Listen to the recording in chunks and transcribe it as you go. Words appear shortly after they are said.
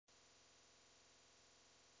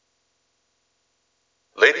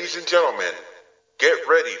Ladies and gentlemen, get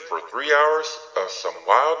ready for 3 hours of some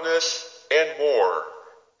wildness and more,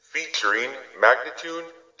 featuring Magnitude,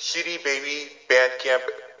 CD Baby, Bandcamp,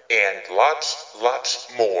 and lots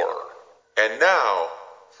more. And now,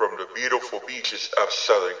 from the beautiful beaches of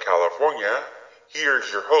Southern California,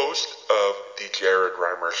 here's your host of the Jared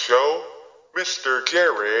Reimer Show, Mr.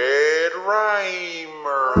 Jared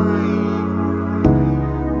Reimer.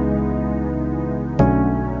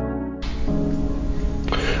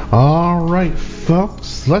 Alright,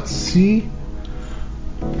 folks, let's see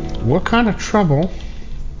what kind of trouble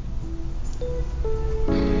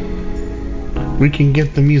we can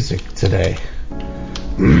get the music today.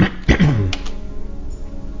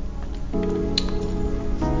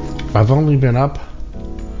 I've only been up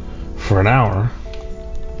for an hour,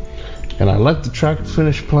 and I let the track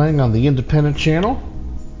finish playing on the independent channel,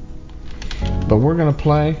 but we're going to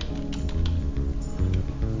play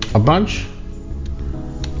a bunch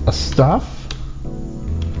of stuff,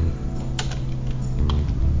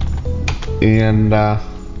 and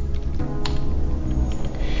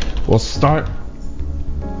we'll start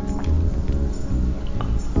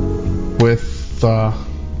with the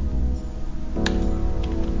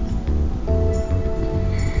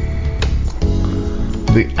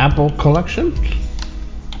Apryll collection.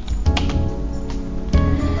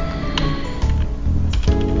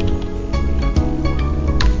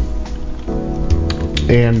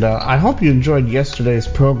 And I hope you enjoyed yesterday's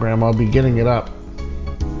program. I'll be getting it up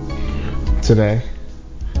today.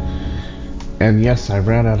 And yes, I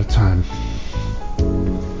ran out of time.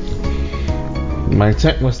 My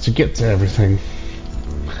intent was to get to everything.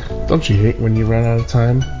 Don't you hate when you run out of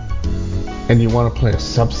time and you want to play a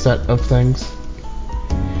subset of things?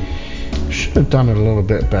 Should have done it a little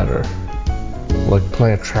bit better. Like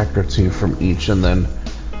play a track or two from each and then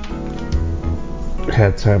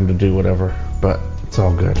had time to do whatever. But it's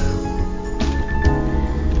all good.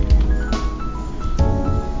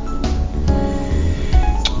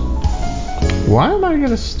 Why am I going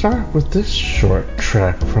to start with this short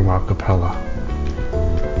track from Acappella?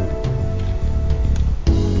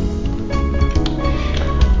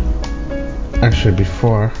 Actually,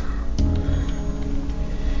 before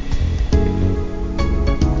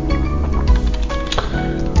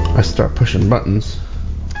I start pushing buttons,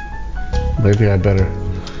 maybe I better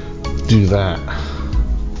do that.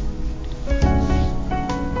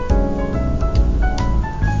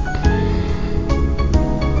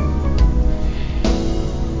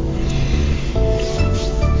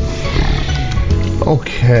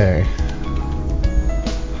 Okay.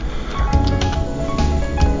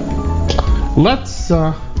 Let's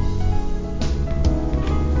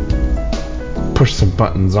push some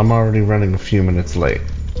buttons. I'm already running a few minutes late.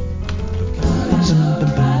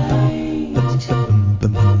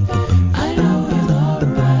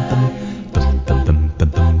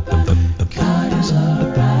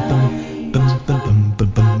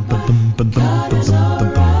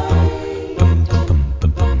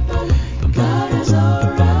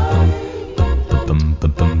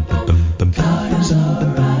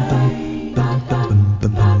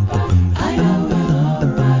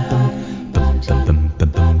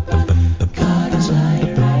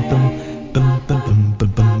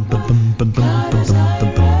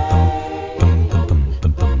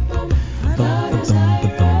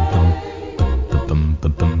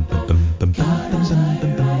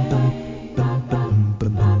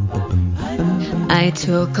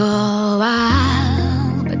 Took a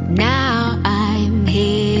while, but now I'm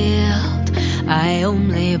healed. I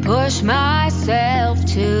only push myself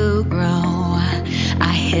to grow.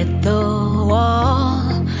 I hit the wall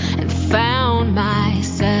and found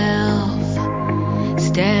myself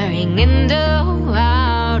staring into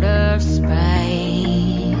outer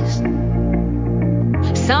space.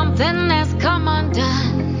 Something has come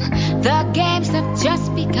undone. The games have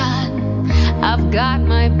just begun. I've got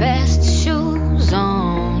my best shoes on.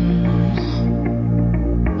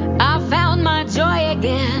 I found my joy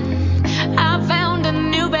again. I found a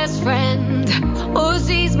new best friend who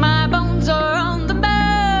sees my bones are on the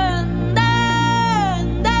bend.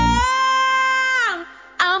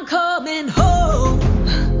 I'm coming home.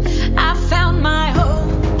 I found my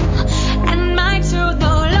home, and my truth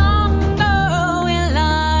no longer will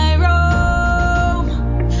I roam.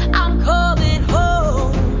 I'm coming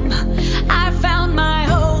home. I found my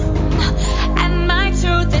home.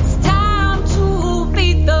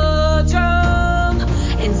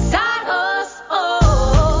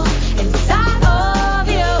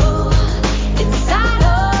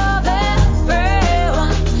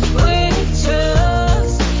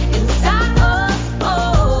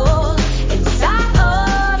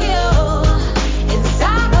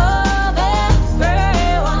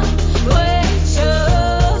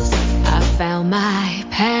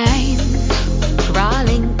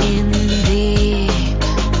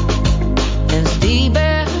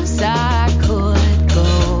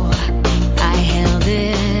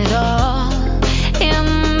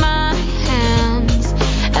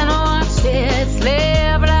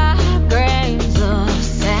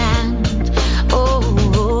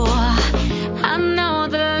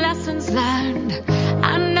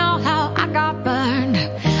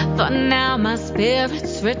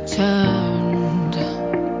 has returned.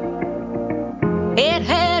 It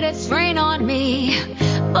had its rain on me,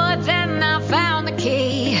 but then I found the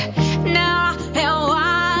key. Now I am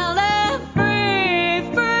wild and free,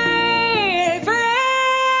 free,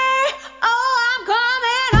 free. Oh, I'm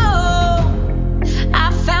coming home.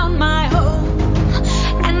 I found my home,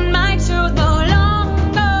 and my truth no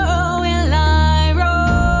longer will I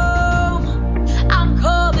roam. I'm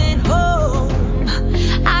coming home.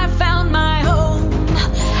 I found my home,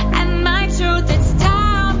 and my truth. It's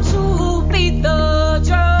time to beat the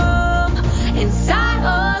drum inside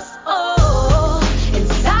us. Oh,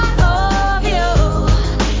 inside of you,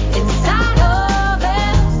 inside of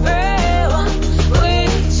everyone we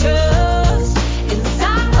trust.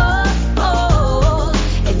 Inside us. Oh,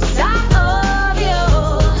 inside of you,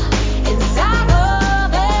 inside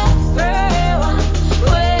of everyone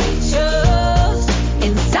we trust.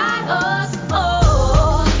 Inside us.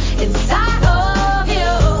 Oh, inside of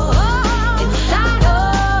you, inside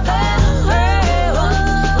of everyone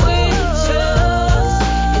we trust.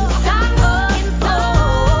 Inside us. Oh,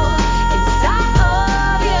 inside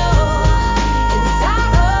of you,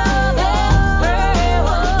 inside of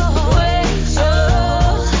everyone we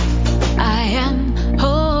trust. I am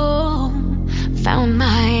home, found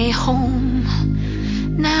my home.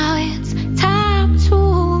 Now it's time to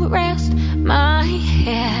rest my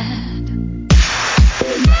head.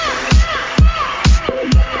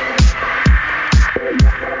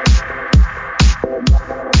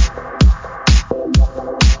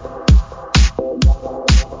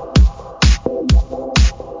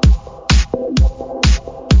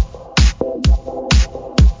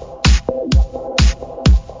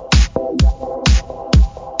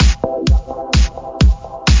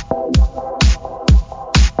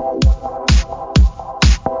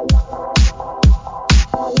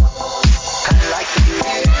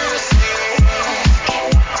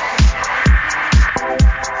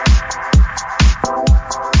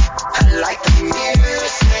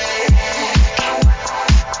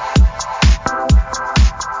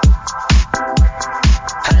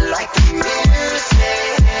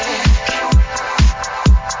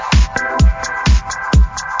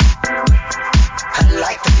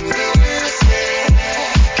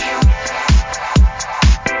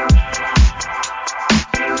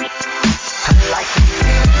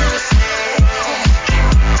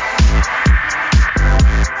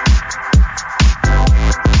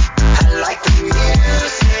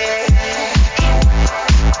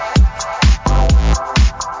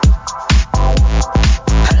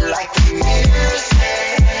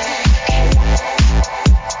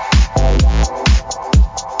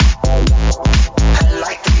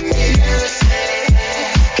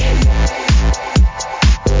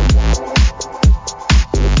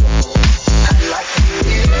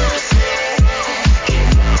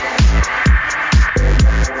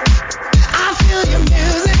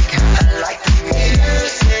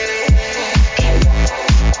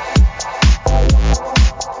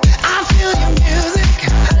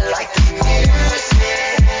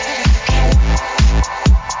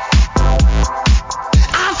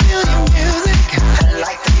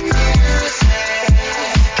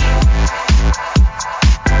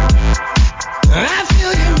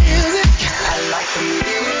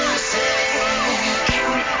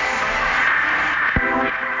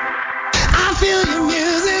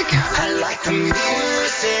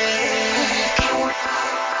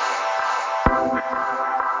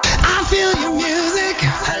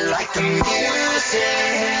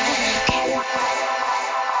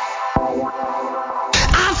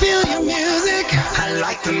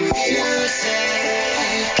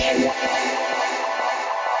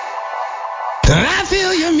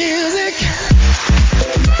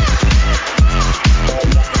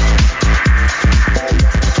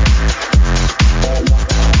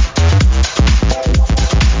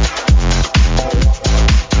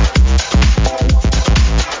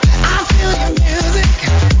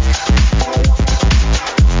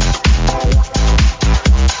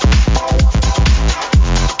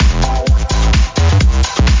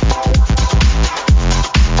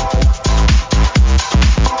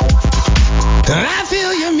 I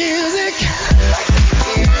feel your music.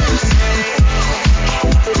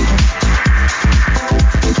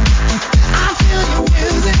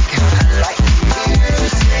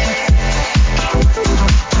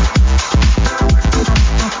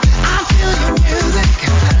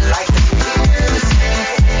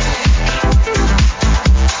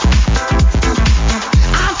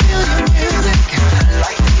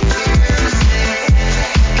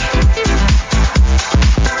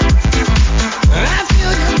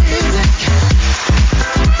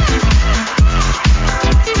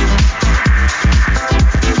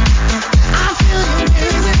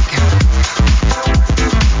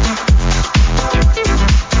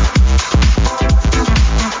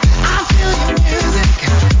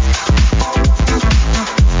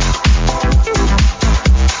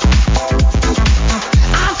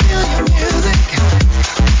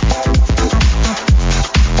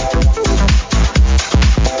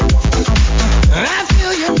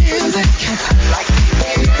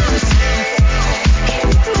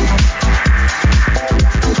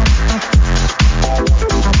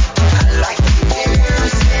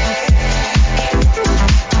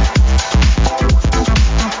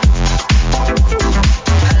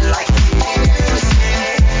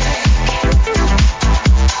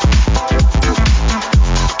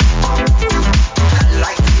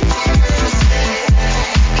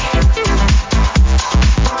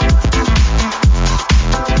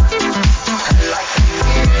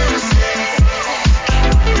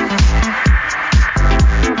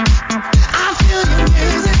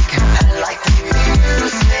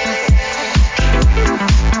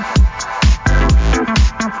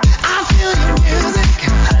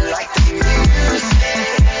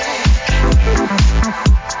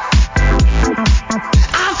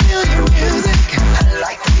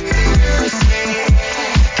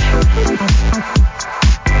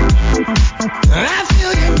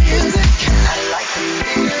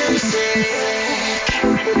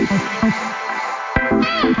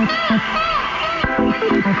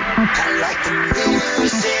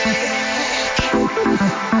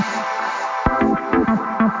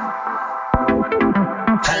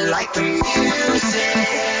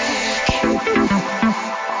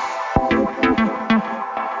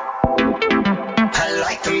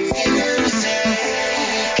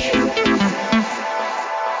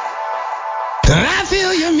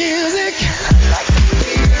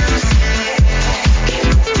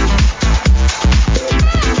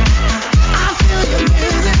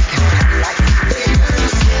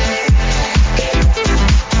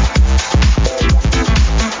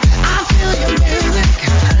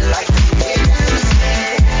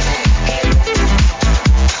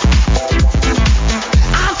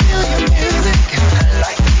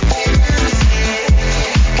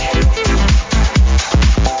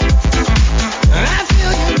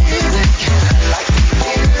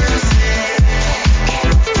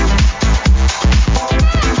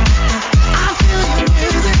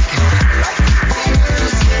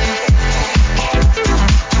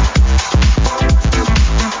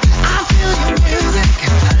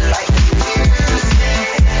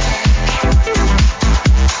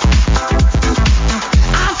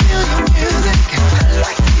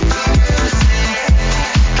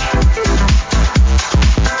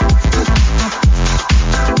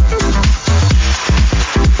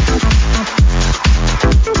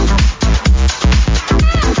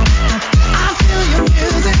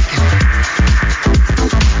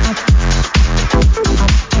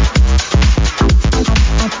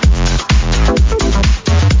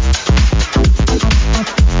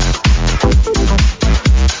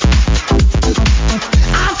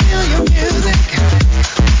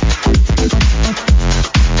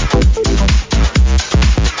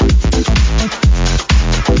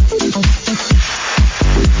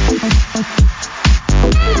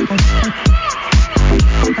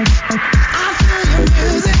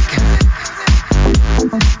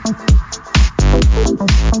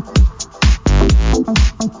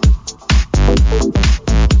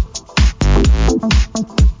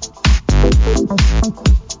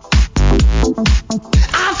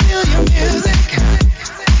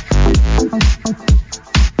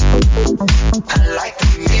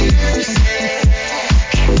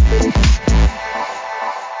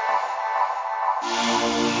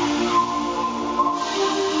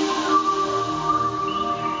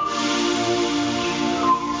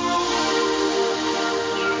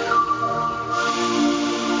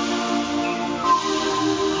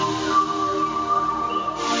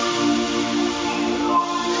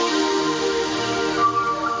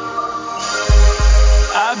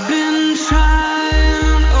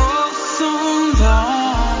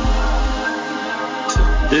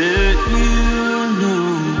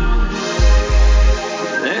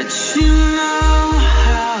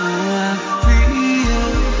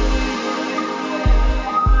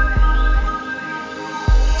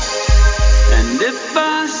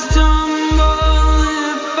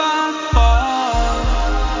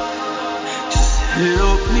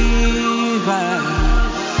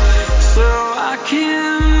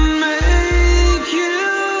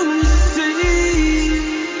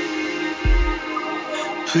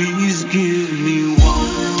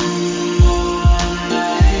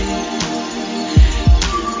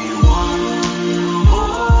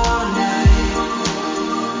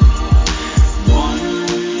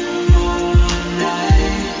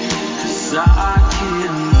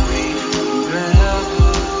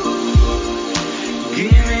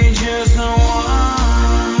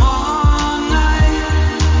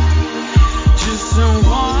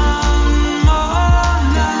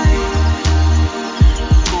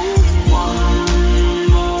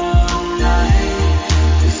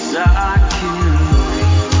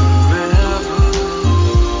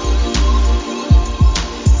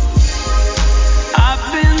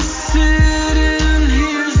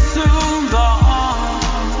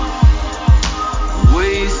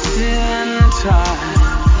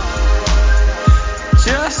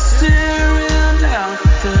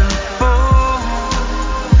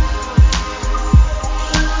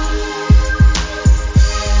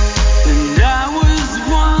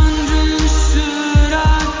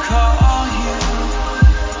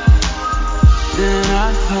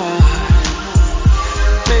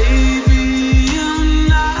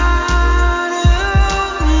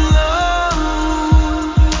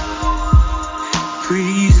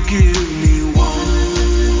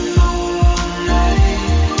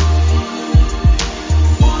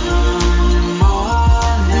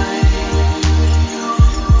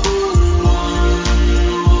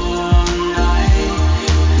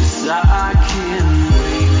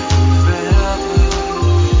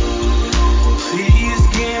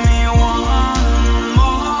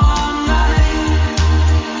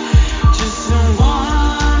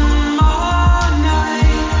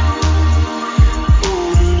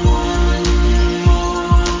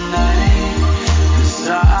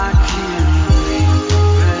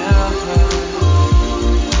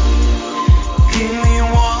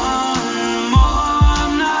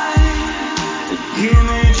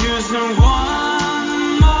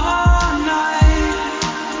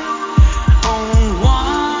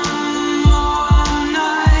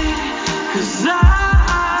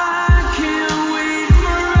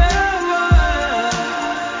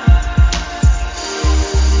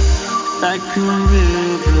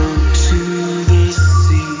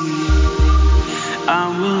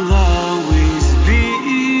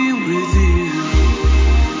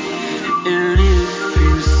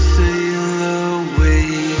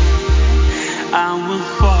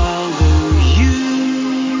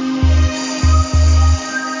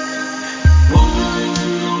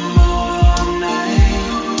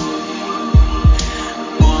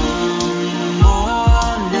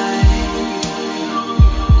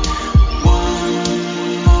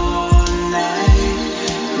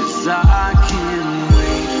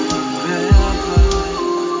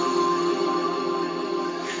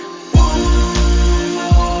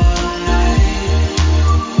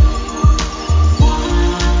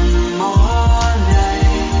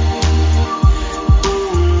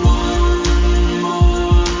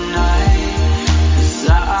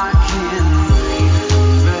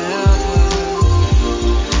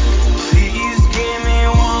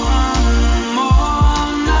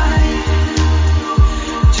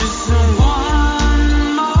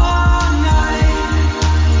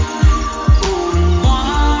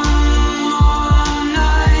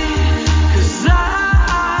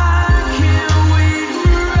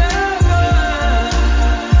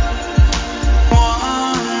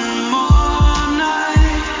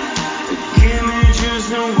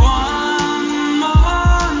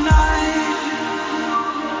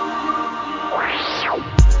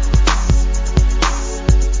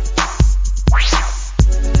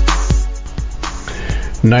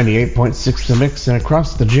 98.6 The Mix, and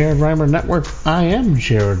across the Jared Reimer Network, I am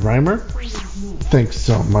Jared Reimer. Thanks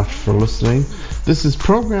so much for listening. This is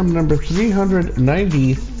program number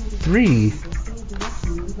 393.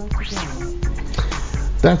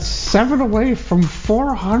 That's 7 away from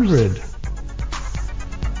 400.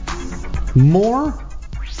 More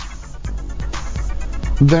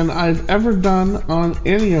than I've ever done on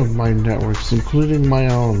any of my networks, including my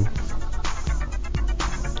own.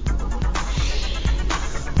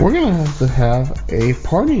 We're going to have a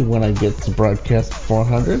party when I get to broadcast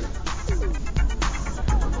 400.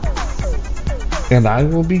 And I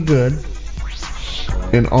will be good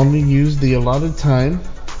and only use the allotted time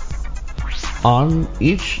on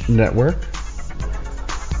each network.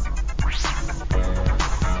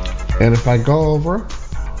 And if I go over,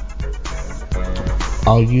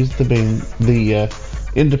 I'll use the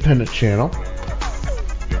independent channel.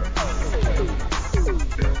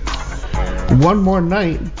 One More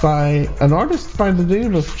Night by an artist by the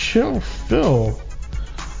name of Chill Phil,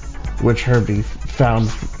 which Herbie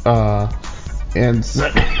found and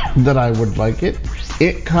said that I would like it.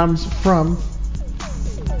 It comes from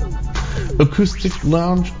Acoustic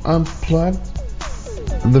Lounge Unplugged,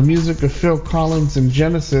 the music of Phil Collins and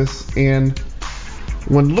Genesis. And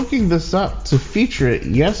when looking this up to feature it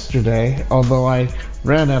yesterday, although I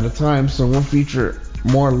ran out of time, so we'll feature it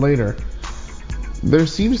more later, there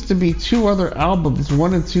seems to be 2 other albums,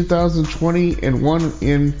 one in 2020 and one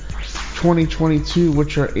in 2022,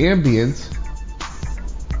 which are ambient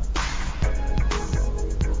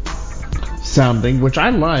sounding, which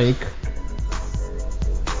I like,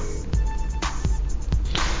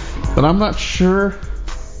 but I'm not sure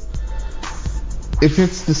if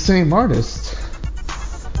it's the same artist.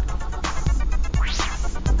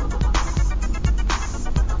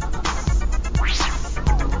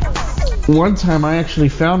 One time I actually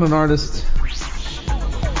found an artist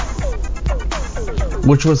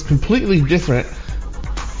which was completely different,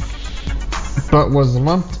 but was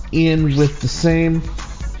lumped in with the same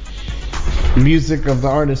music of the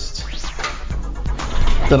artist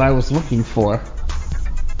that I was looking for.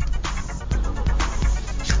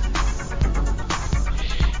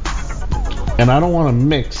 And I don't want to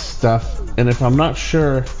mix stuff, and if I'm not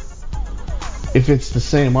sure if it's the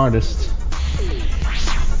same artist,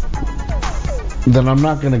 then I'm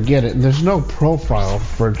not going to get it. And there's no profile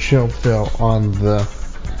for Chill Phil on the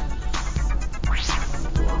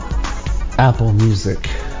Apple Music.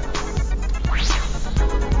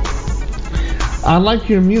 I Like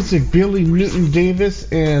Your Music, Billy Newton Davis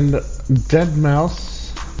and Dead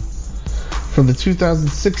Mouse from the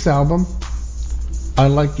 2006 album I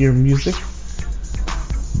Like Your Music.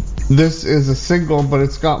 This is a single, but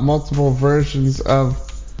it's got multiple versions of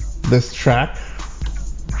this track.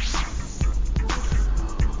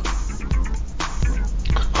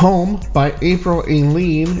 Home by Apryll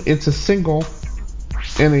Aileen. It's a single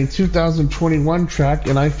and a 2021 track,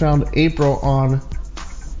 and I found Apryll on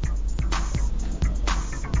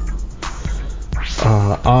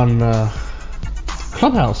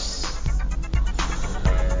Clubhouse.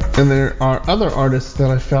 And there are other artists that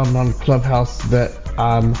I found on Clubhouse that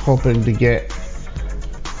I'm hoping to get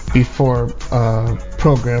before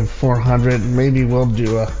program 400. Maybe we'll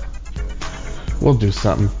do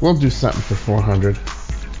something. We'll do something for 400.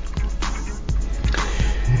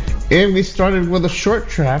 And we started with a short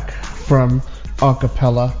track from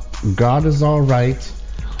Acappella, God Is Alright.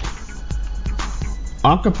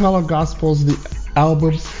 Acappella Gospel's the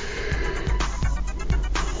album,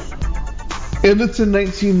 and it's a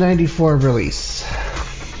 1994 release.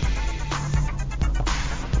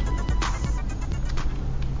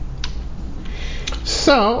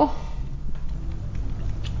 So,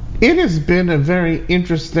 it has been a very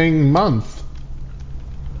interesting month,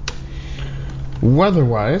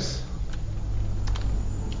 weather-wise.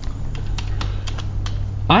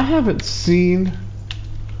 I haven't seen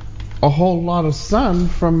a whole lot of sun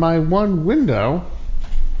from my one window,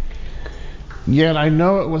 yet I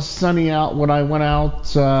know it was sunny out when I went out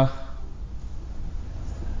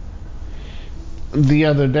the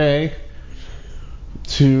other day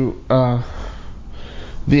to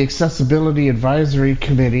the Accessibility Advisory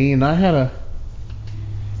Committee, and I had a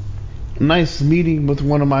nice meeting with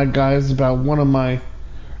one of my guys about one of my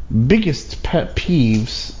biggest pet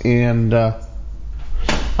peeves, and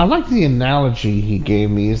I like the analogy he gave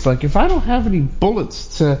me. It's like, if I don't have any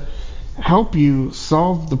bullets to help you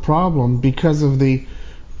solve the problem because of the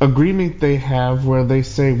agreement they have where they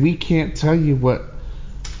say we can't tell you what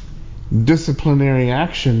disciplinary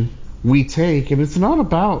action we take, and it's not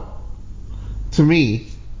about, to me,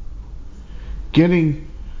 getting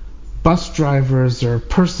bus drivers or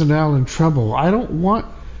personnel in trouble. I don't want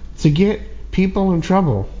to get people in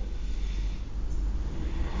trouble.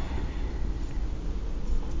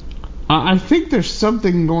 I think there's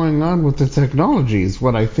something going on with the technology is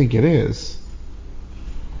what I think it is.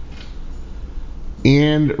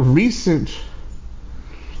 And recent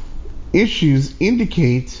issues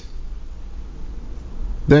indicate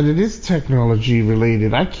that it is technology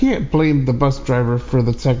related. I can't blame the bus driver for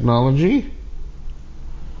the technology.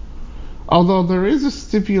 Although there is a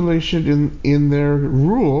stipulation in their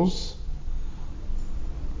rules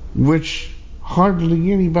which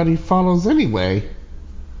hardly anybody follows anyway.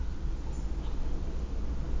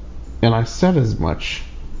 And I said as much.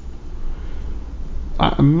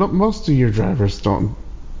 Most of your drivers don't,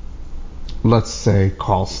 let's say,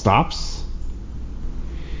 call stops.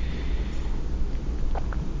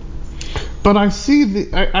 But I see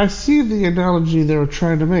the analogy they were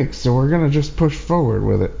trying to make, so we're gonna just push forward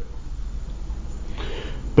with it.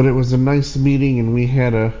 But it was a nice meeting, and we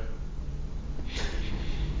had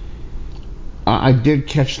I did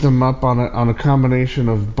catch them up on a combination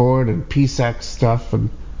of board and PSAC stuff, and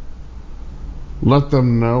let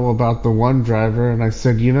them know about the one driver. And I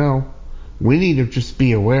said, we need to just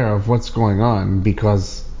be aware of what's going on,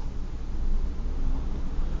 because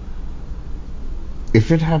if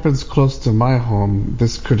it happens close to my home,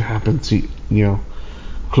 this could happen to,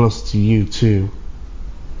 close to you too.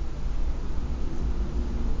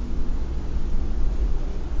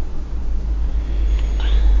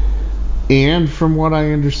 And from what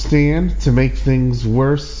I understand, to make things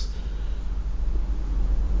worse,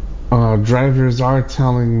 drivers are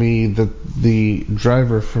telling me that the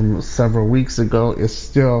driver from several weeks ago is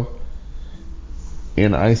still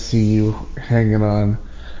in ICU hanging on.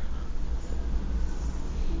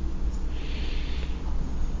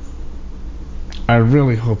 I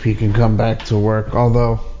really hope he can come back to work,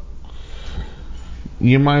 although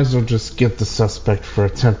you might as well just get the suspect for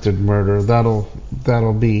attempted murder.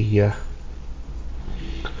 That'll be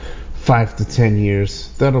 5 to 10 years.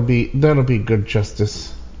 That'll be good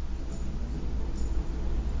justice.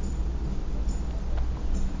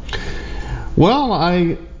 Well,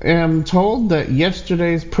 I am told that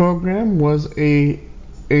yesterday's program was a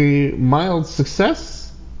mild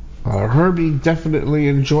success. Herbie definitely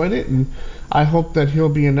enjoyed it, and I hope that he'll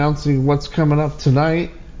be announcing what's coming up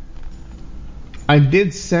tonight. I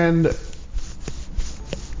did send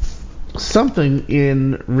something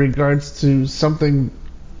in regards to something,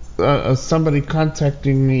 somebody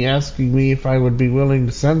contacting me asking me if I would be willing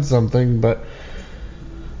to send something, but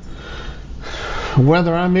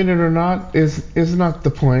whether I'm in it or not is not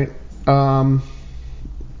the point.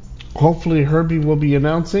 Hopefully Herbie will be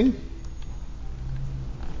announcing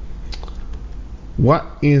what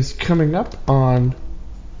is coming up on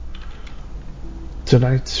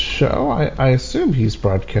tonight's show. I assume he's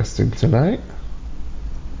broadcasting tonight.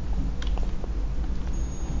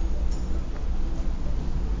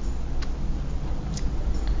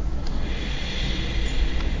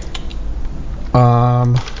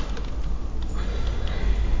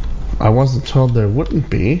 I wasn't told there wouldn't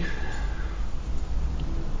be.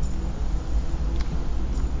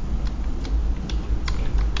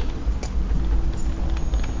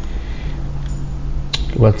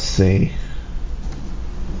 Let's see.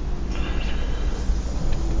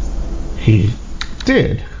 He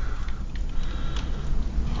did.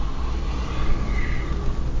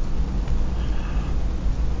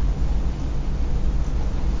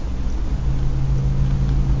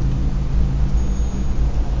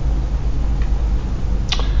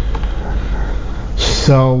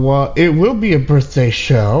 So, it will be a birthday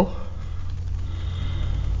show.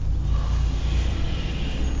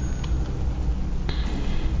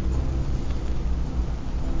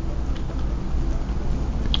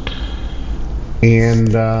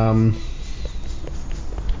 And,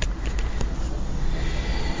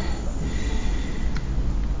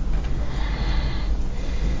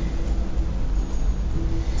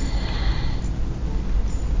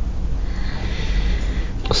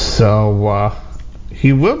 so,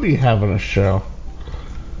 he will be having a show.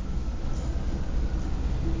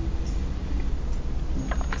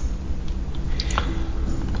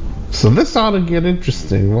 So this ought to get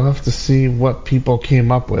interesting. We'll have to see what people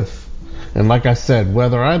came up with. And like I said,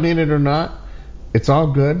 whether I'm in it or not, it's all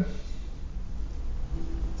good.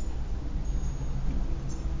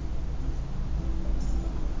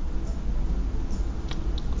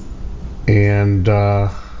 And,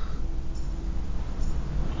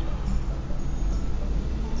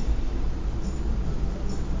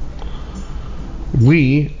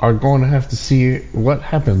 we are going to have to see what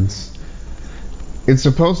happens. It's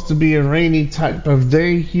supposed to be a rainy type of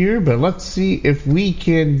day here, but let's see if we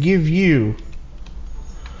can give you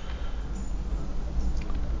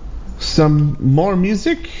some more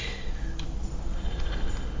music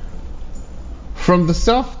from the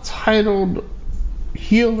self-titled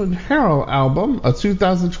Heel and Harrow album, a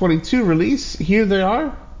 2022 release. Here they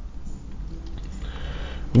are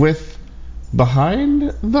with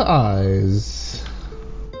Behind the Eyes.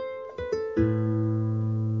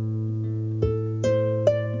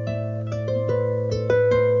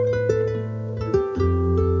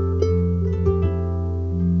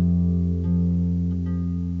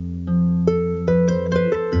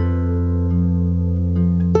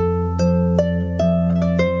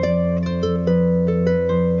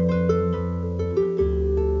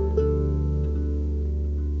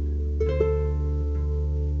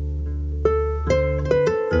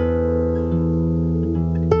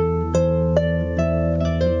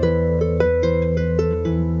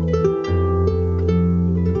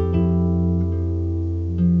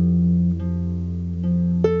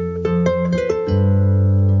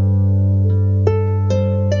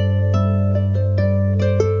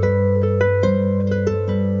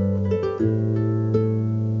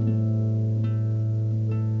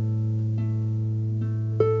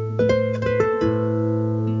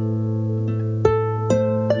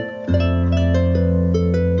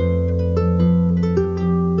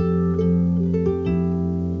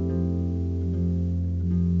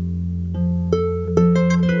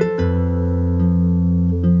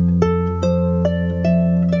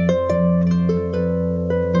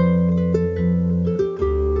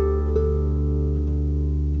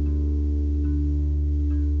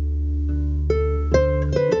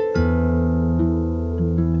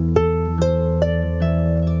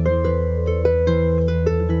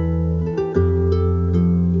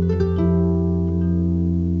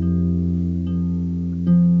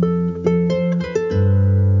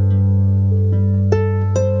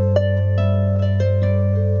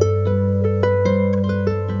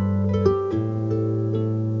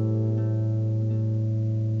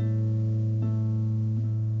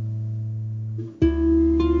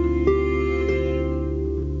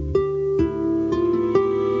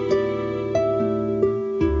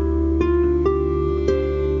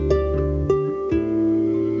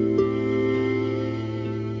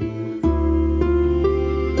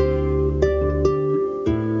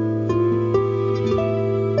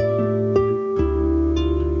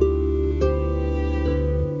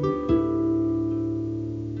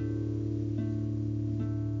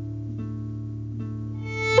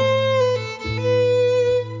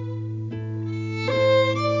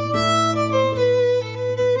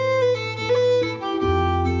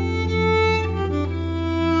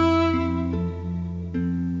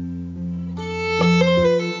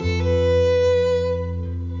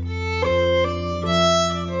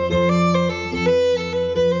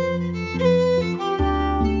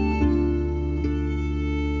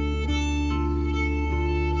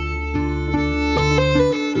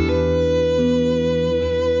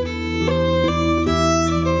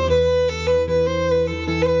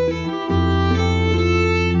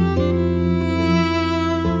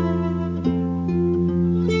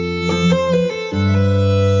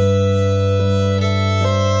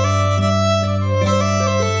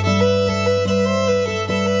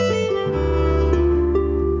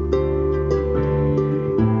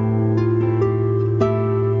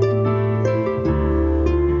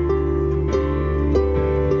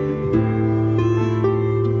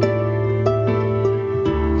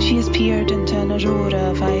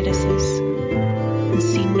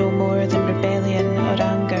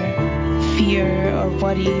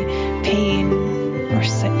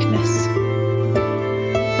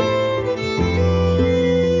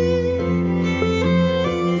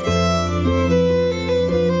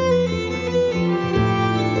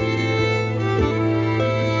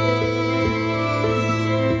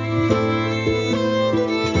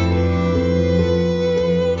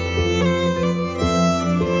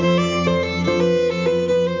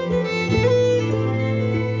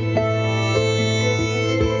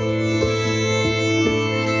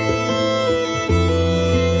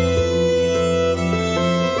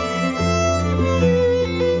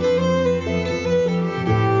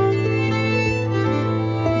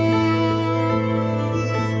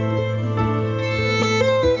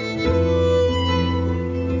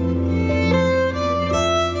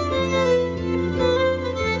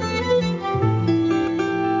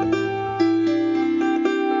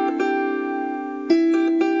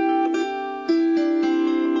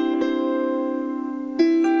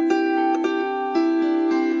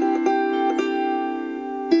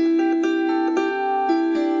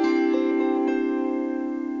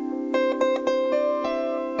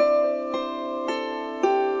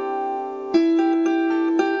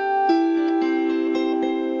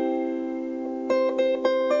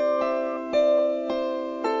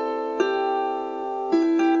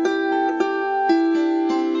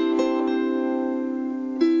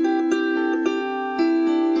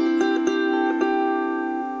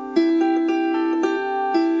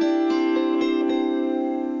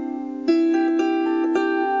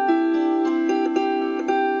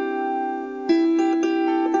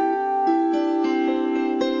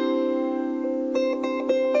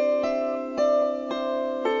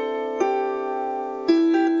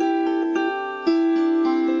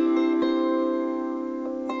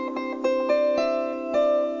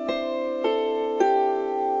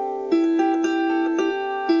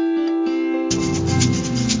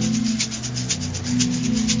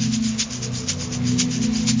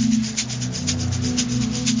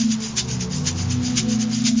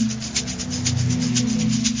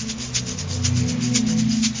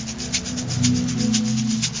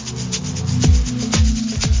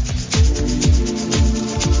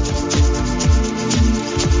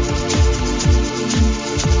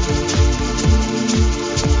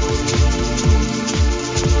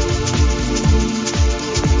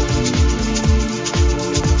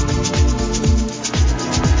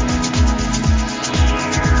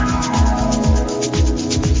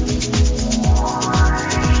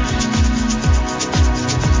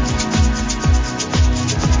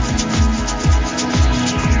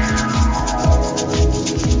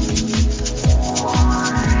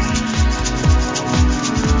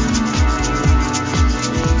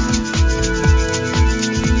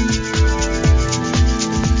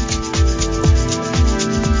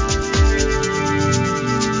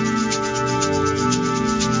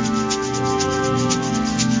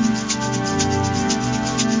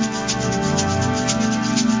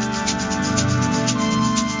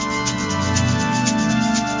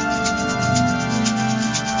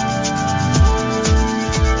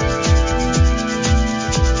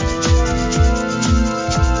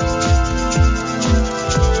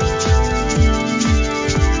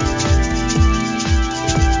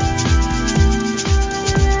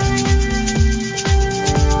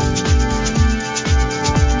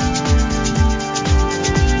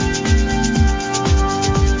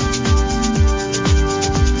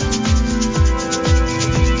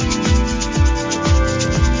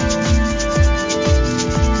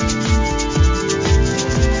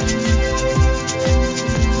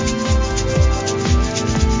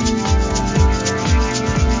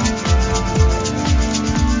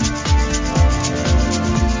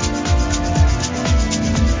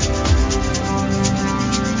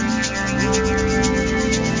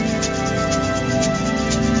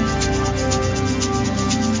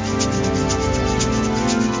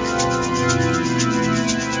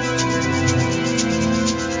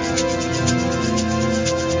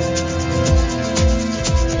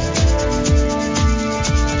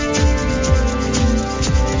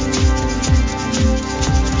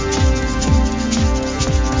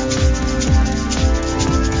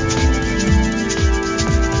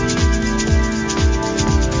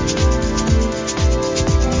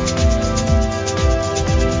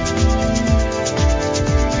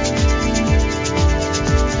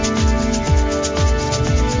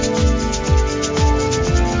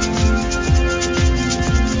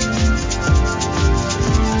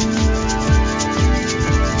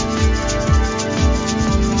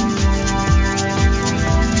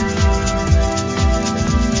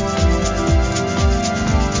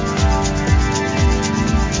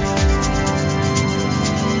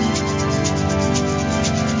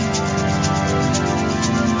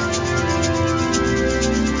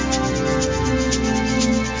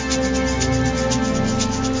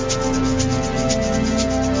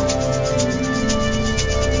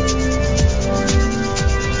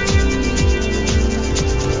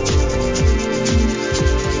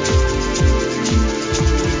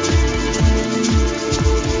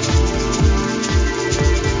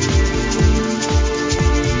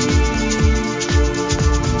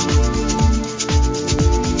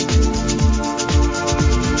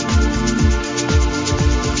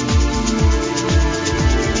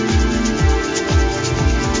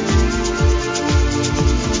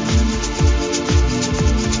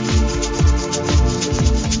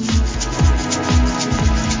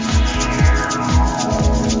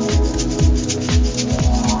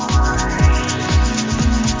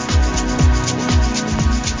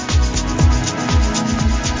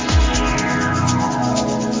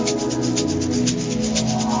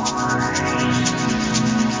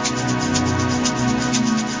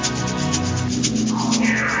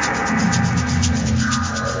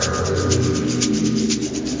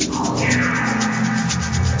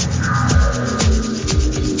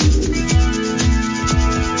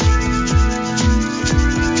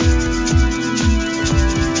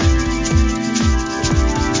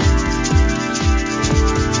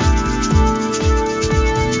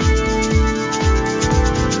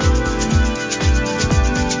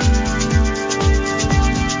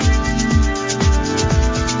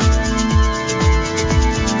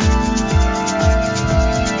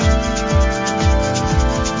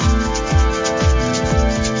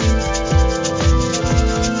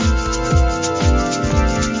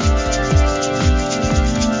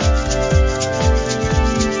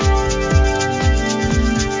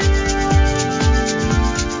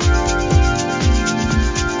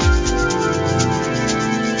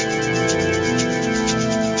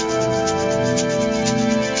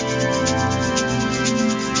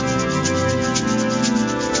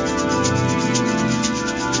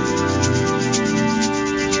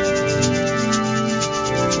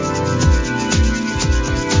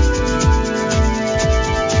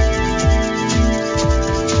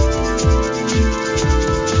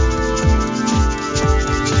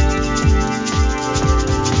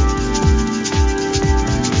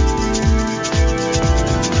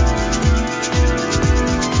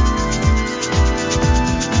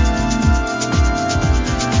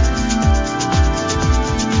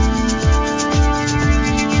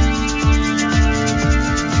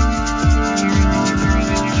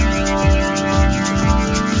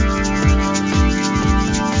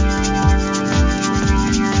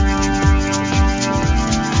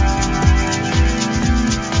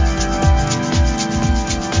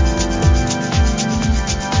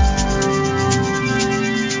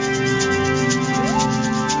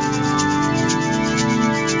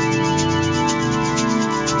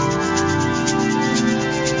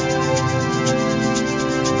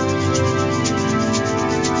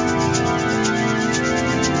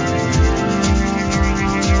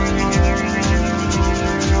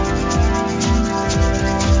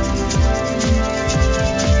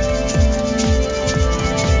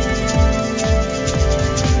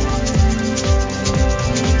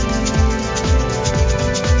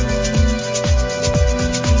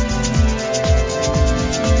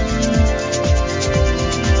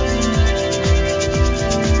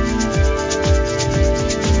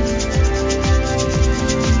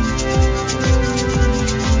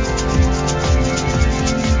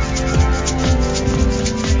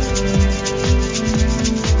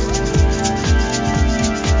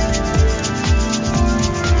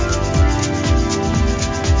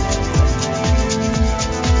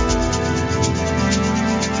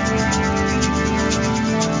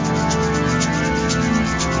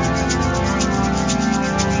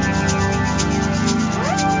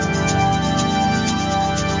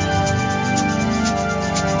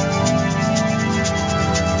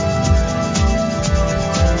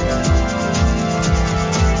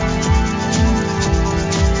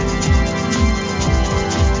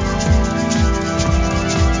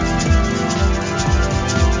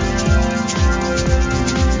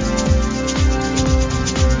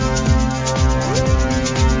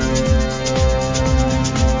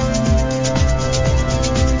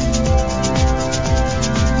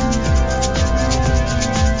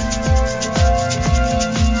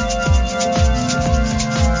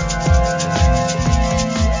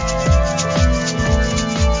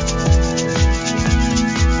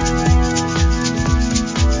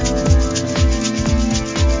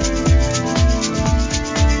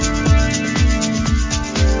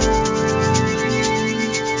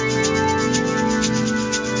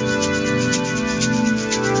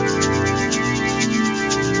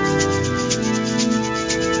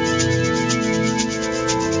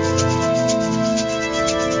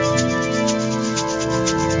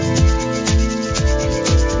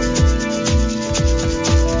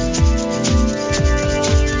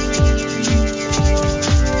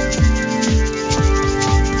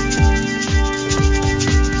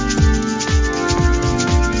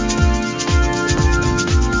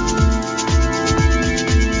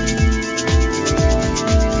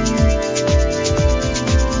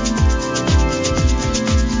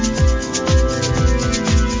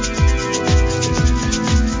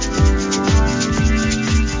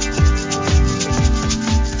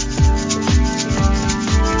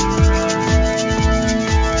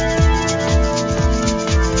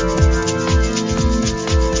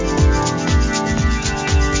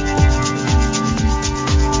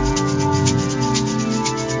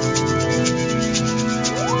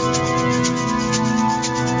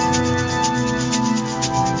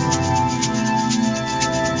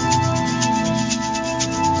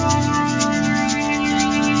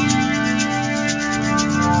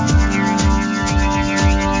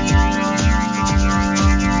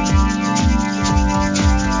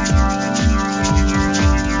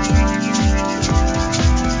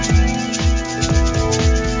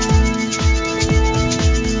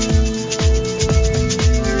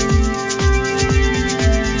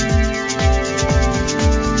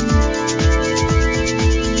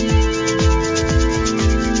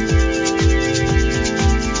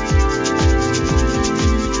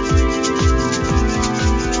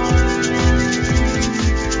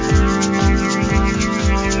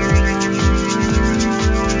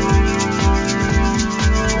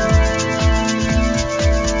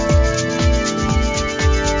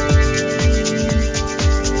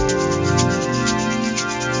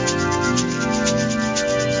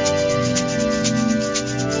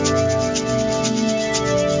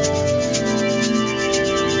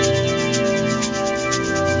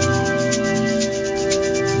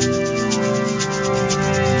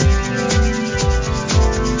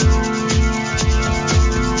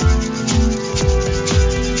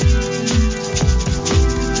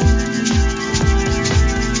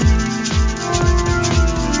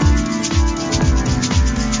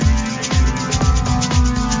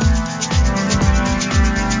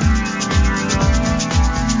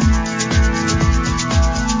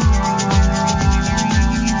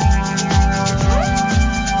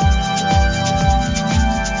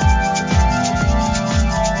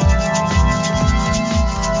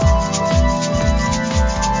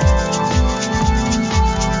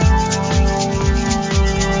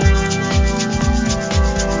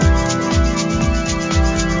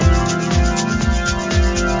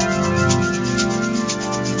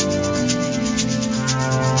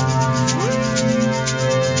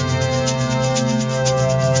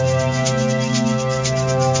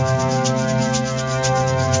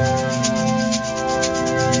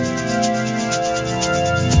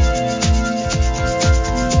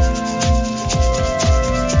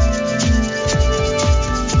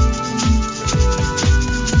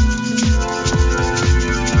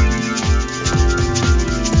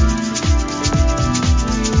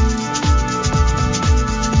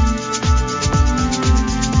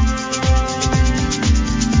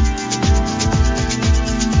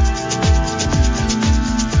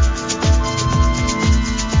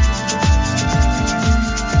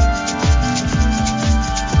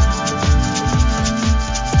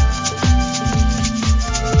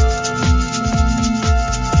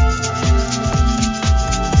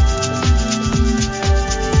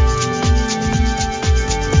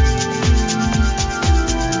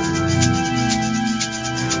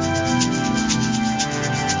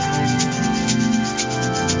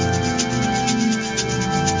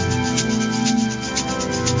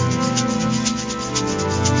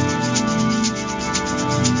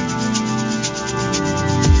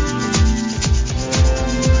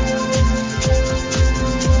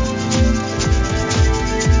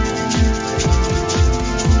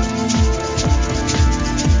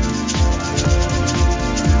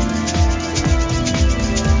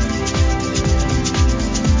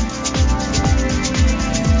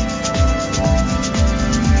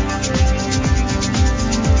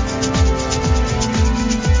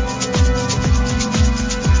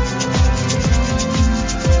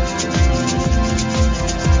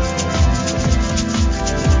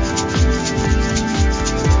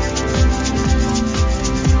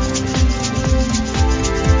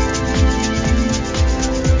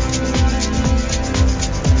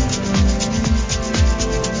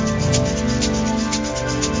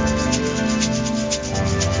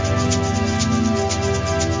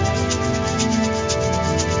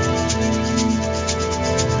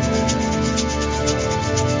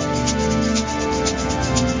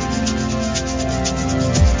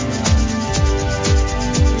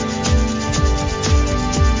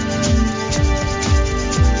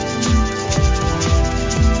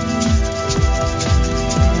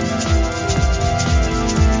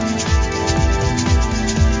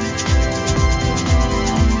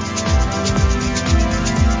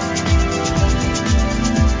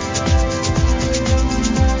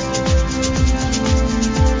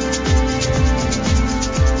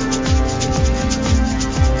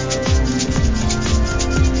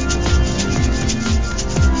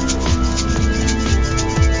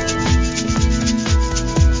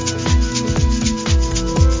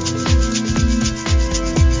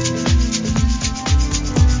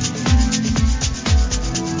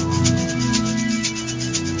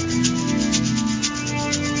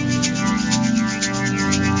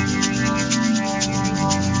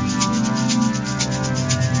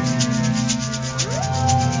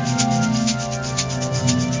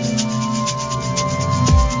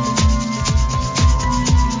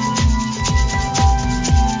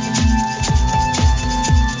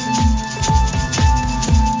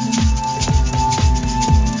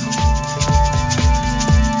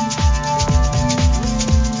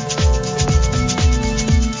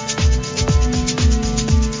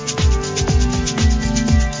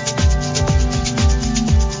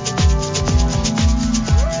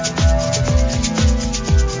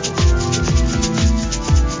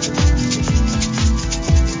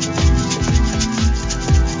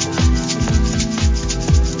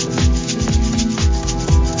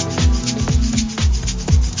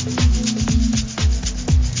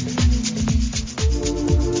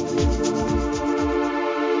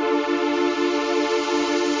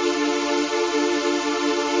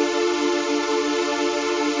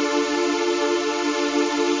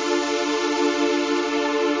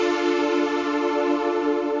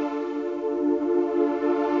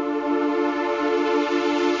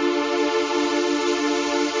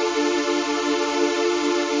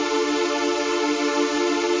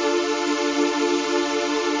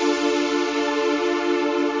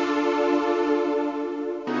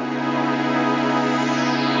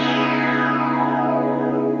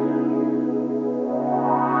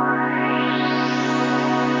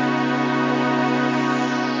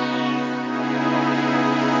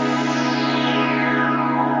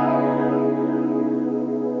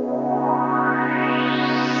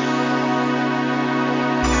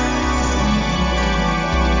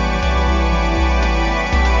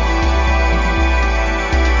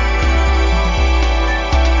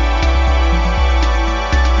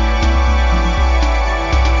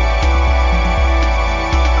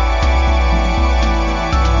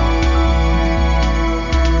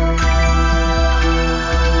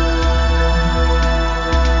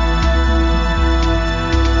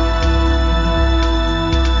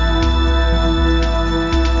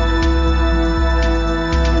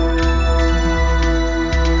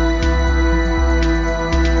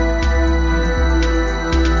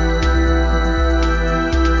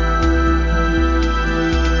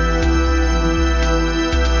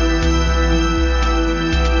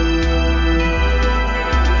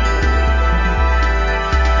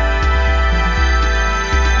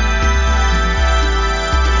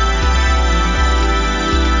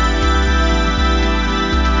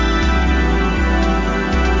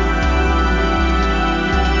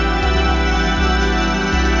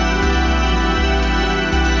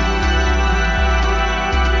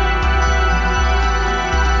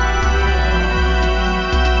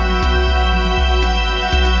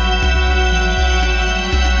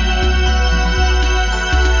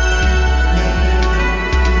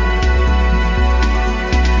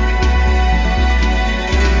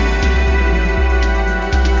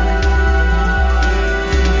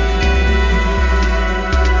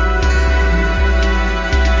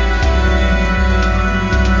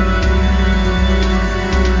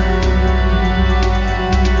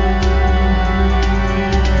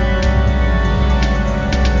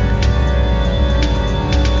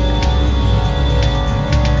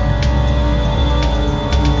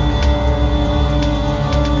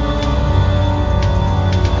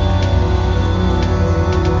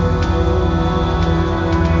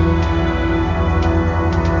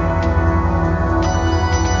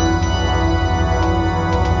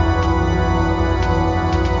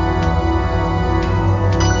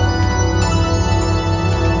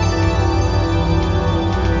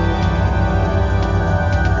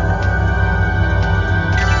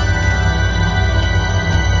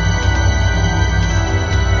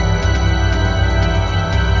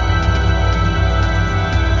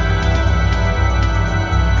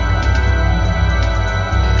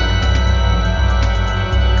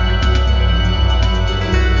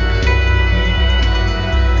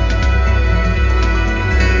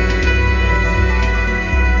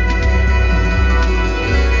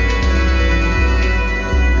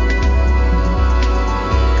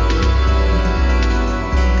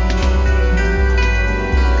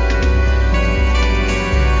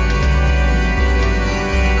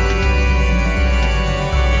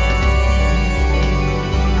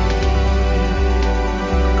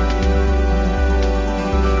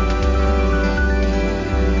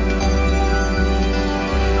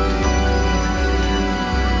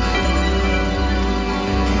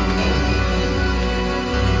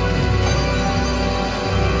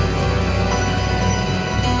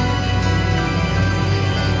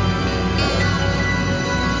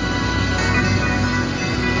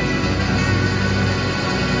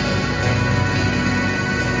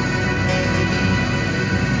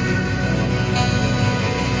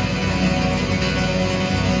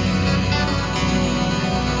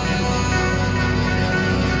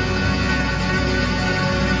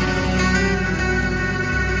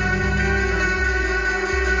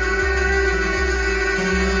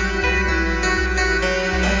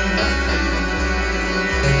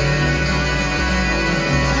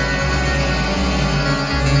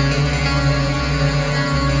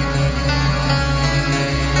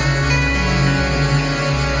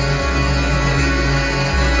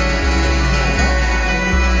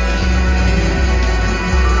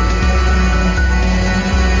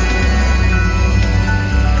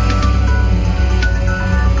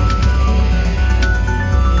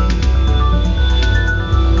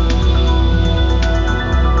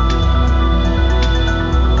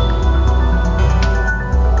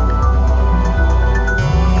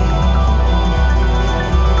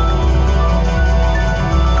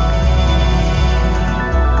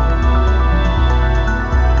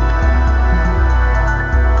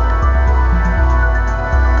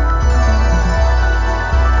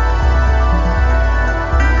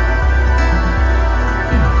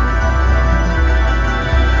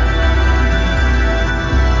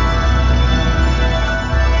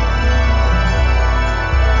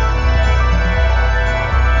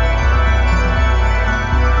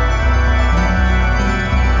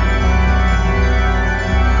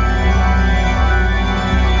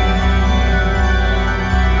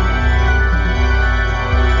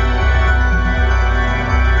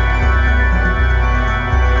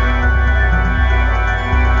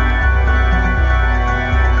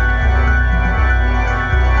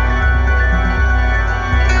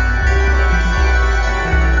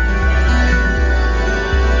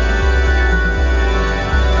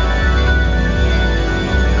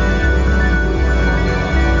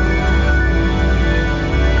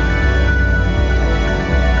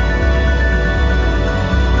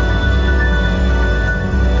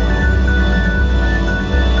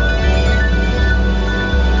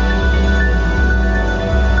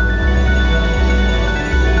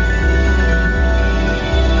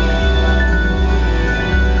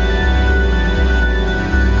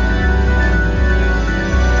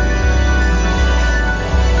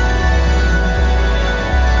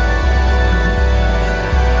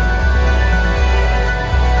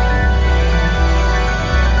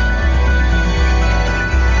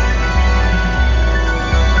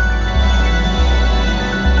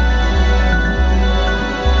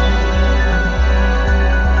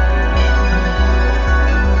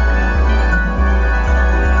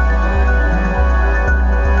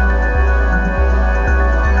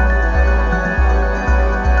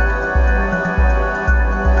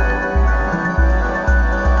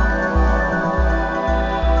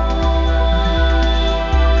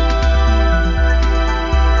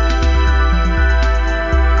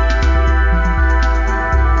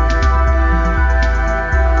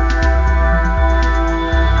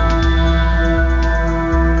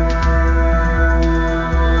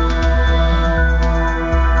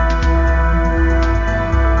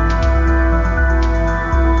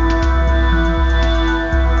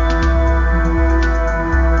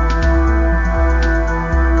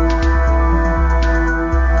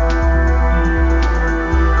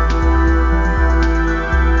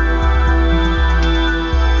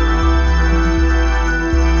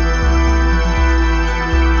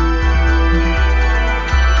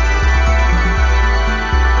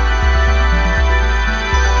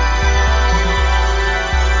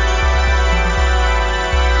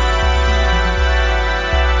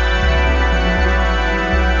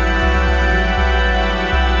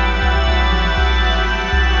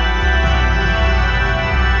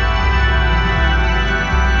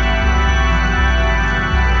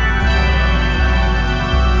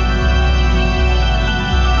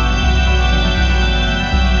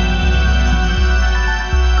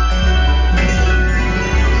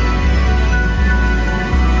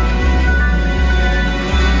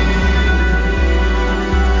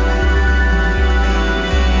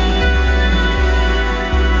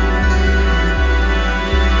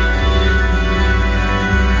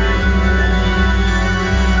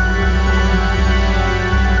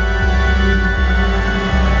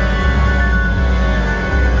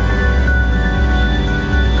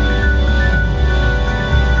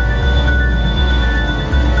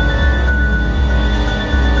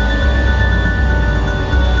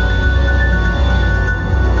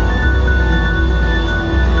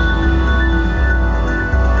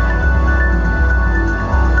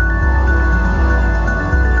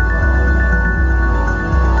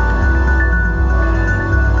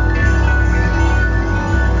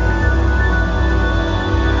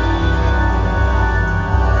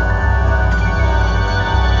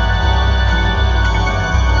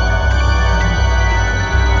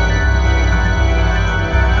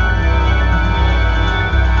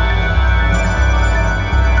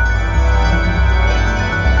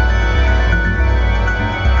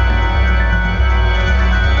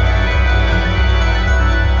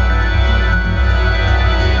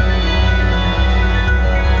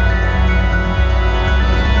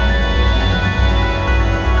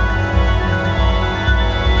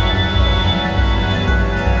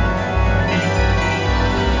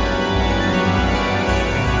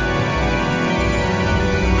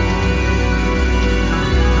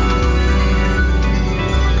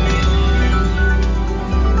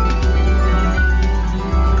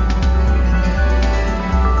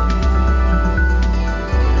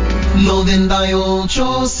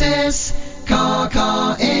 98 ses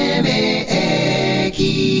KKMX.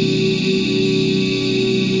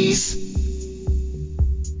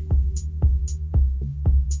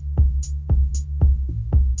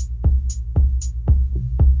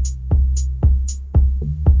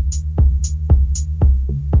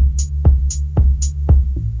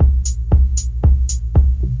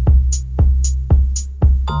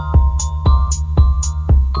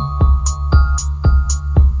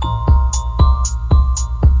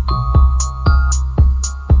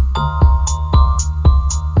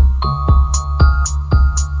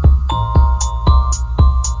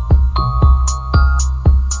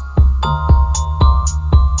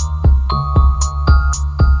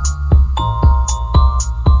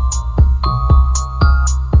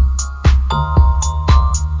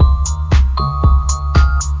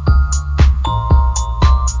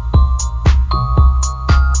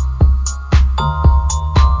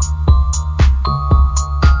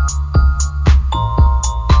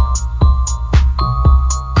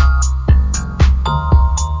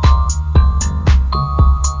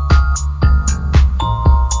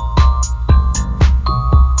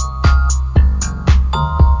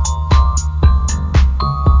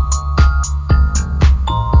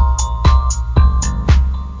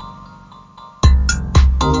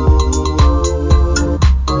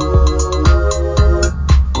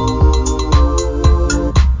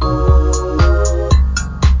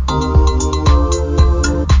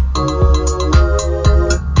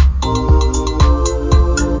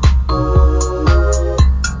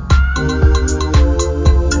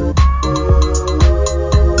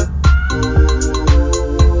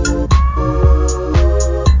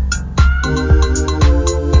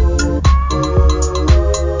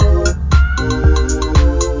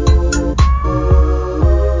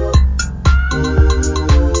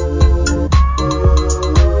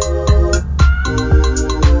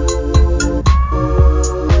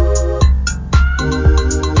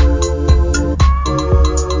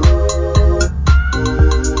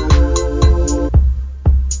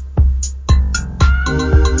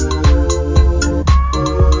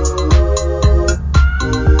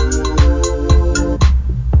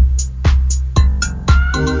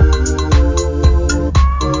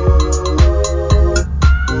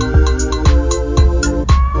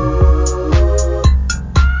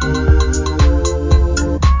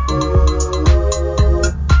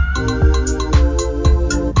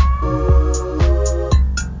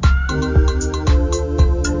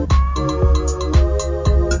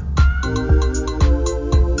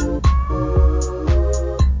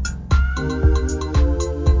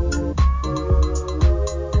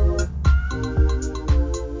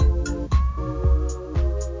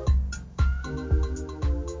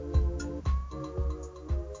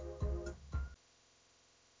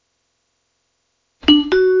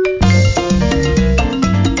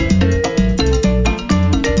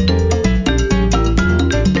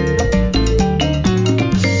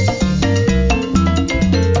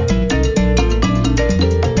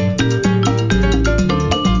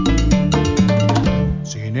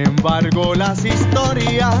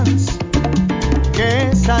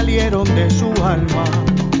 salieron de su alma,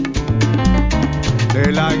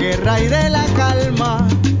 de la guerra y de la calma,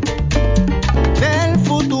 del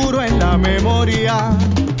futuro en la memoria,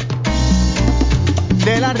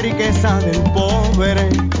 de la riqueza del pobre,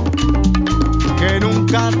 que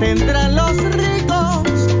nunca tendrán los ricos,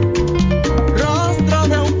 rostro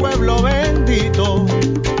de un pueblo bendito,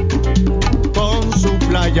 con su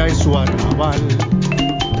playa y su arrabal.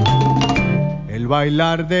 El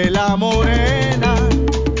bailar de la morena,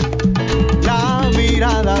 la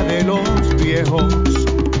mirada de los viejos,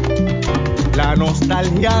 la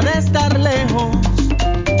nostalgia de estar lejos,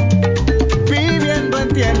 viviendo en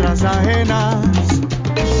tierras ajenas.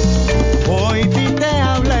 Hoy Tite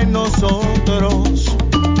habla en nosotros,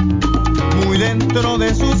 muy dentro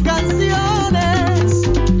de sus canciones,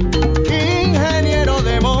 ingeniero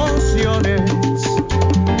de emociones,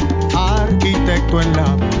 arquitecto en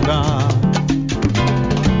la verdad.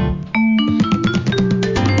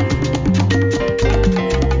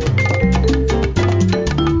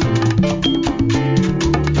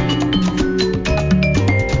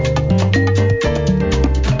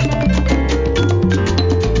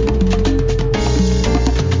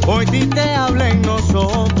 Hoy Tite habla en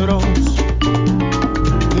nosotros,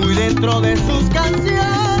 muy dentro de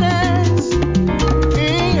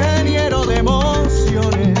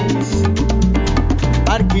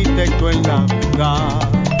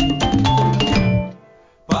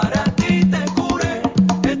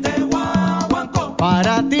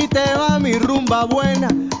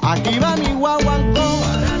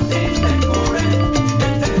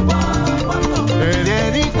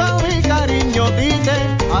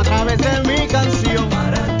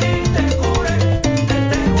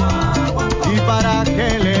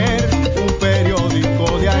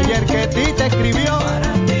mujer que Tite escribió.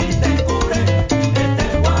 Para ti te cure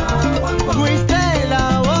este guaguancó. Fuiste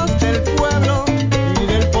la voz del pueblo y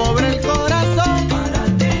del pobre el corazón. Para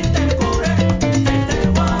ti te cure este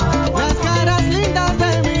guaguancó. Las caras lindas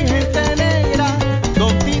de mi gente negra,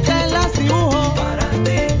 Don Tite las dibujó. Para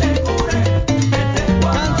ti te cure este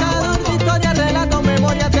guaguancó. Cantador de historias, relatos,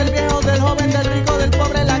 memorias del viejo, del joven, del rico, del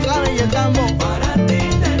pobre, la clave y el tambo. Para ti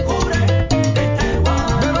te cure este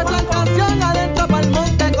guaguancó. Bebé plantación adentro pa'l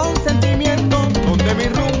monte con sentimiento, donde mi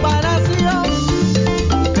rumba nació.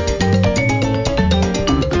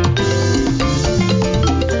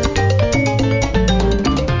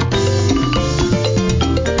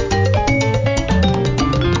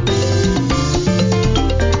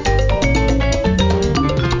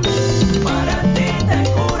 Para ti te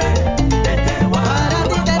cure este Para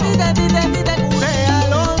guaguancó. ti, curé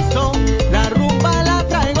Alonso, la rumba la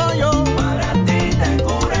traigo yo. Para ti te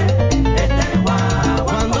cure este guaguancó.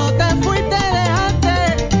 Cuando te fuiste dejaste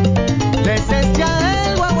la esencia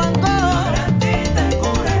del guaguancó. Para ti te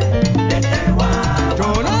cure este guaguancó. Yo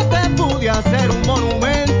no te pude hacer un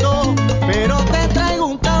monumento, pero te traigo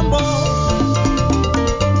un tambor.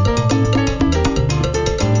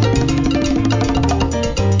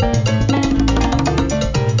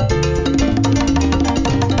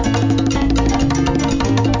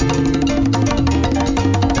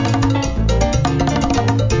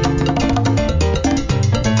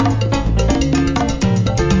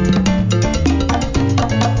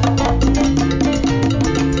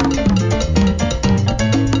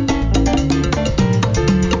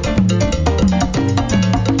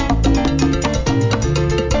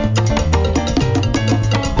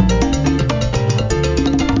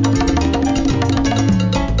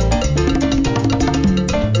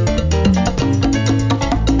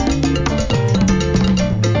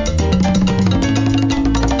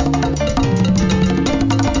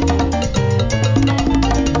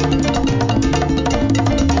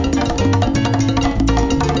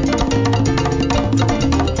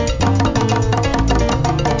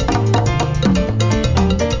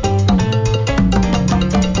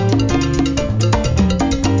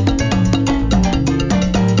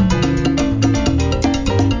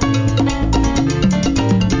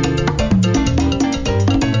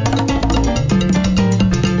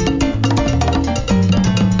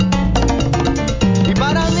 Y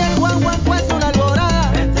para mí el guaguancó es una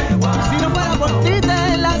alborada. Este guaguancó. Si no fuera por ti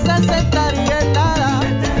de la salsa estaría en nada.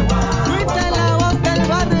 Este guaguancó. Fuiste la voz del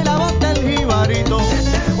barrio y la voz del jibarito.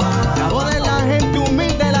 Este guaguancó. La voz de la gente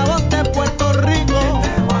humilde, la voz de Puerto Rico.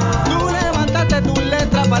 Tú levantaste tus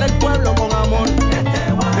letras para el pueblo con amor.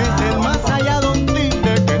 Este guaguancó. Desde el más allá, Don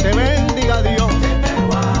Tite, que te bendiga Dios. Este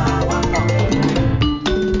guaguancó.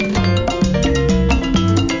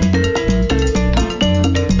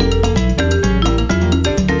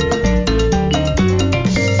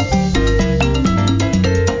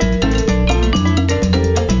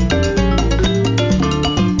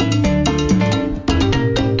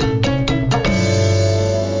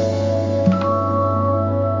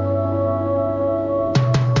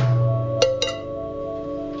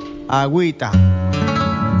 Agüita.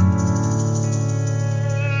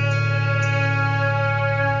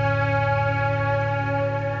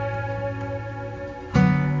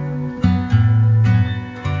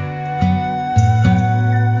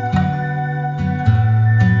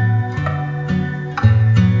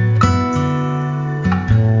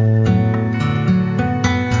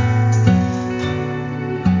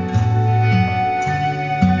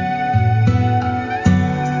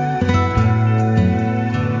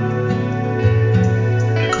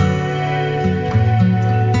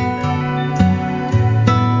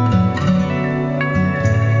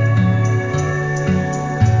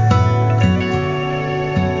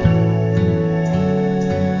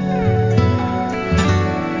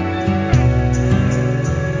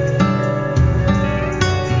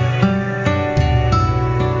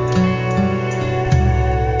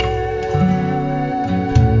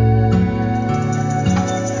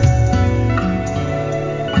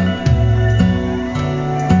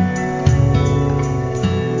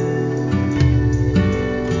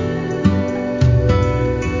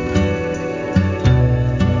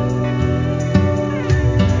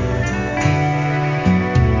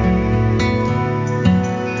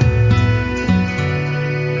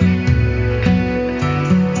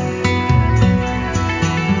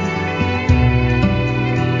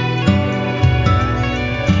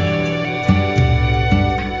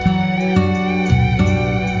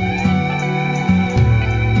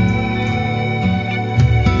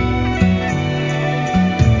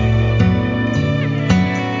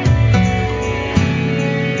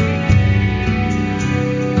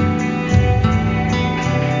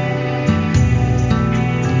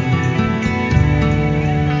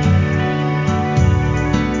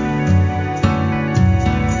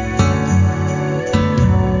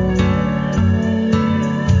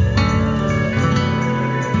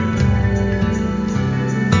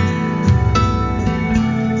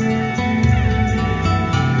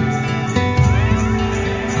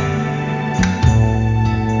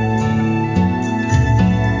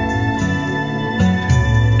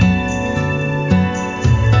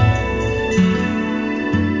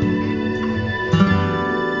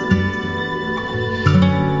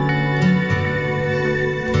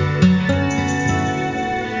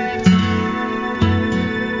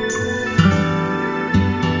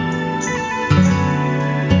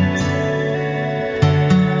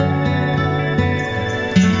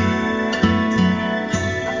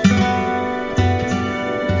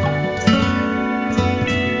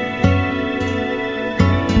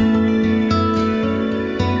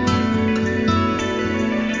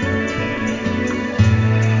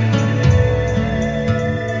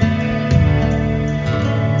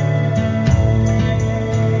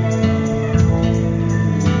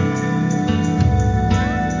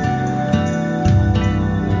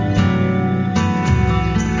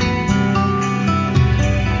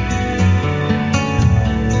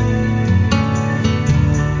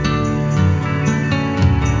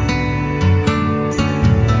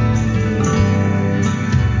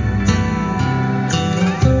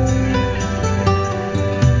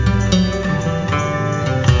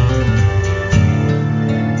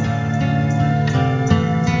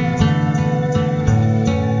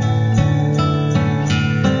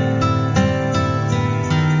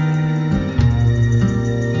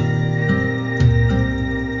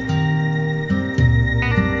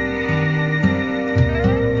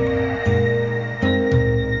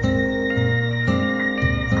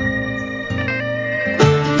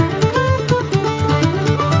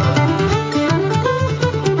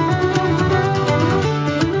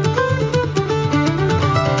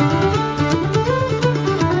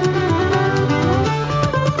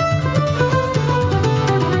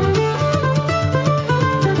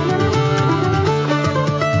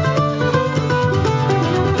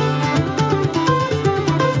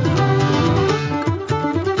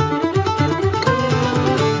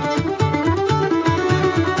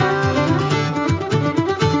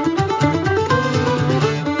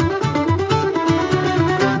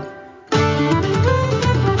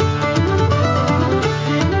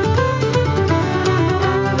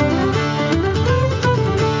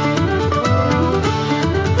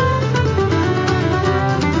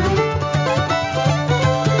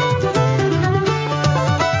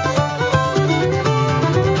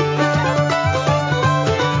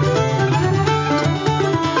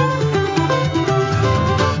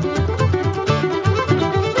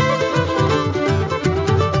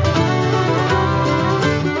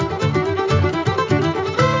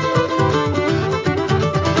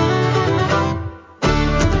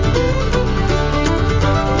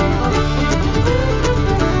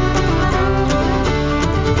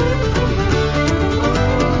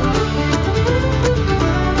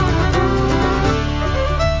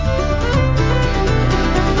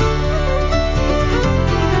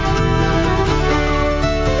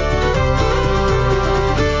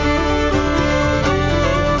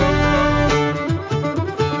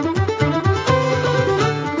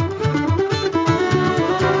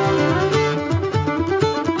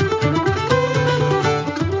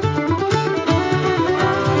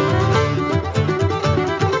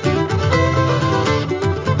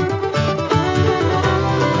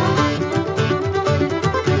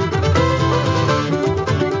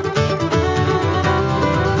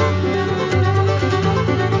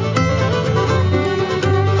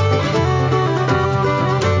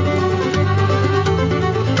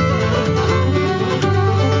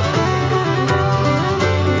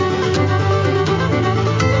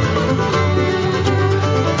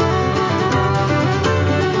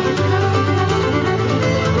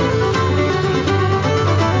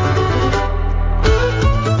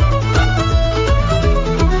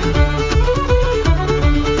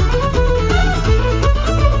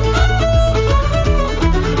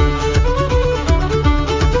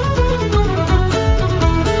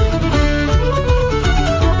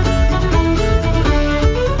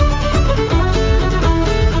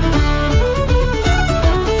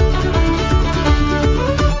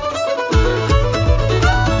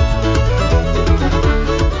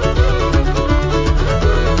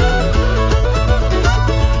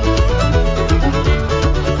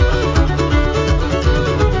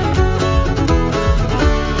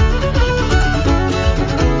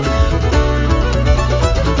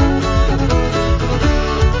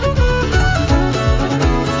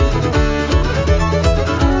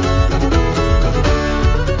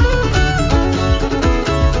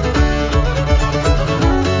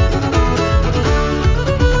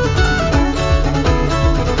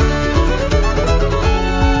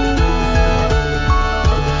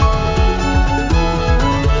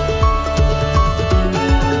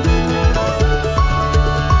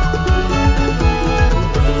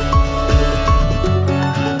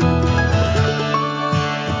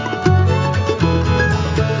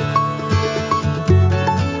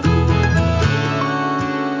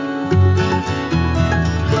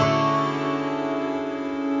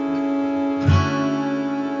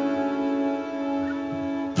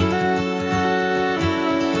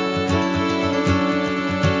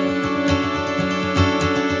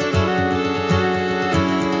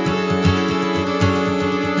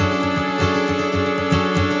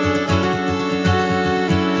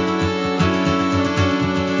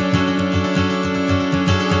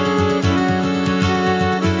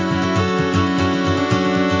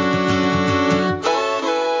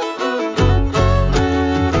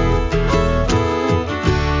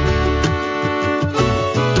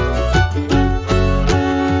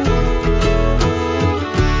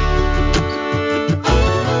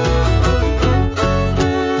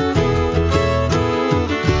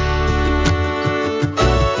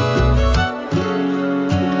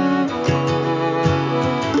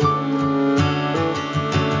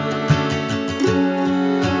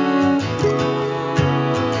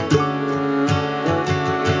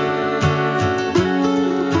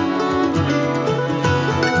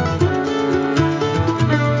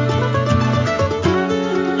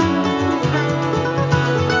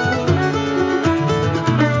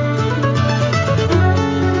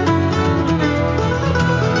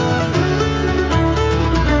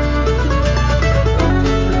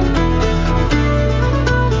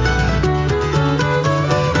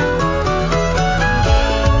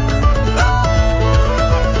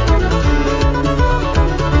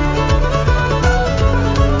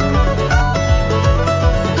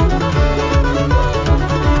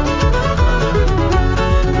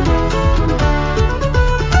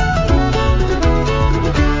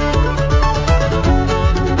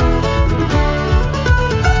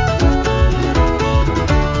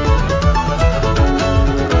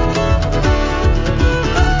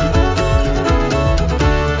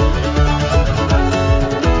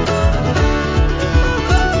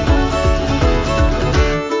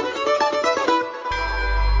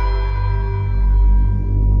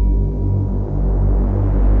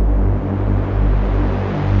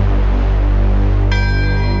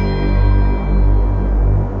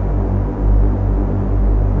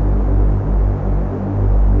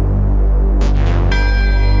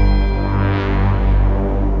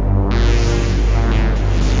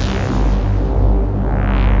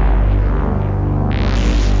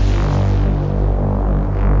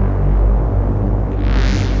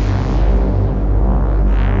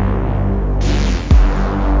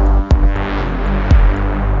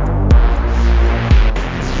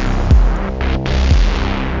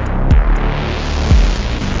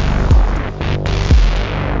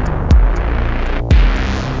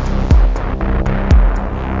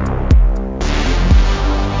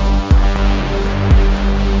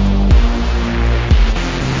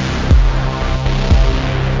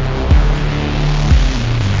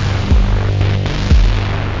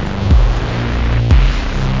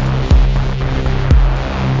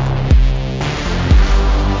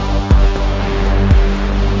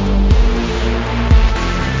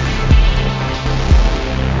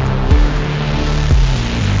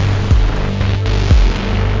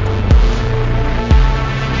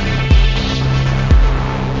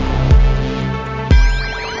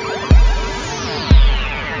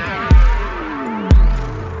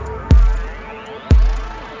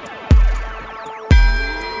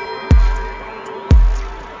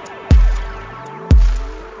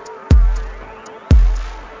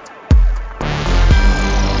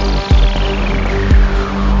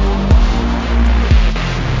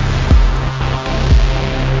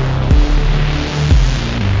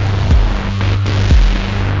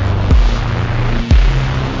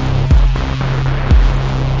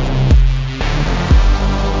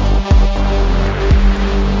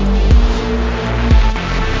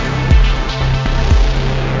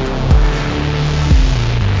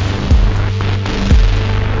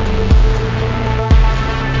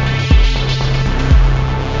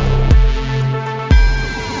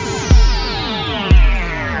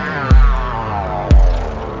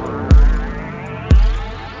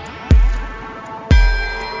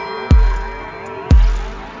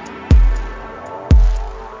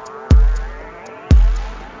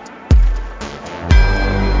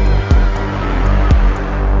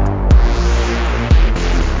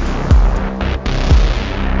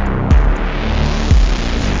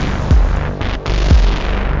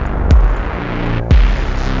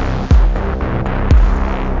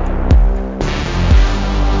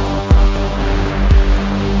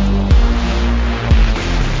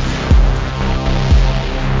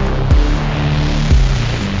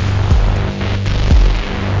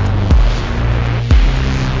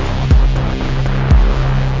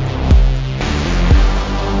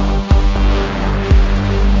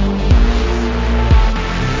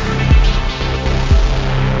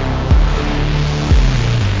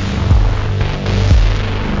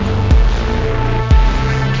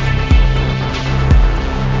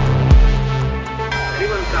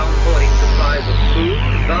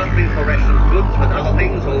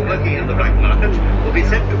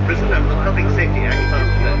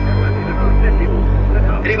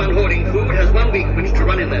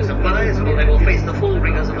 advisable they will face the full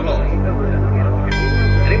rigors of the law.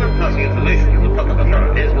 Anyone passing information to the proper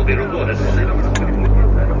authorities will be rewarded for it.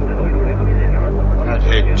 I'd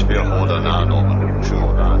hate to be a holder now, Norman. Sure.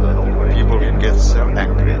 People can get so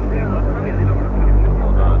angry.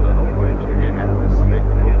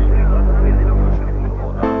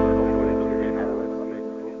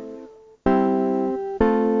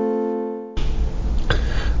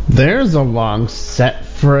 There's a long set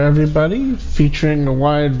for everybody, featuring a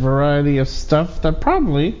wide variety of stuff that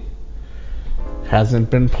probably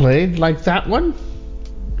hasn't been played, like that one.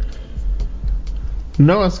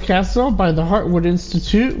 Noah's Castle by the Heartwood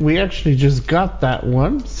Institute. We actually just got that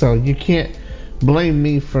one, so you can't blame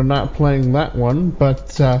me for not playing that one, but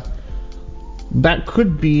that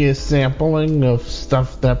could be a sampling of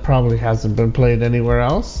stuff that probably hasn't been played anywhere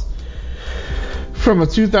else. From a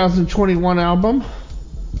 2021 album,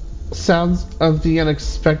 Sounds of the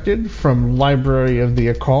Unexpected from Library of the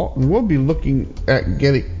Occult, and we'll be looking at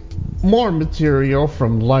getting more material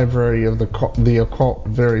from Library of the Occult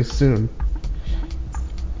very soon.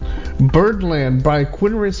 Burdland by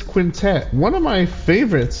Kinnaris Quintet, one of my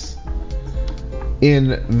favorites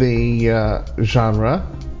in the genre.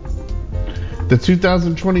 The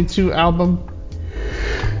 2022 album,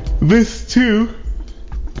 this too,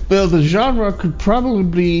 well, the genre could probably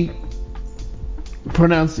be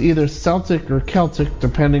pronounced either Celtic or Celtic,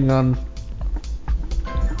 depending on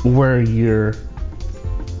where you're.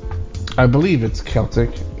 I believe it's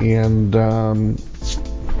Celtic, and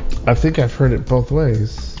I think I've heard it both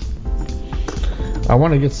ways. I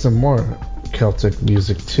want to get some more Celtic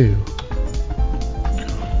music too.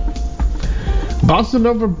 Bossa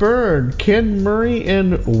Nova Bird, Ken Murray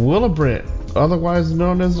and Willebrant, otherwise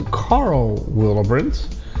known as Carl Willebrant,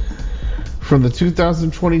 from the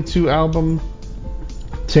 2022 album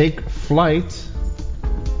Take Flight.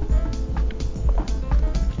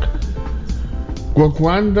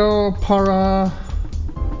 Guaguanco para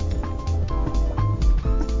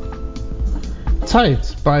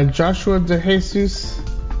Tite by Joshua de Jesus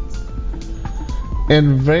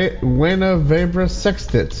and Buena Vibra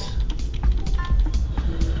Sextet,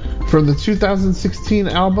 from the 2016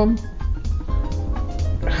 album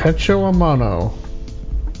Hecho a Mano.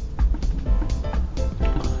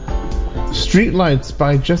 Streetlights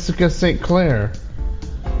by Jessica St. Clair,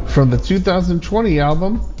 from the 2020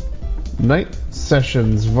 album Night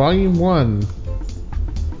Sessions Volume 1.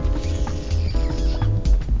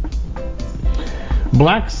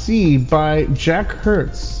 Black Sea by Jack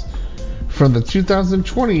Hertz, from the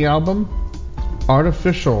 2020 album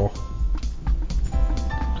Artificial.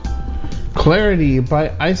 Clarity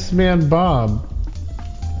by Iceman Bob,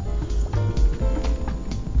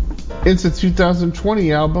 it's a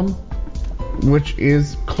 2020 album, which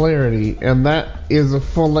is Clarity, and that is a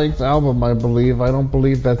full-length album, I believe. I don't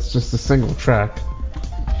believe that's just a single track.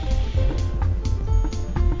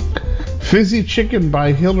 Fizzy Chicken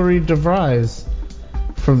by Hilary de Vries,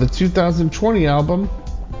 from the 2020 album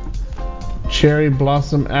Cherry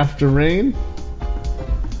Blossom After Rain.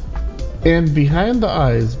 And Behind the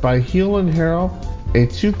Eyes by Heel and Harrow, a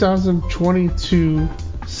 2022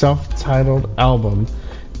 self-titled album.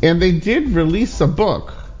 And they did release a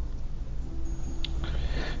book,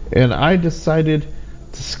 and I decided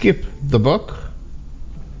to skip the book,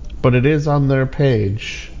 but it is on their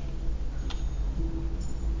page.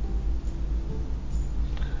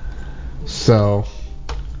 So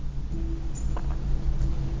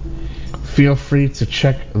feel free to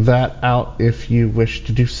check that out if you wish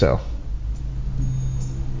to do so.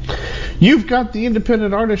 You've got the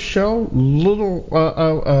Independent Artist Show,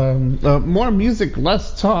 more music,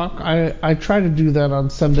 less talk. I try to do that on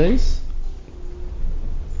Sundays.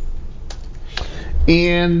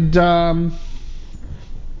 And I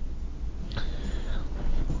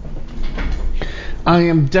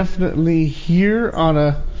am definitely here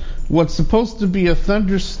on what's supposed to be a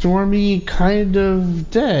thunderstormy kind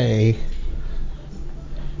of day.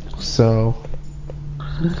 So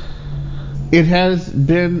it has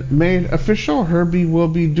been made official. Herbie will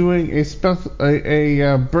be doing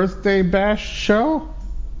a birthday bash show.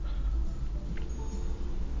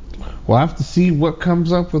 We'll have to see what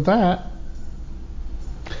comes up with that.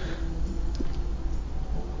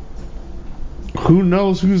 Who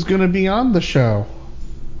knows who's going to be on the show?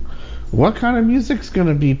 What kind of music's going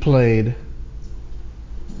to be played?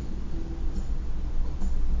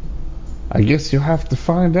 I guess you'll have to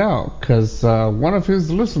find out, because one of his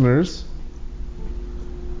listeners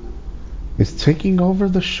is taking over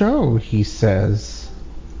the show, he says.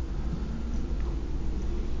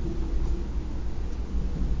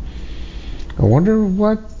 I wonder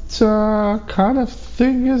what kind of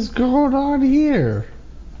thing is going on here.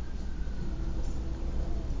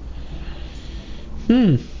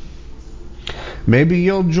 Maybe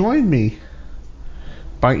you'll join me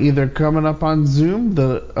by either coming up on Zoom.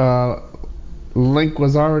 The link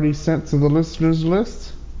was already sent to the listeners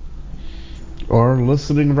list, or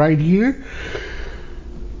listening right here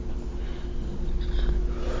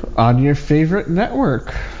on your favorite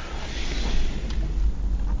network.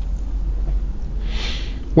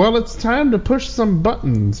 Well, it's time to push some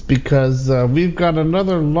buttons because we've got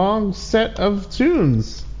another long set of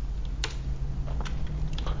tunes.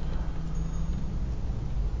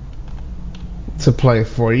 To play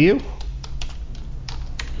for you.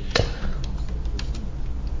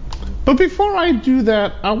 But before I do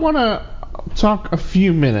that, I want to talk a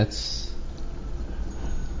few minutes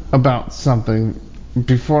about something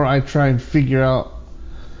before I try and figure out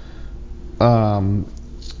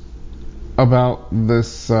about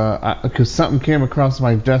this, because something came across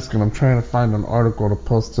my desk and I'm trying to find an article to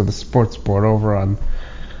post to the sports board over on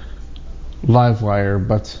Livewire,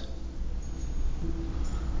 but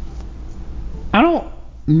I don't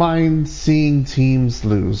mind seeing teams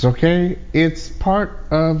lose, okay? It's part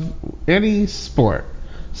of any sport.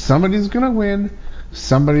 Somebody's gonna win,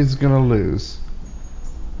 somebody's gonna lose.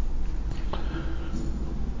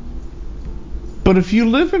 But if you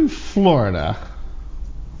live in Florida,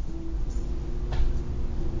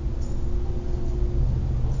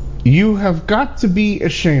 you have got to be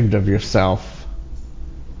ashamed of yourself.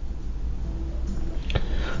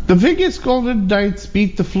 The Vegas Golden Knights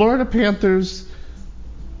beat the Florida Panthers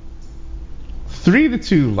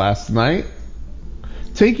 3-2 last night,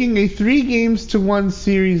 taking a 3-1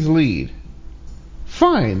 series lead.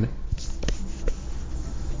 Fine.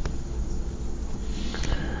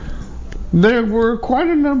 There were quite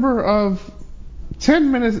a number of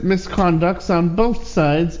 10-minute misconducts on both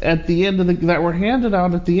sides at the end of that were handed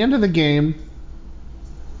out at the end of the game.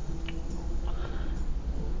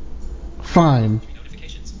 Fine.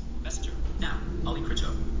 Notifications. Messenger. Now. Ali Critcho.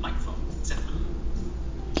 Microphone. Send.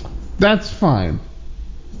 That's fine.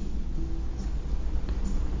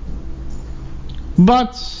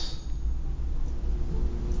 But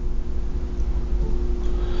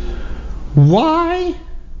why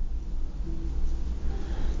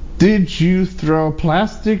did you throw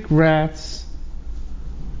plastic rats,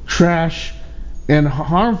 trash, and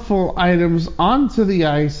harmful items onto the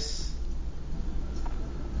ice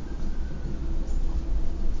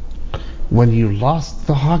when you lost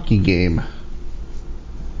the hockey game?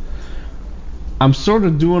 I'm sort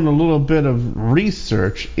of doing a little bit of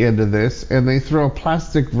research into this, and they throw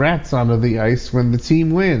plastic rats onto the ice when the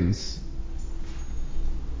team wins.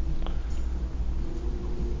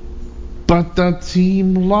 But the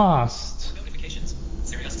team lost. Notifications.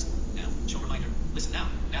 Serious. Now. Show reminder. Listen now.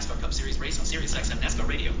 NASCAR Cup Series race on Sirius XM NASCAR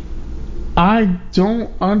Radio. I don't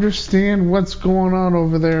understand what's going on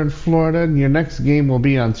over there in Florida, and your next game will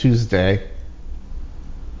be on Tuesday.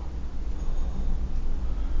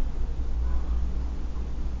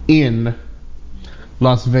 In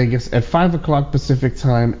Las Vegas at 5 o'clock Pacific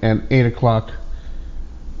time and 8 o'clock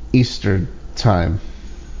Eastern time.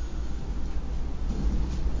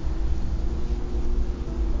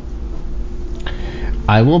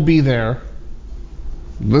 I will be there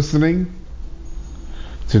listening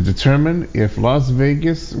to determine if Las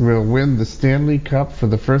Vegas will win the Stanley Cup for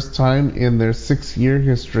the first time in their 6-year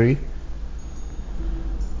history,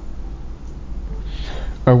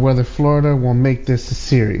 or whether Florida will make this a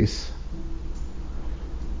series.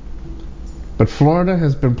 But Florida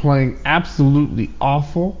has been playing absolutely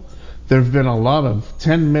awful. There have been a lot of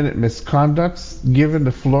 10-minute misconducts given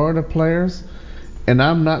to Florida players, and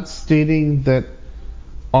I'm not stating that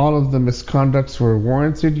all of the misconducts were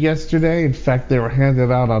warranted yesterday. In fact, they were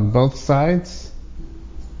handed out on both sides.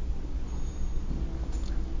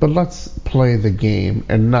 But let's play the game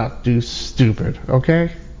and not do stupid,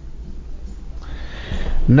 okay?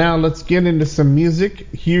 Now let's get into some music.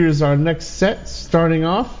 Here's our next set, starting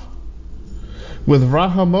off with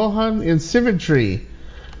Radhamohan and Sivitri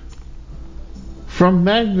from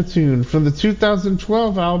Magnitude from the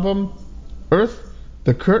 2012 album Earth,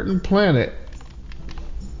 the Curtain Planet.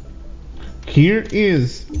 Here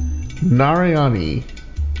is Narayani.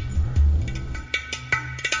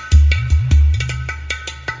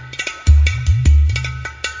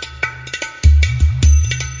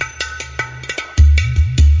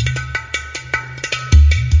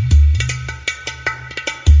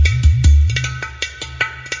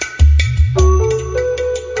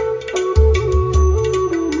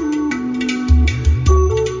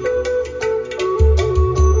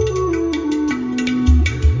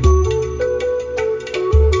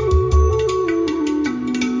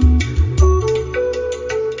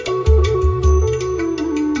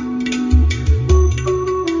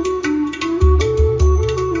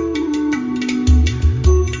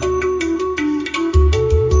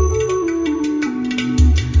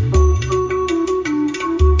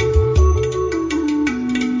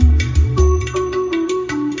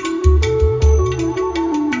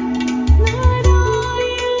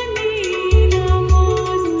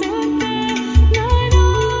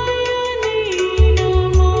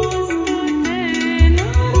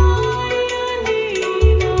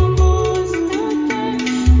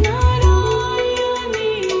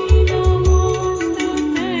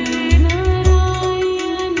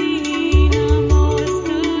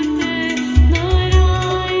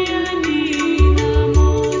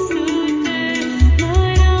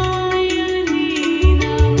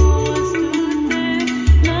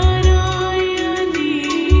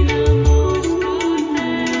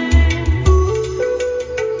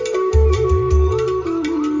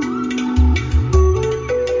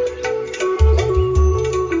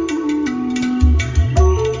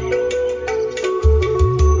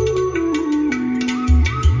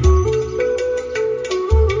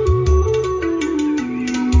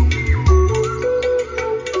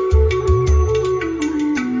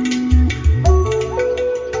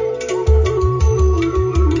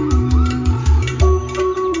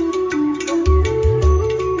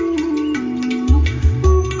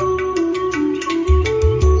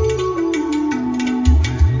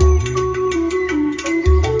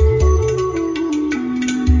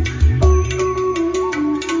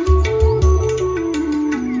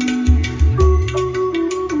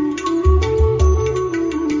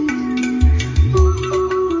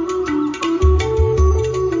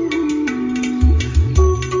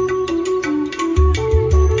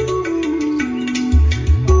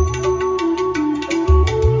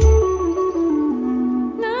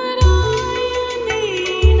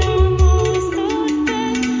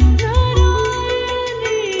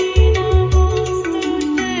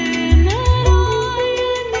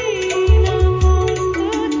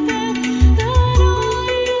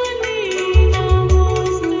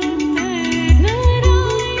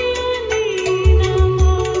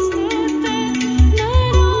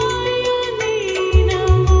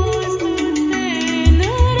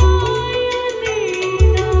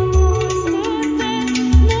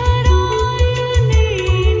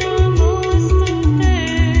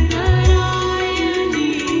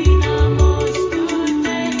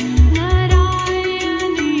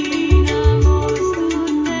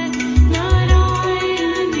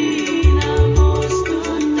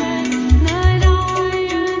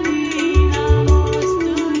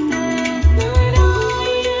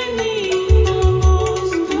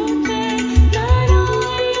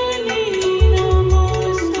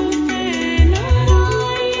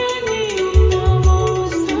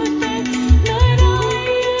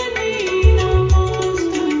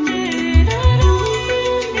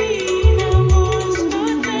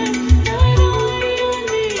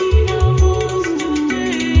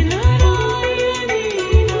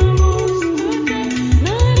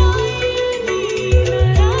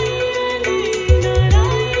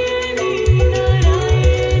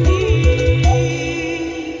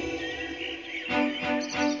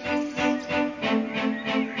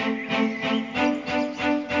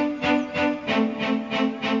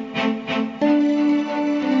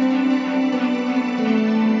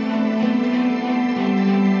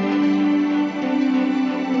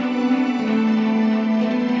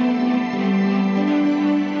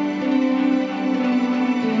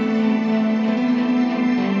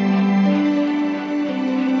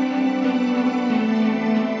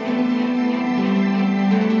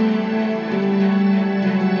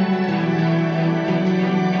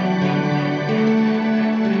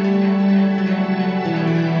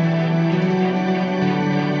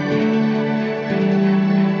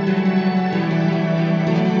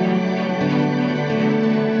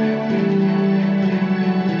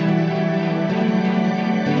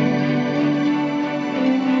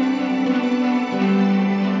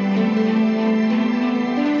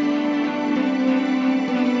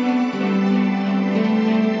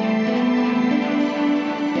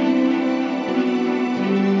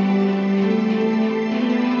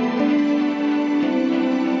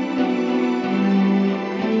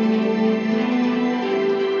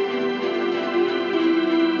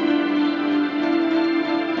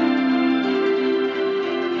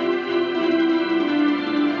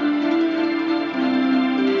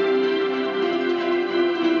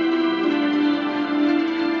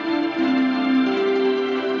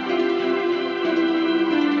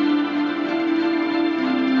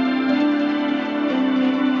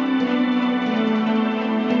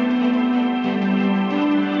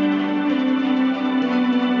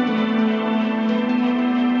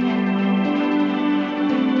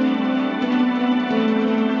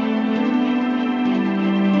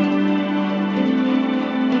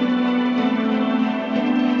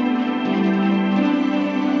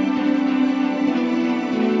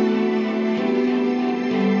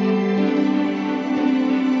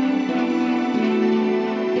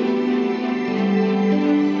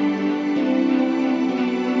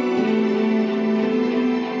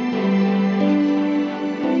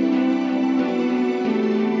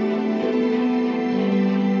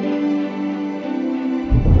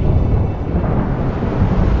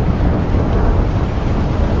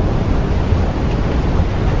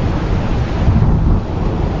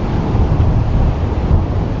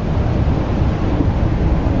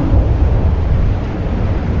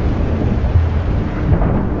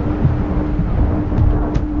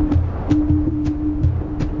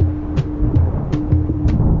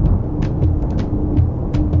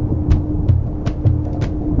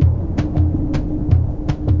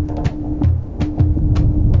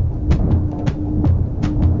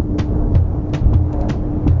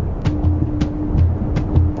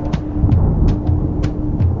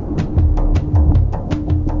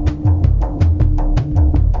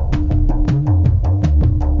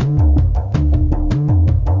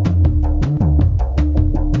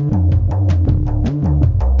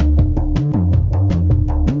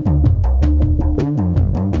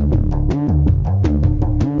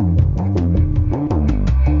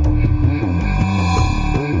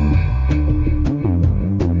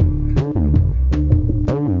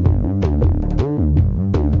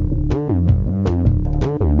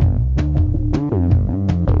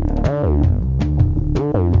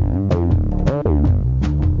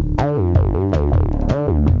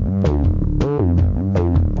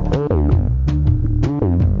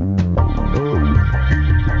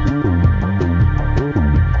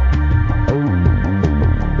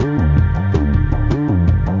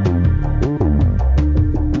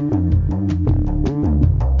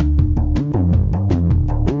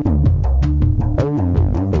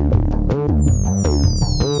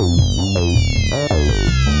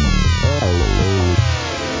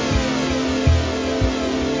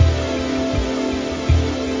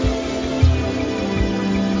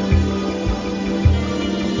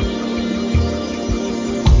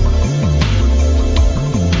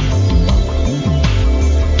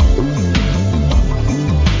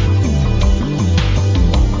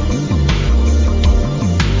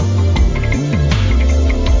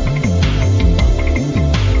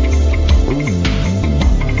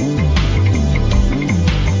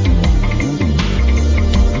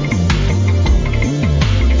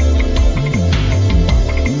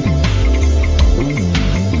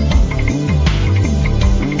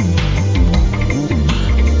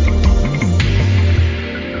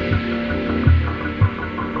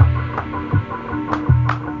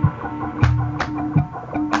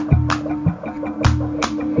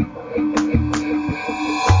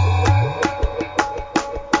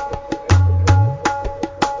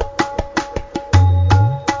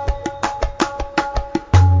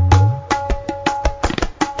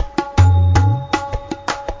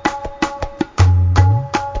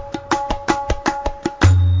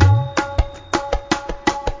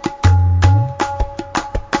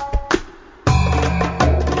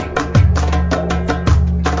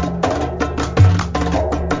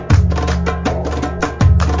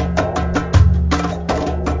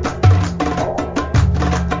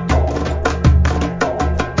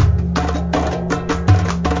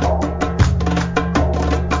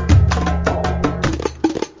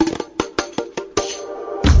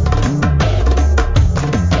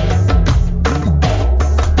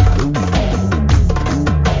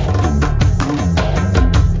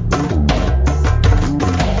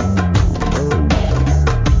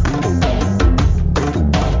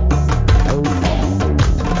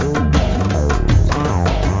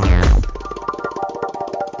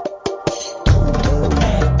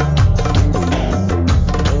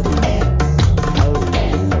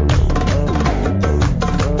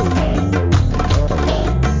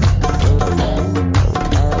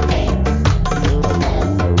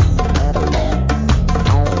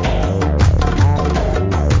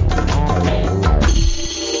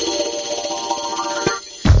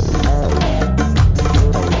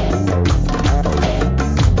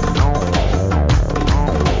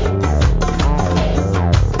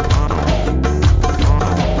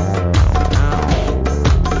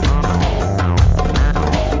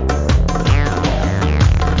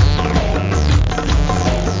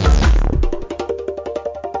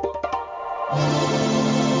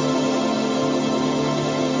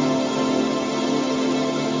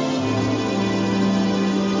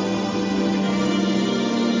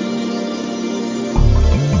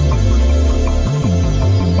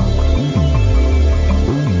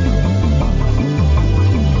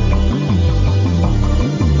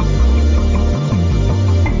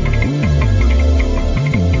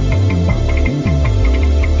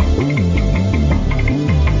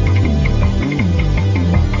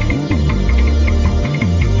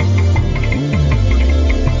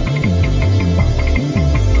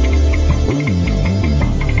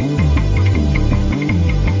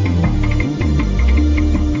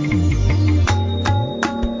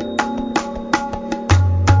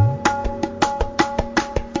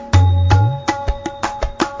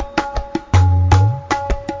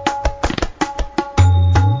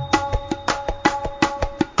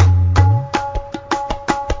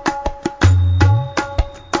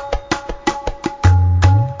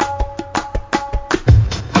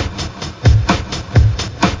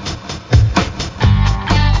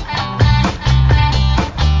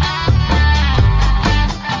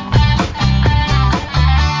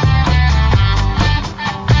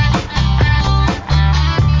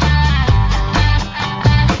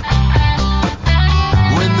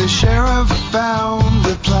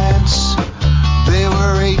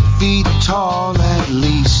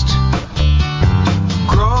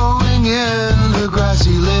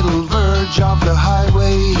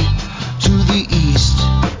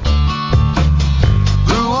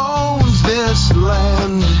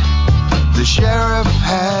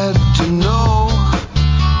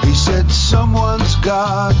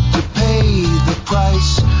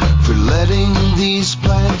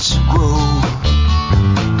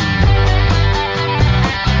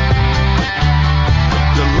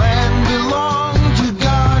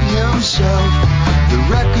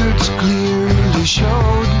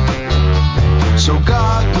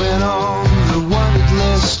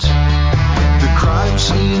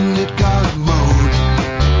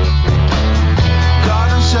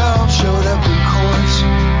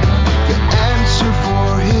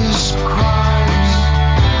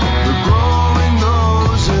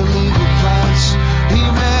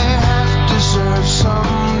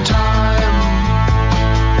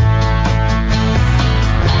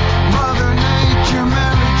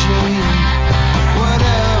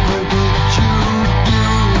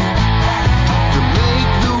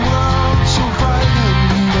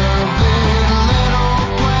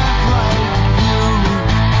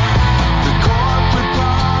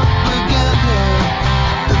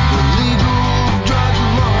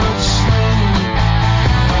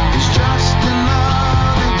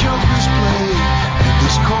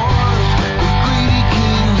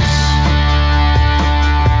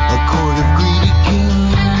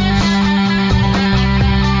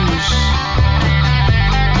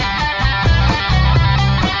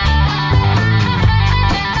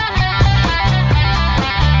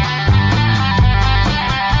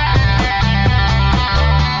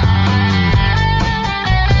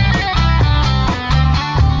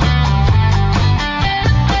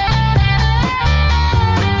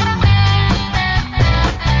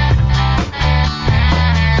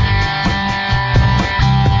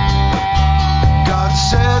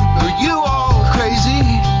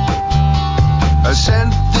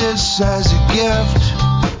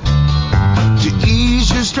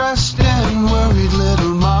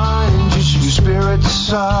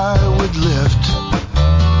 guess I would lift.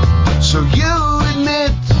 So you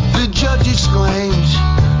admit, the judge exclaimed,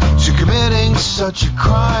 to committing such a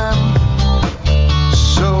crime.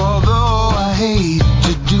 So although I hate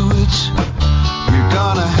to do it, you're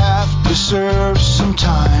gonna have to serve some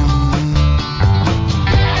time.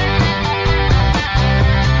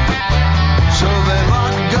 So they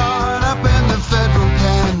locked God up in the federal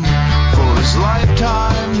pen for his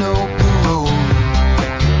lifetime, no parole.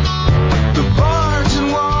 The bars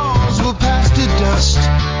and walls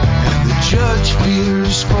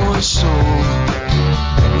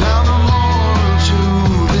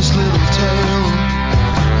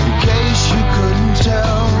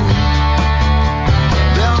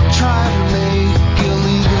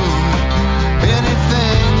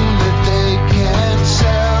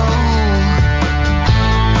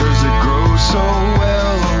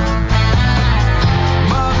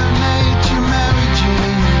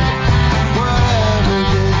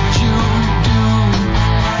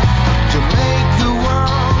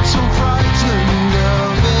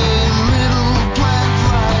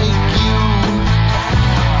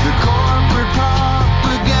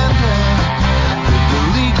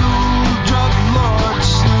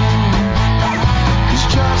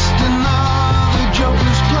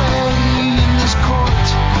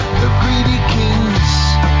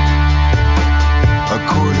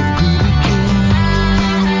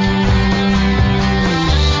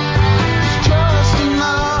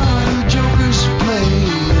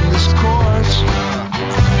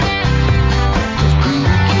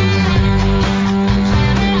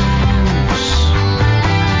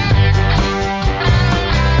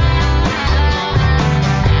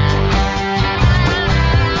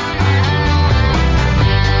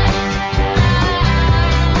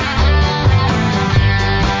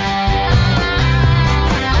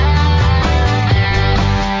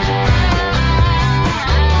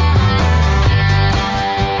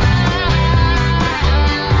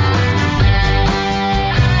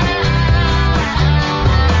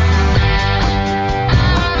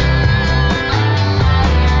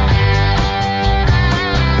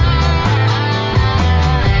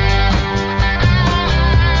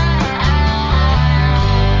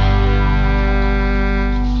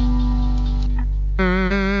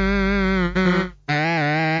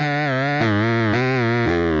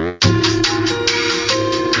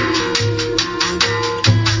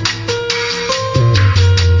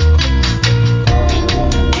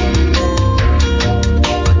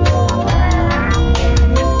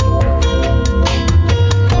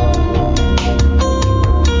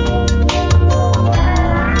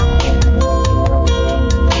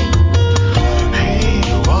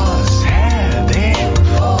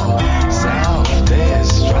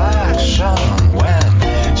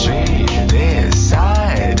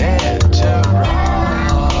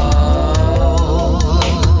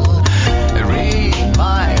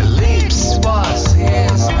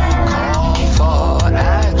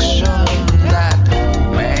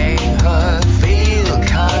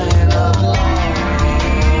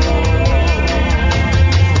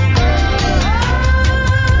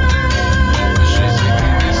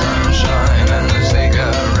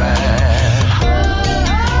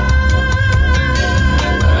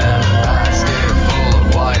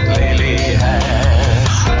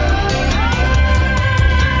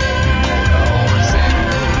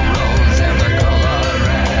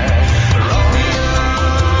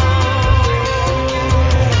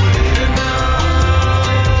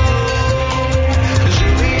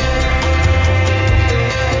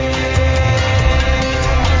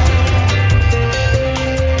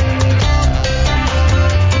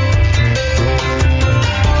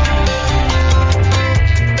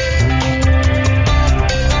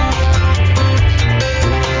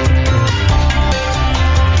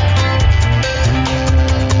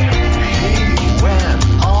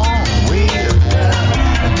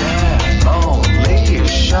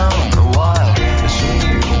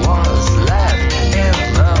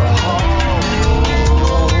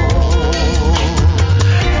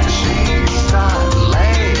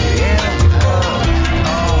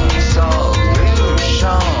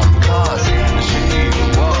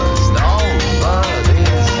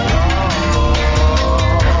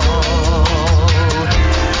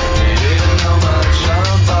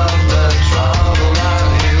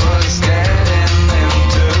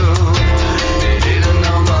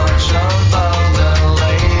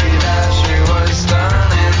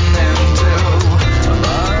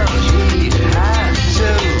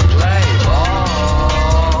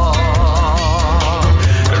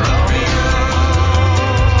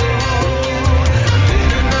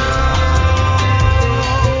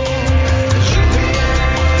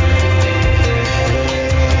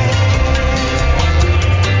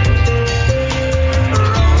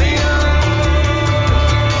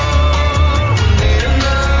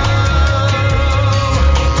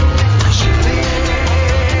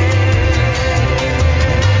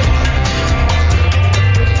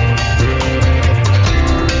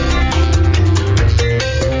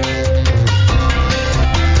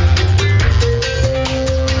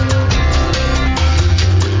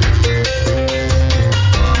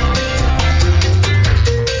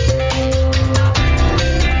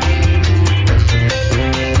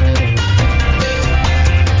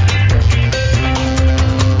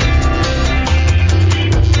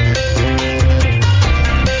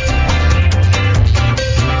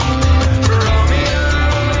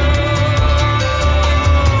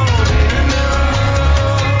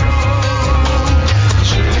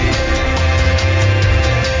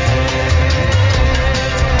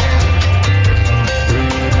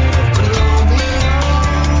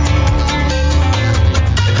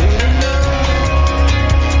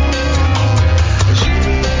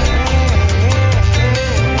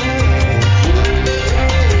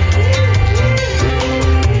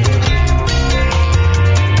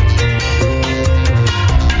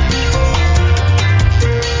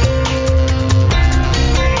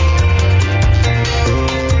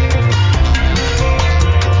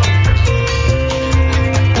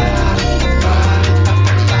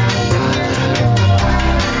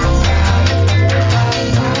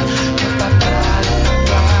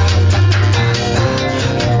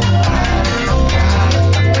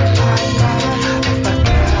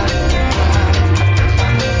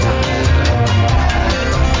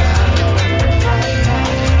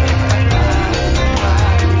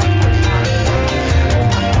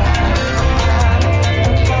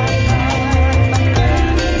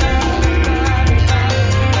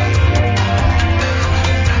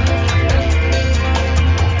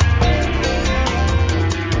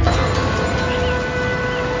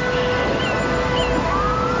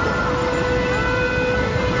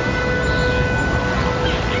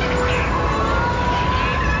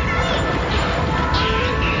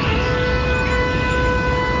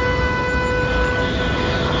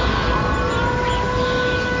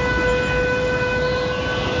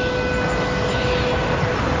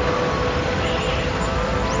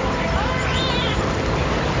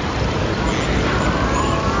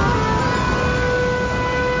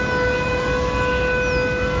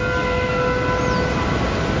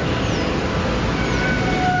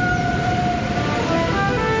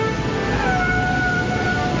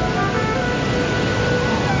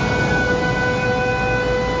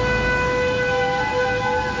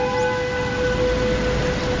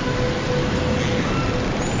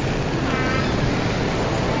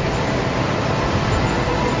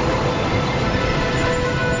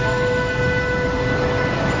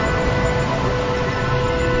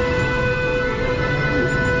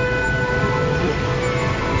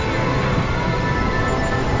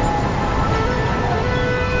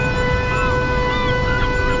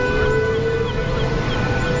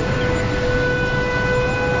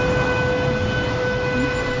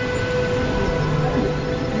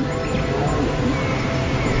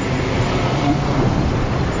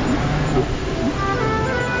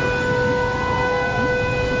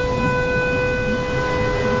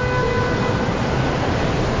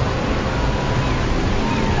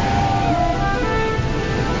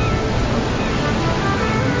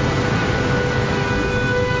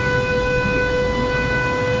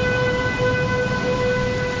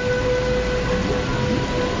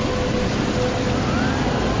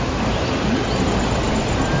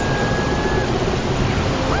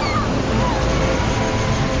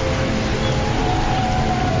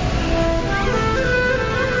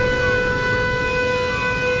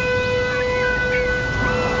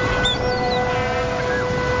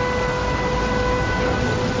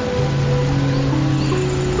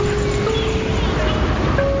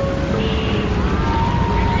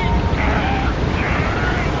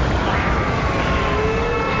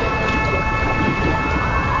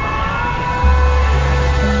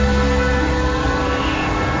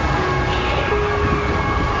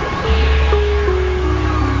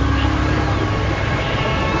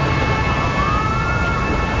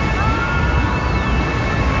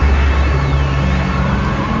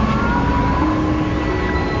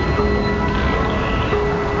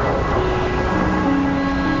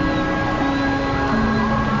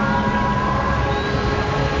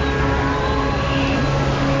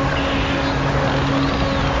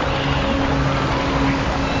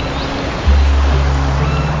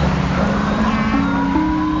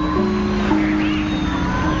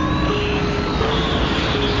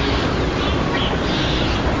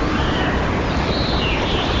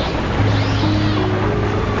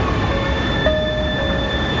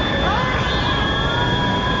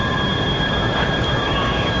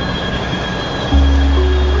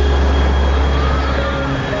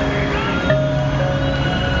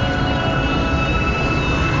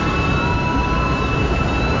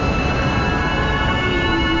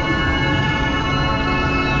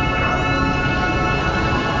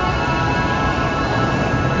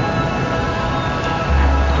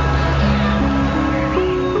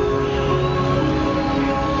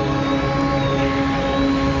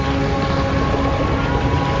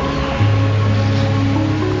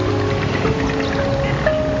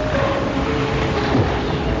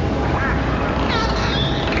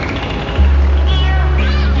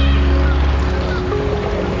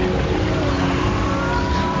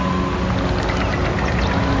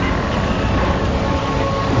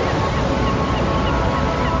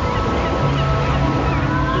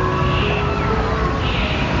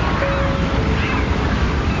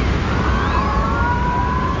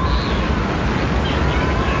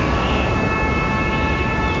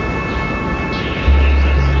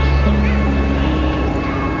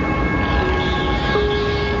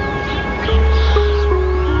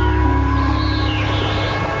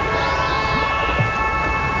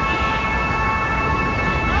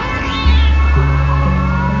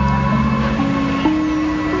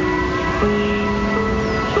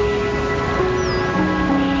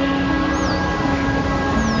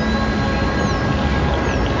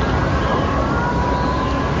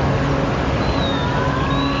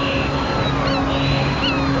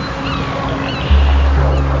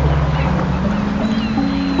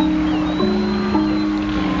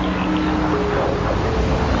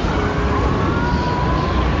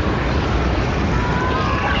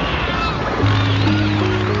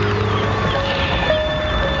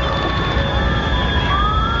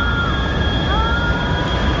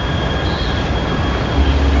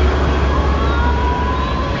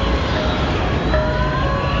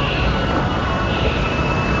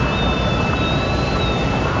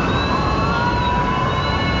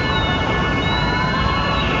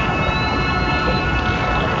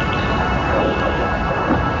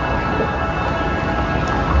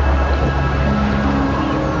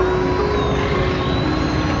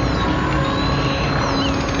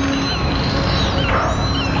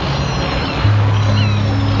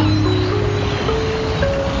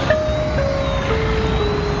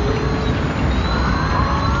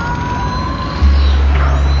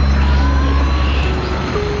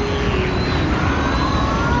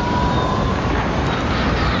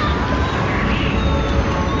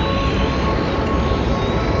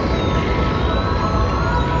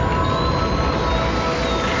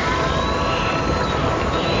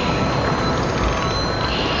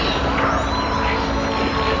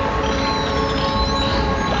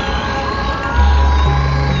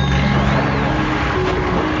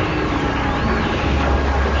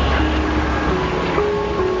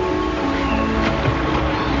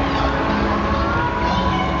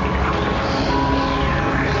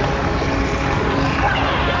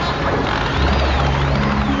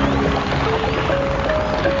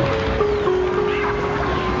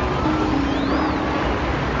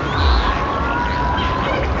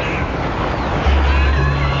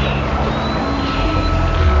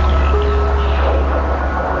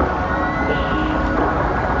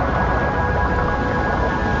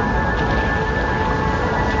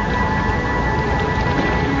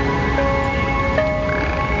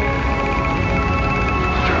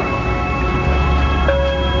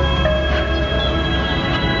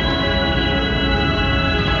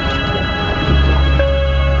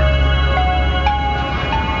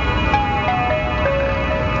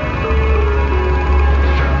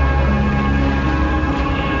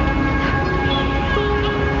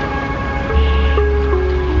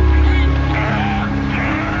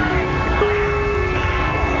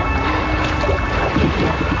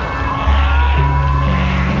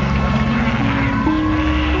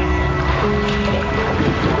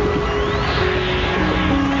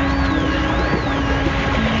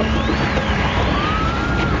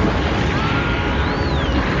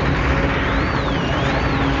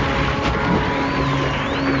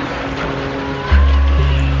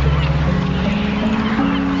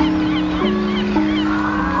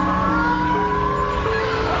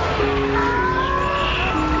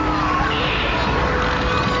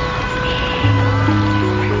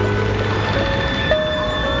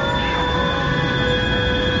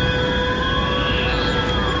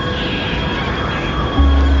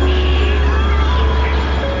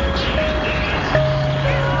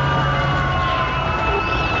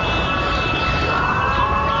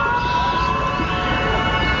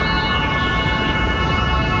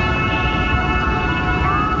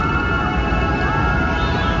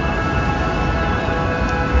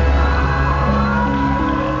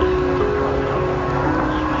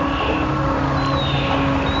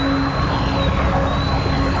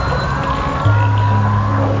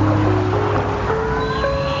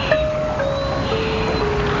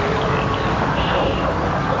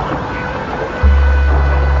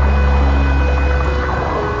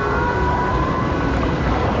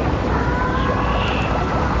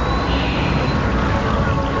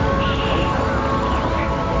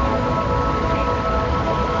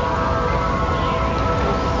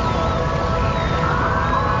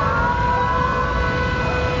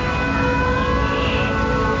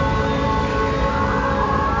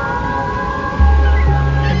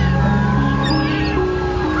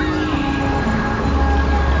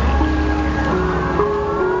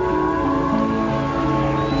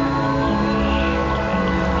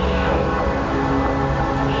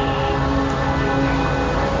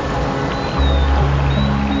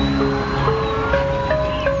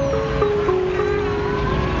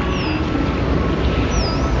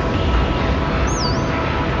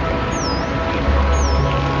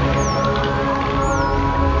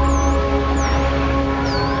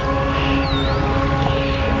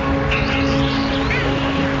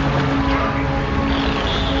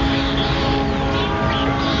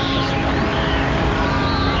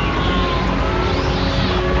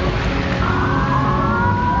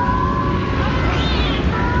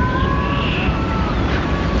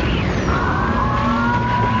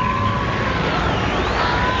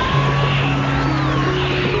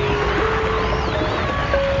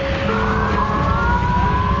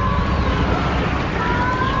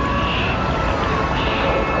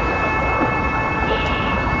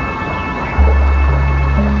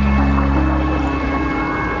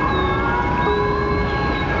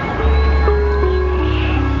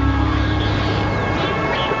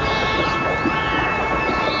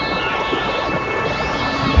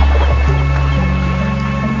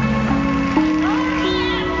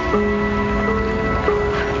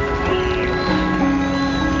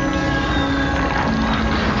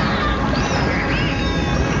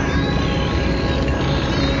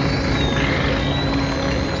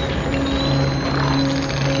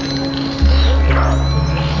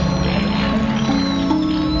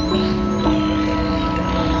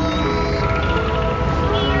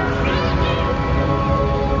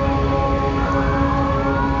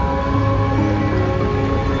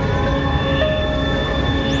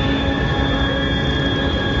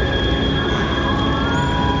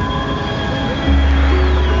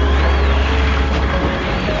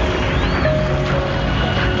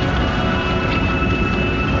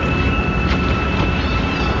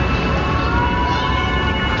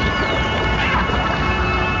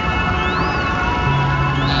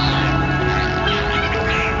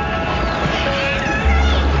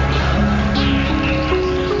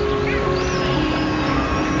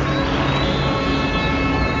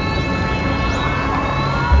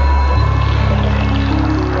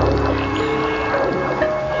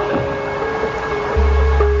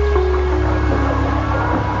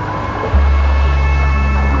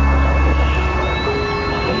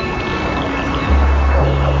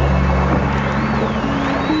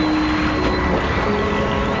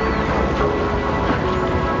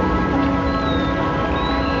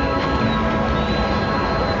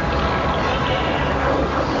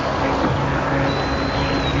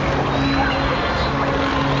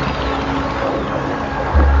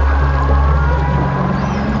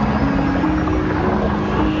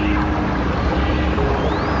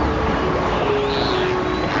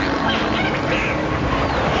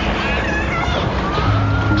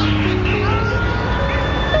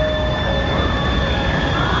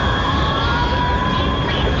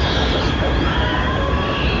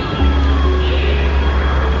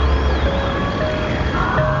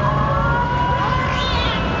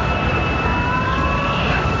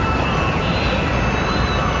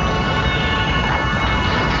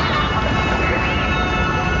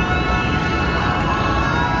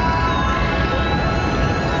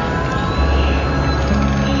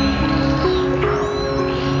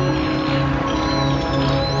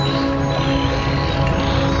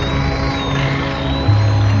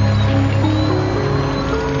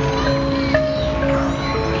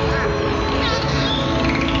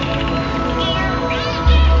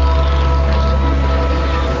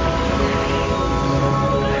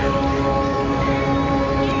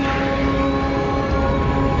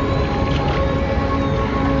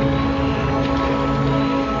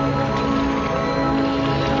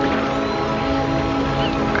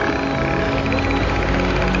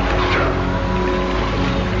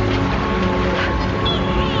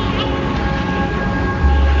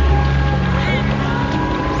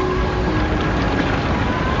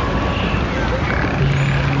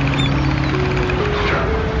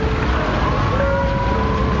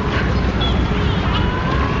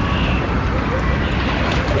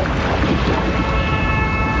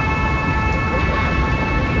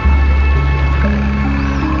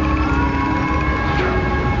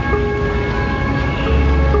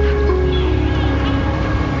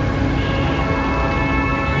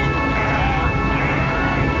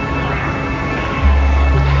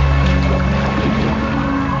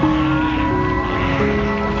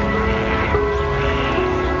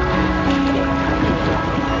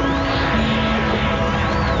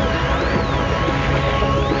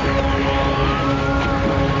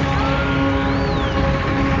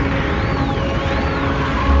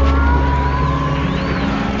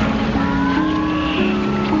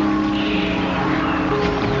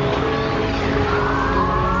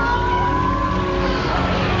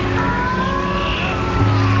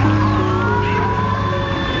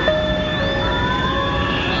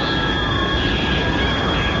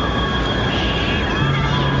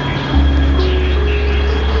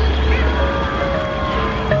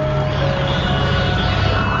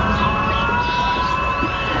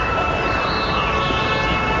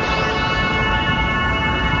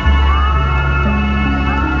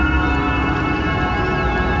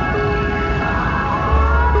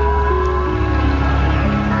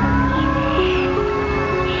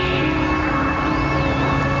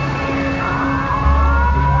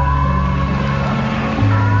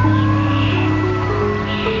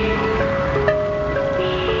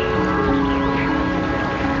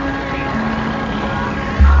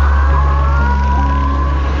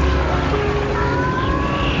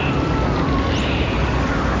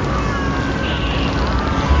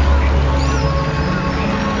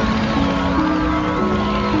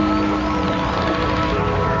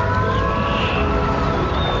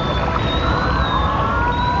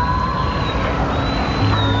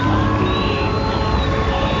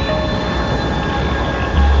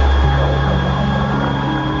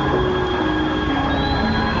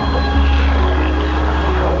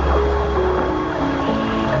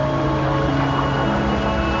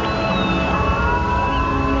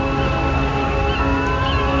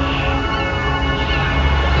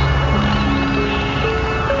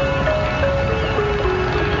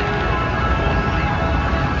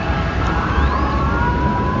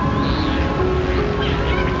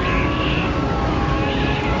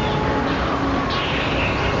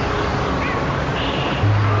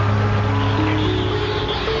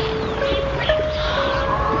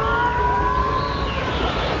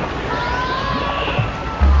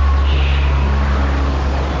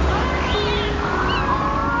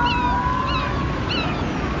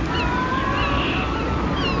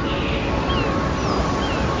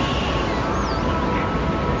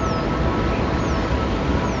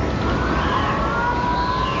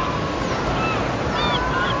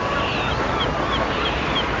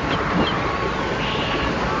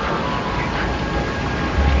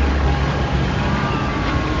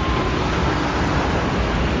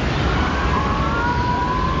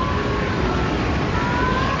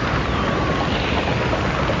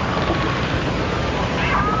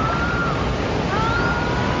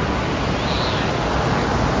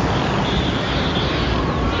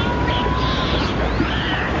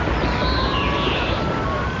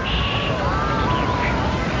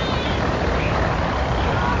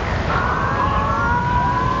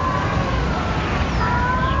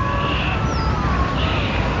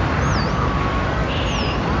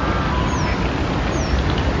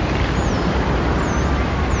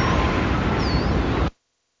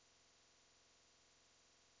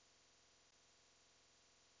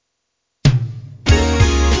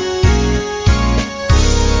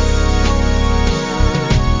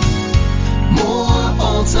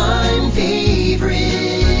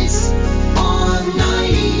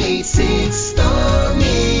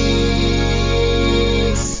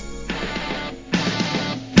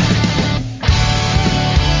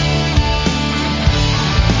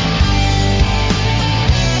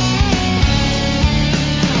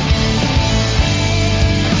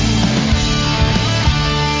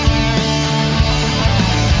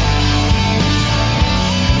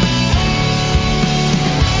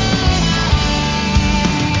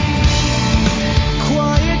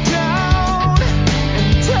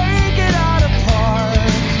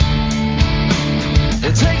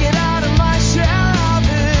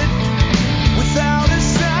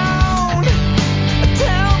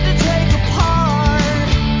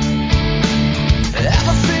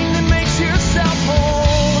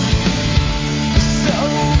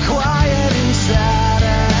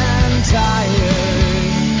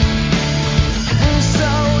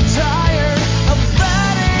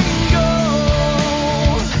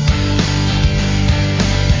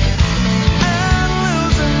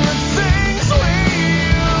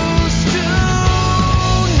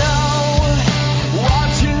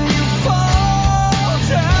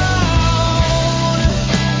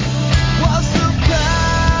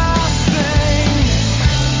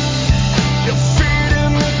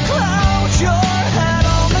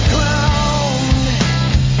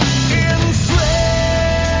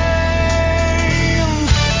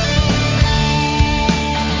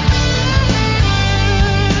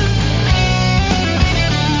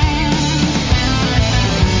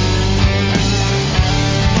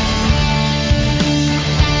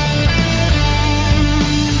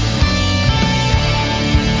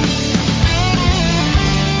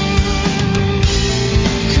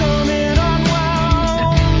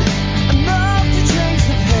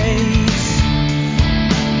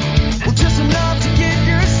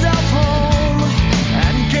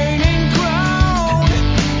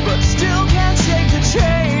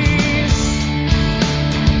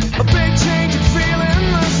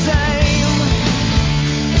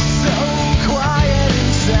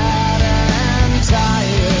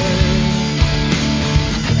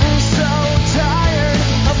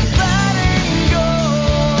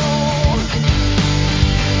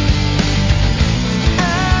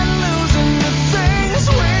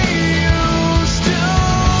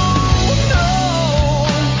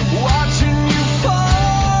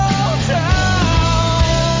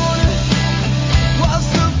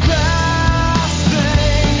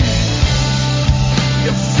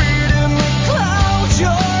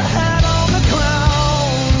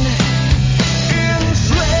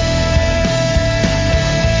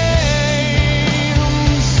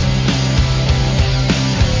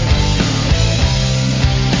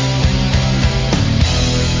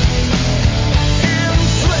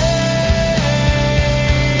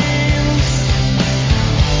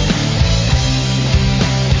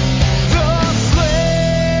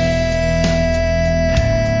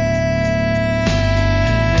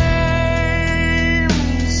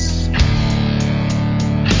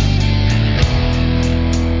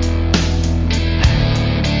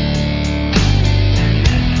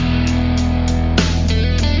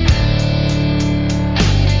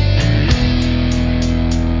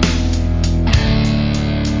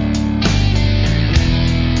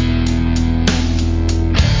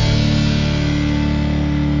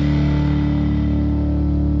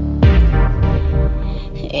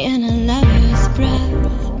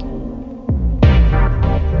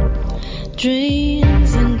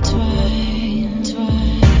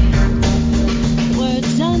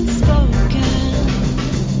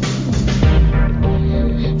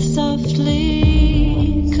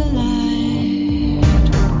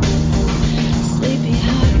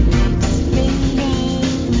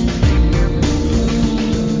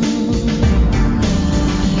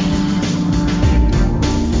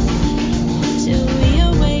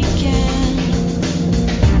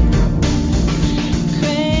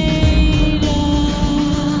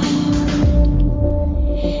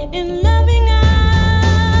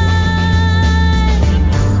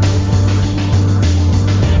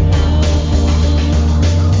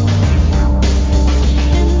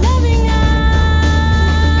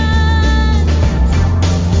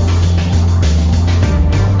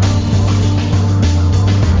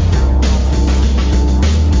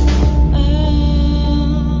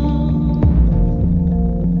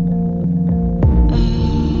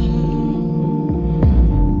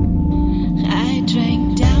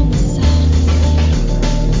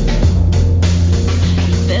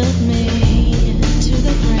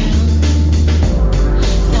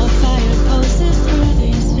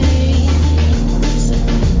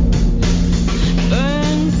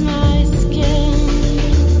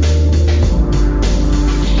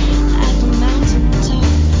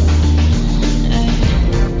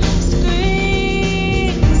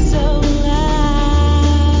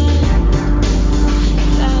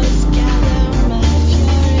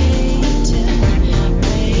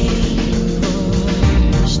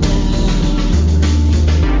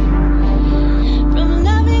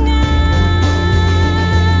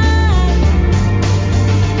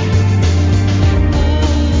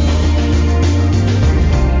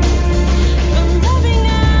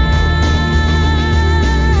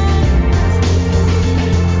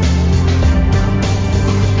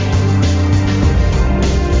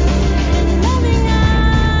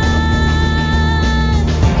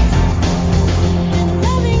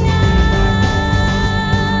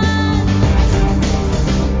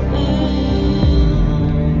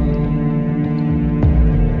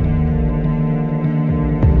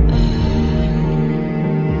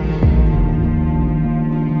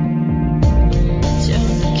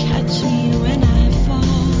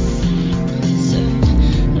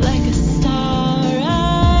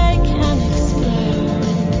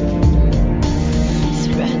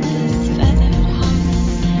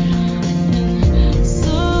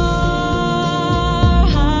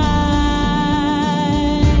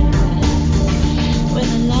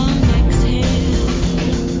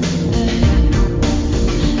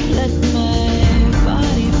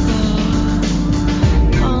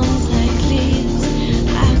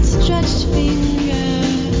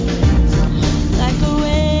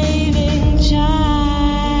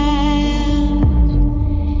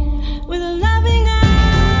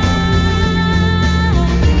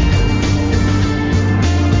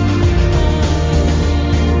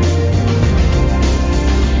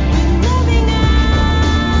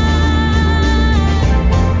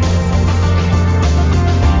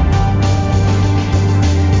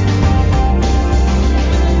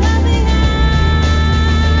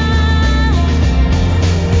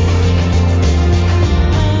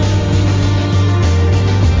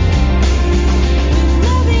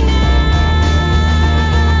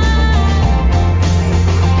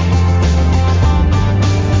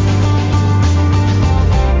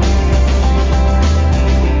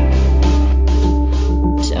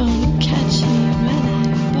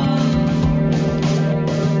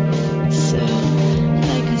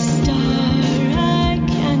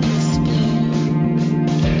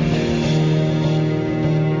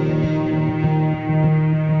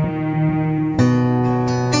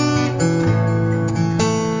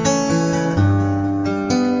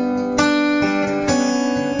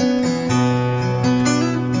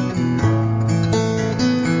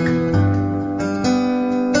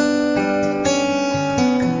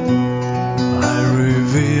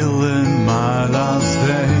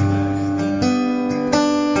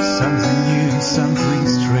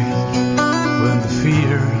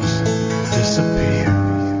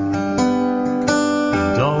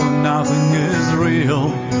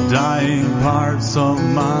parts of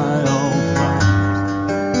my old mind.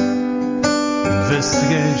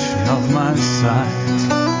 Investigation of my sight.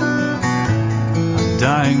 I'm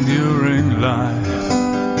dying during life.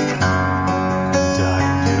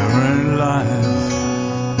 Dying during life.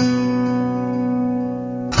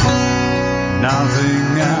 Nothing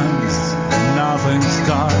ends, nothing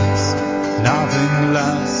starts, nothing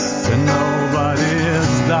lasts, and nobody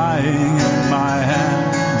is dying in my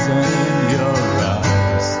hands and in your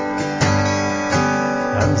eyes.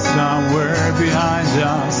 I'm somewhere behind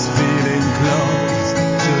us, feeling close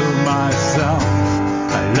to myself.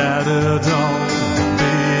 I let it all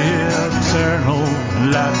be eternal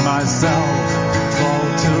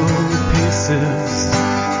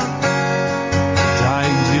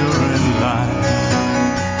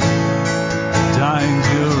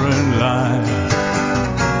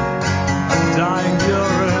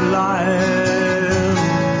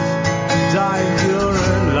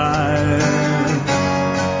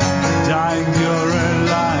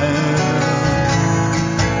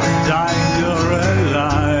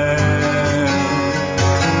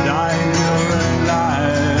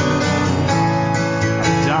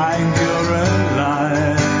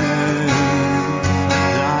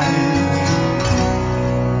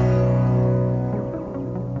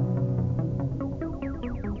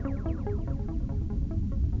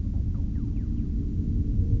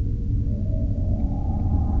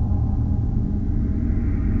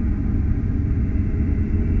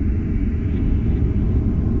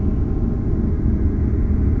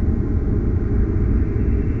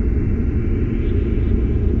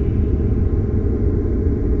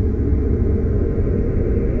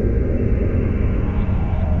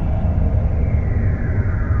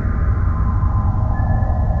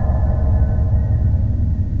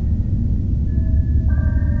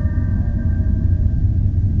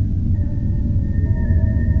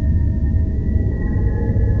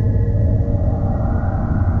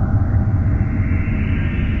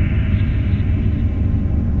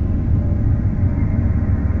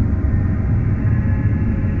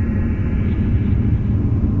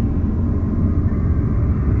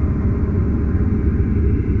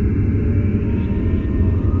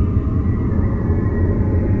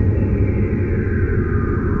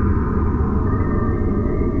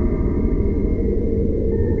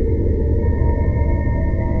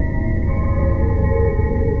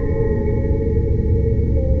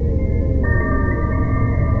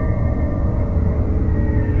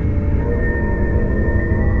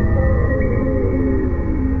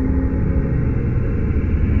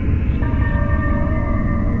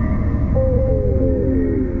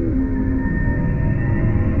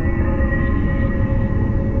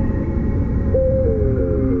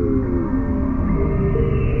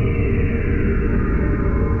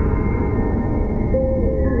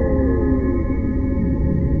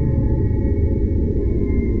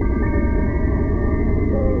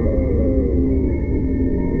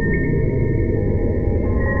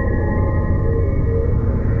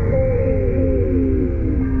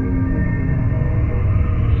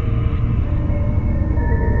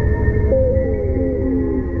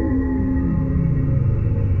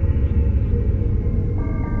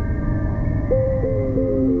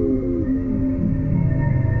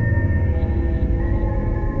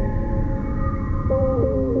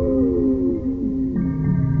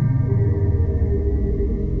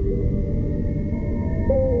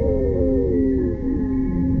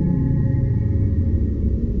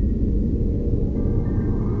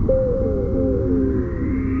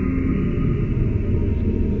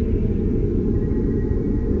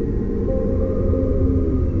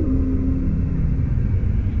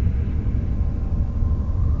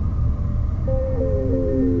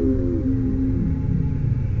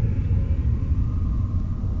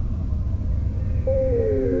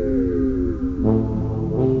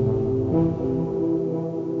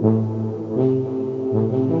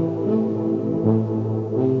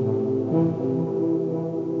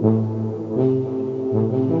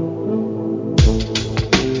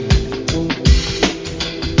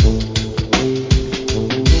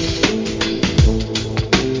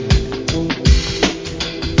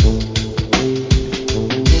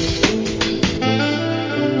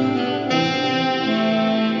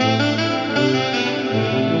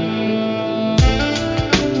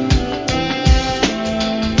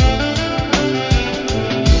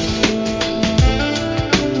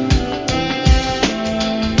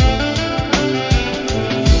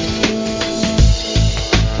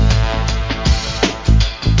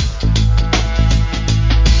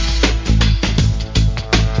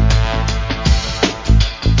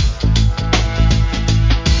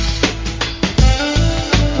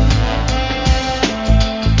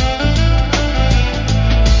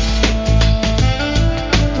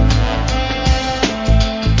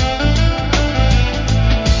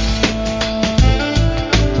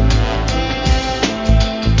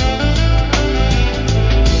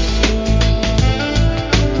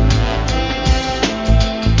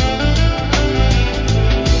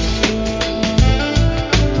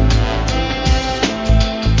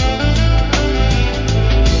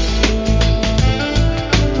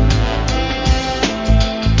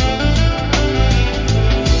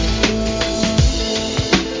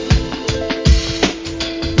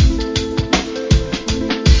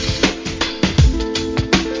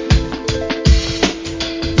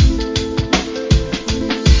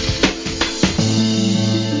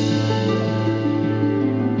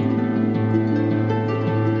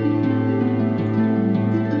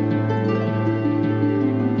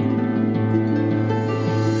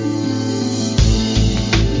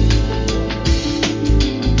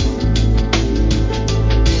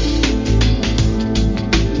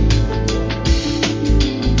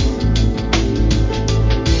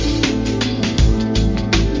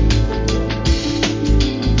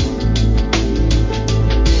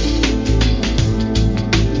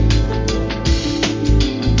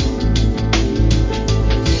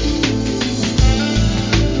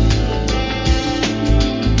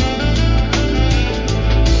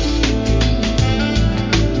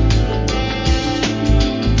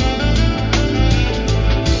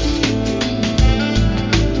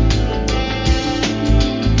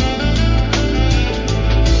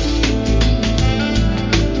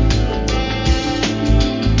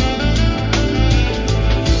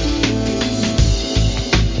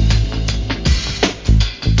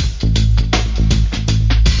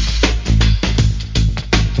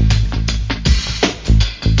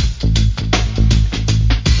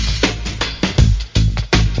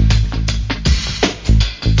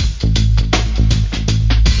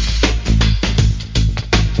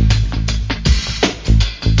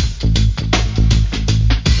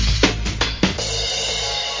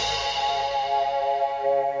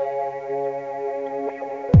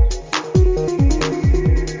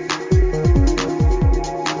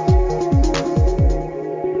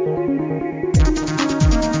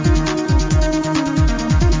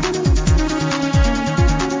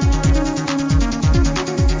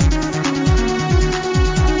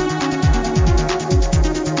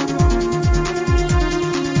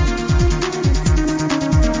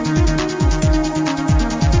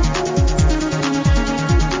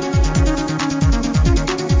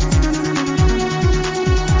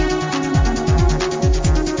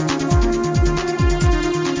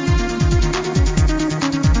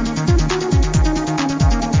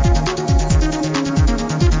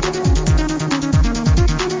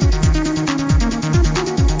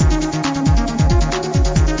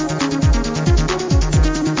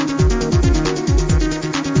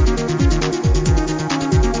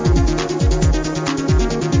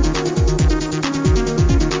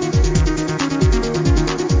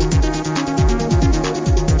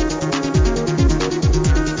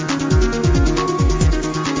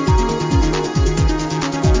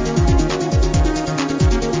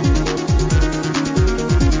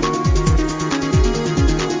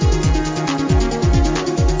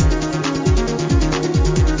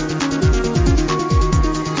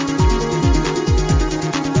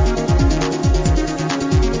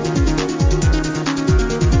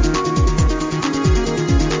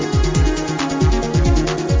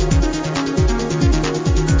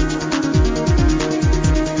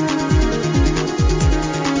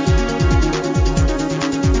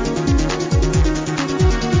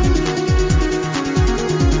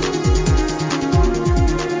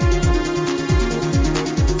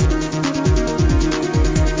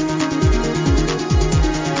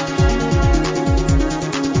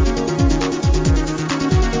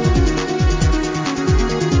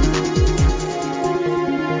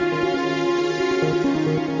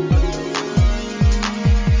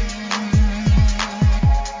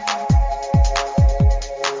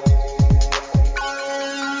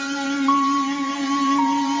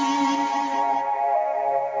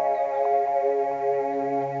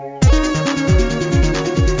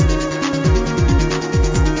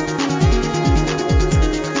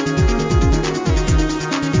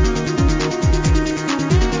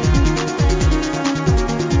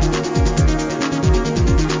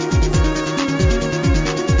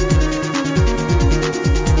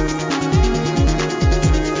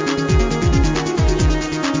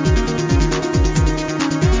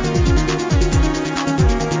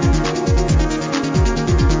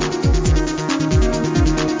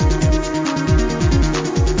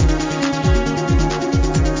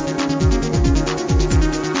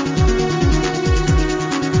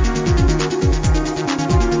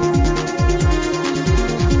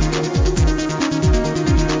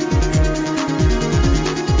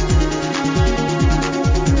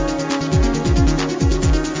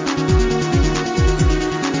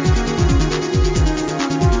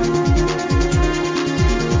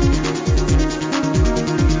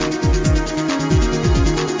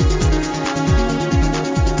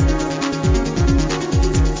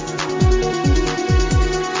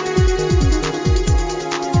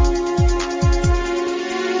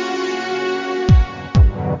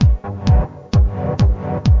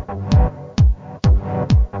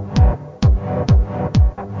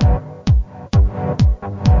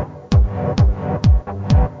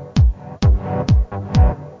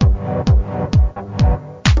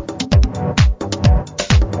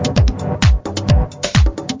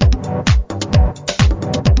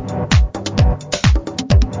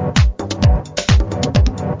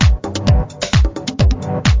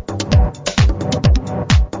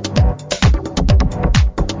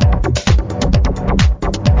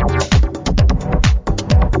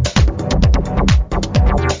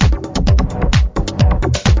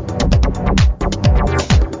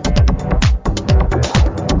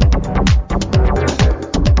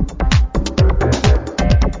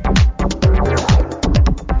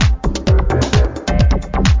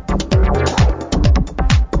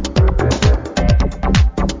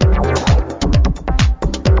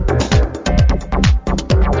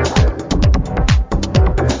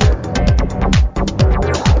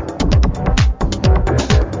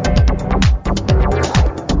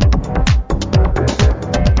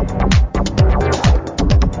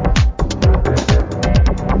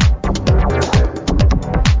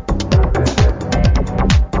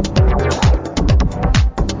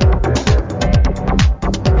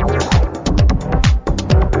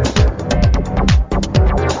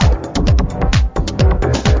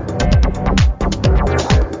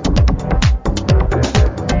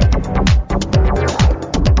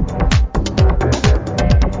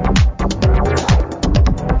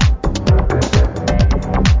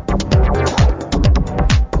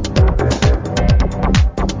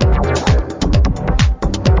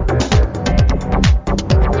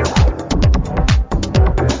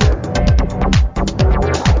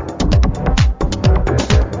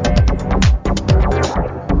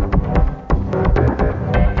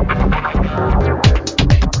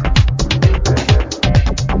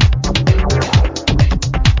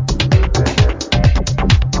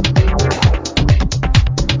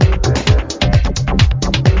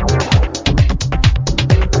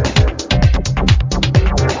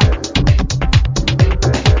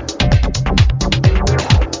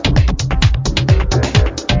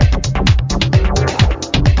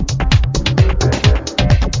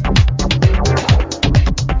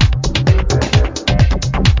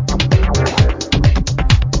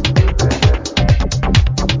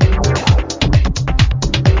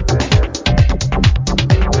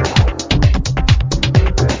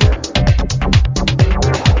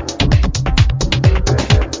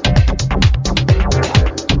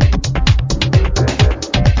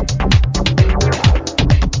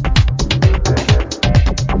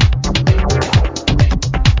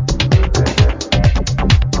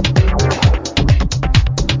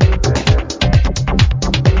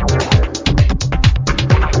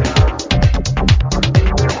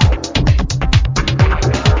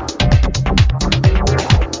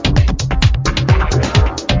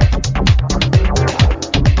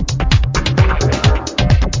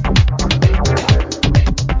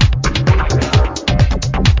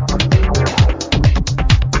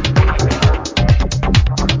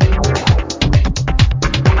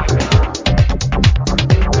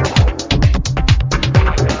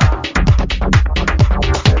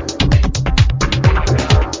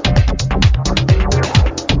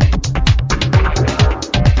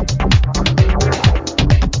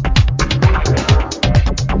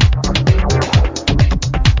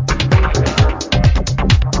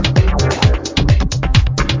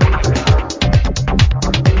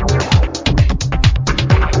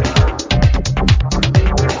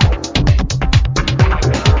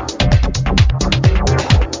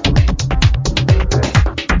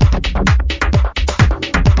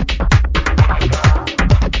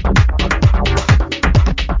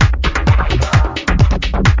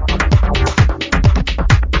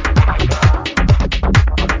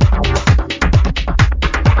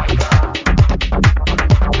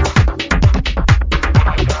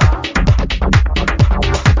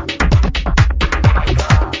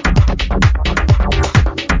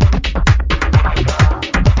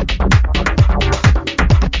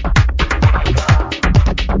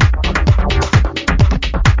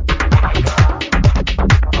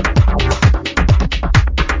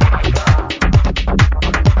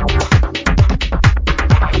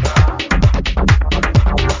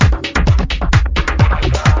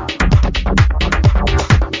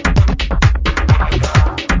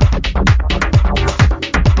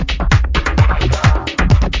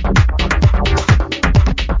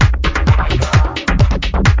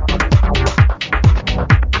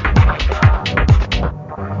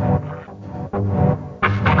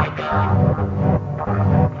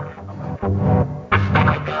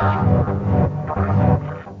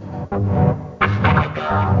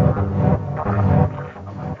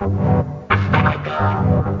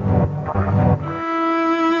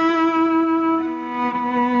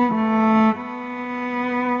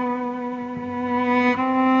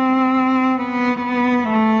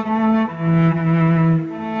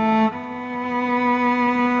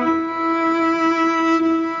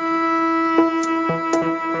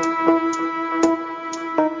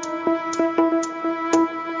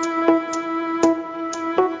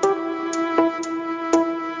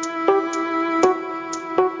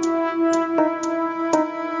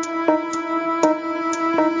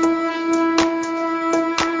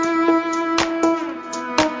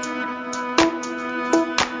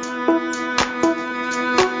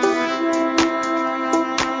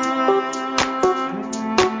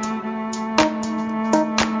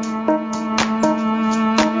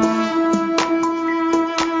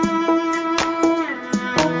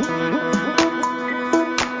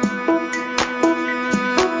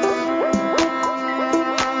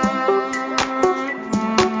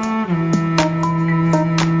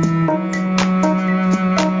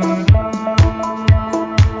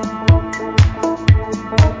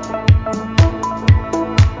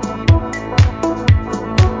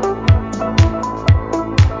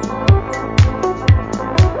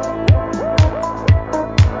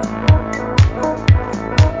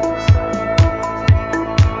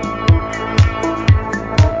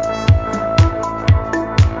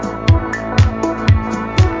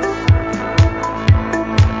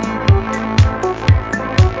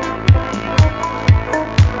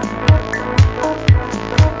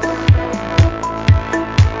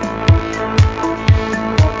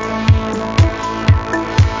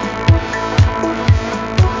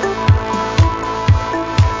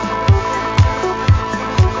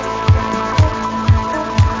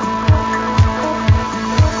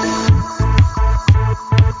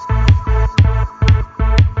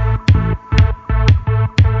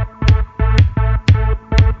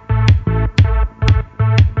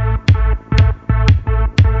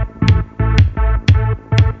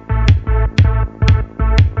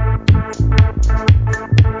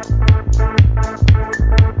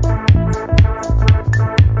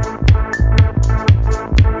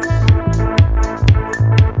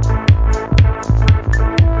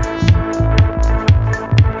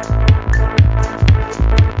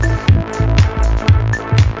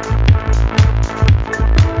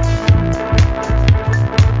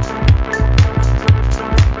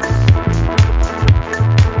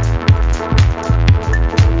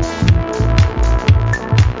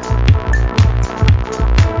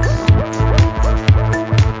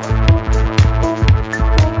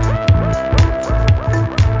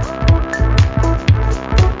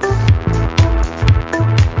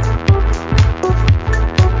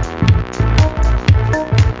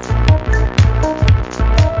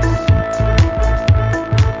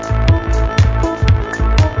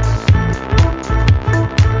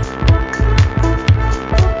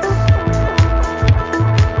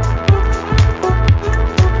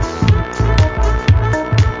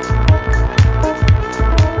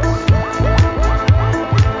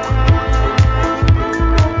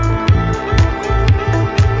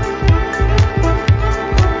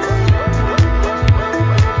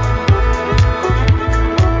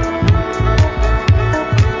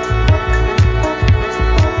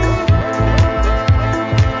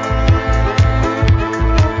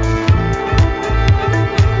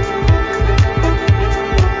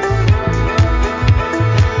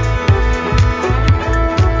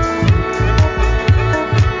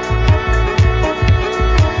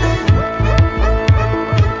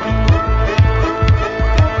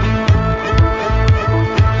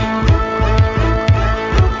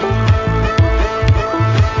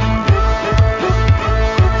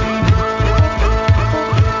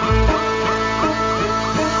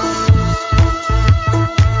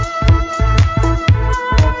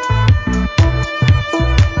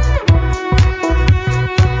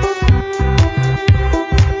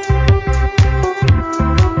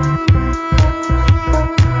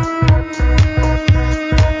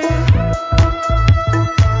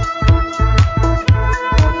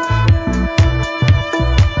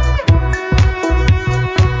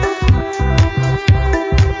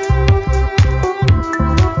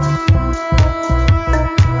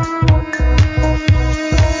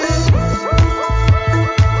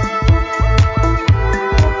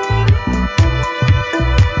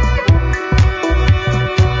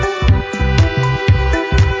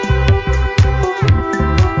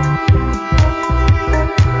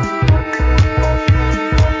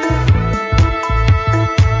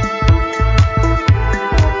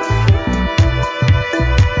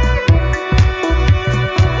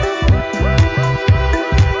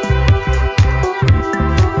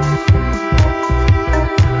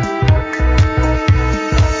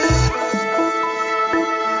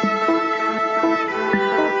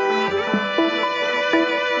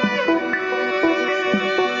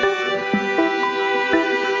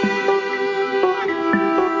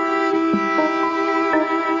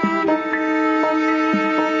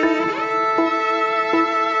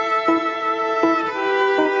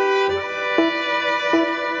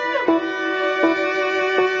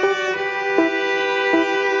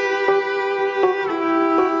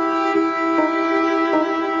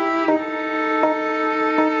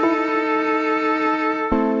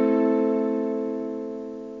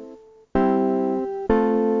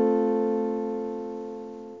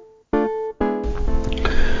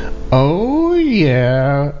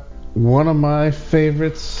yeah, one of my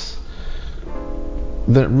favorites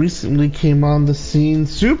that recently came on the scene,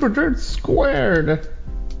 Super Dirt Squared.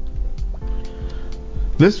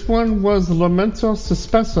 This one was Lamento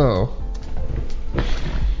Sospeso.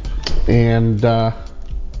 And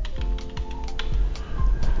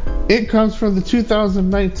it comes from the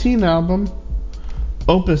 2019 album,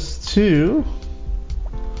 Opus 2.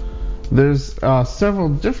 There's several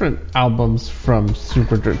different albums from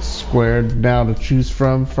Super Dirt Squared now to choose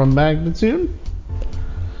from Magnitude.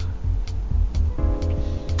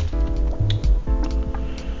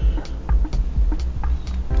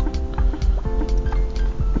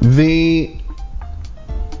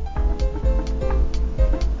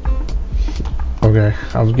 Okay,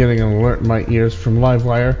 I was getting an alert in my ears from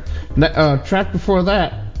Livewire. Track before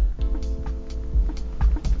that,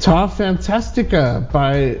 Ta Fantastica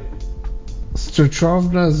by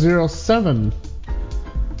Stratrovna 07.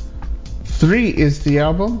 3 is the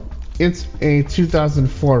album. It's a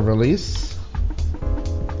 2004 release.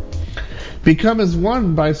 Become as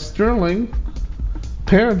One by Sterling.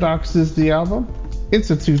 Paradox is the album. It's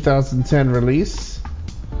a 2010 release.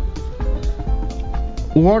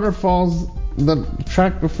 Waterfalls, the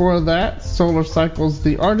track before that. Solar Cycle's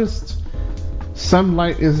the artist.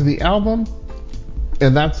 Sunlight is the album,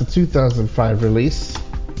 and that's a 2005 release.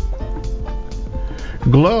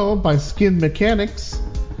 Glow by Skin Mechanics.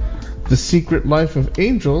 The Secret Life of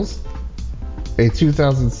Angels, a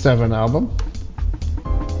 2007 album.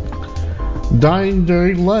 Dying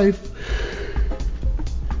Dirty Life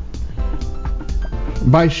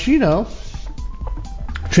by Shino.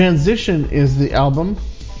 Transition is the album.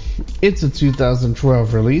 It's a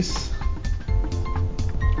 2012 release.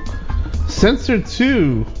 Censor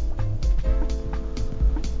 2.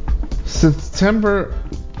 September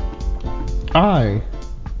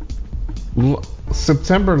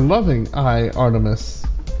Loving Eye Artemis.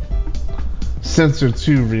 Censor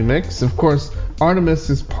 2 remix. Of course, Artemis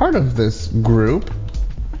is part of this group.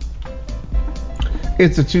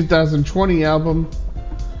 It's a 2020 album,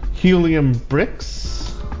 Helium Bricks.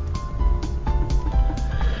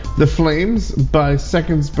 The Flames by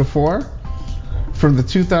Seconds Before from the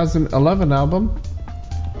 2011 album,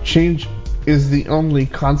 Change is the Only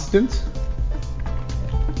Constant.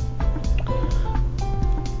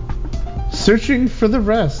 Searching for the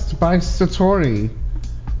Rest by Satori,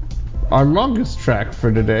 our longest track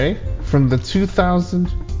for today, from the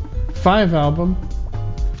 2005 album,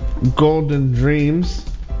 Golden Dreams.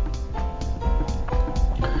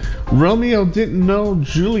 Romeo Didn't Know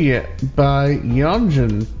Juliet by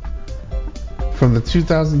Yongen from the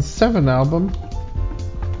 2007 album,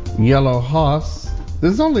 Yellow Hoss.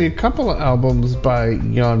 There's only a couple of albums by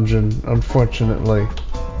Yongen, unfortunately.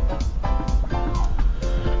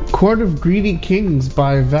 Court of Greedy Kings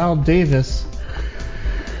by Val Davis.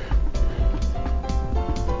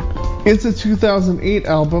 It's a 2008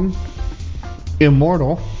 album,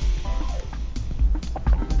 Immortal.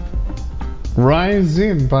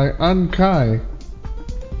 Rai-Zin-Un by Unkai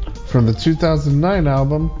from the 2009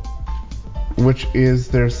 album, which is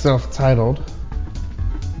their self-titled.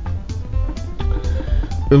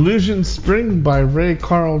 Illusion Spring by Ray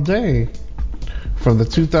Carl Daye from the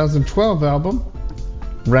 2012 album,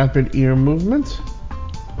 Rapid Ear Movement.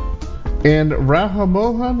 And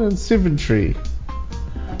Radhamohan and Sivitri,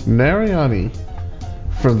 Narayani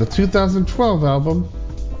from the 2012 album,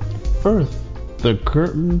 Earth, the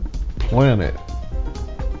Curtain Planet.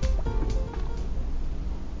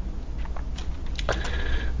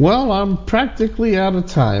 Well, I'm practically out of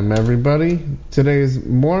time, everybody. Today's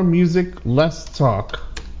more music, less talk.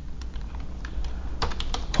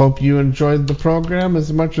 Hope you enjoyed the program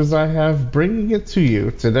as much as I have bringing it to you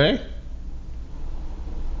today.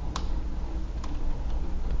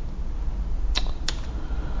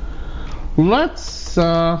 Let's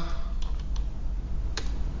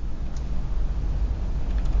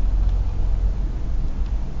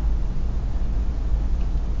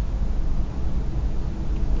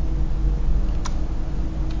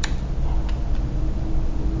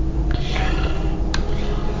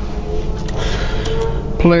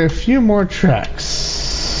play a few more tracks.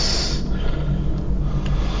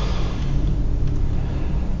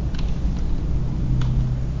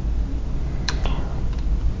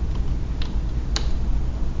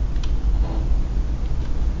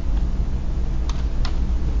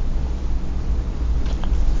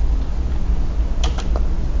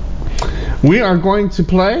 We are going to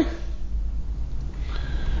play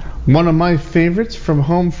one of my favorites from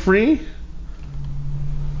Home Free,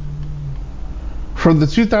 from the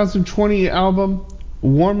 2020 album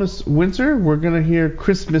Warmest Winter, we're going to hear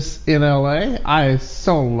Christmas in LA. I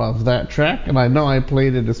so love that track, and I know I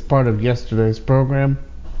played it as part of yesterday's program.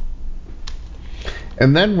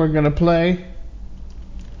 And then we're going to play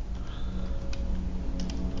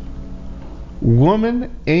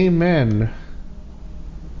Woman Amen,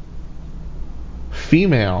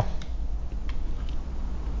 Female.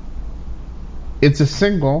 It's a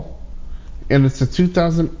single, and it's a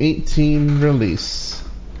 2018 release.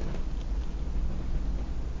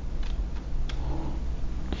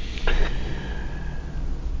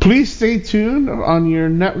 Please stay tuned on your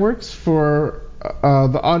networks for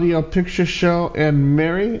the Audio Picture Show and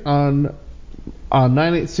Mary on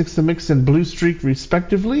 986 The Mix and Blue Streak,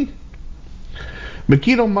 respectively.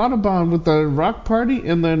 Makito Montalban with the Rock Party,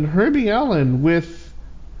 and then Herbie Allen with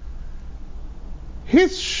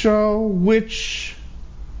his show, which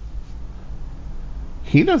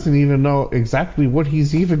he doesn't even know exactly what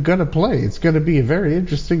he's even going to play. It's going to be a very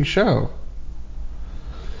interesting show.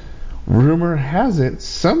 Rumor has it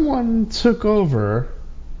someone took over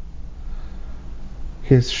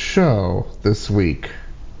his show this week.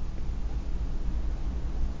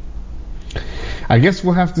 I guess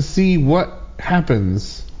we'll have to see what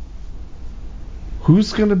happens.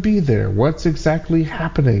 Who's going to be there? What's exactly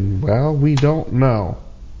happening? Well, we don't know.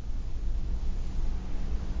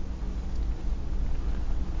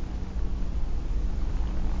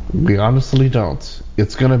 We honestly don't.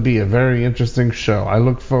 It's going to be a very interesting show. I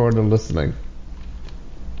look forward to listening.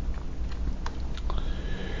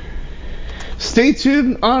 Stay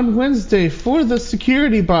tuned on Wednesday for the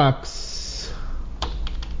Security Box.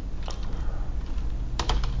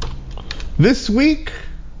 This week,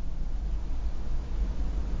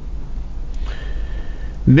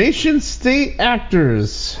 nation-state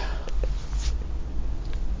actors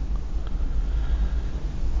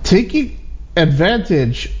taking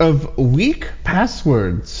advantage of weak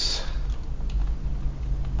passwords.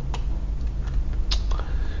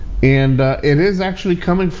 And it is actually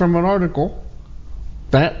coming from an article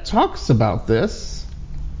that talks about this.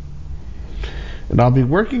 And I'll be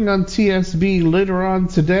working on TSB later on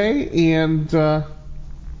today, and I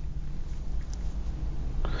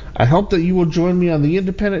hope that you will join me on the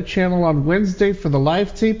Independent channel on Wednesday for the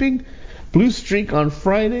live taping, Blue Streak on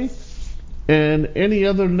Friday, and any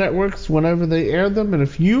other networks whenever they air them. And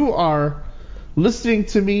if you are listening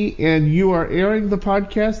to me and you are airing the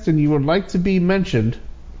podcast and you would like to be mentioned,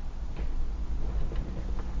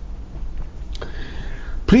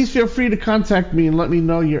 please feel free to contact me and let me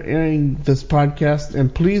know you're airing this podcast.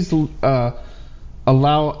 And please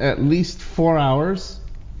allow at least 4 hours.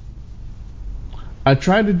 I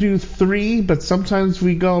try to do 3, but sometimes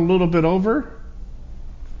we go a little bit over.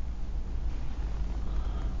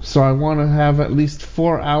 So I want to have at least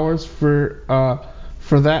 4 hours for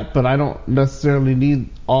that, but I don't necessarily need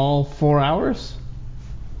all 4 hours.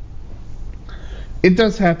 It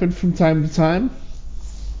does happen from time to time.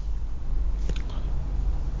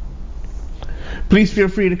 Please feel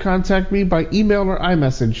free to contact me by email or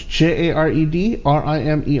iMessage, JAREDRIMER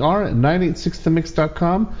at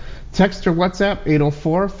 986themix.com. Text or WhatsApp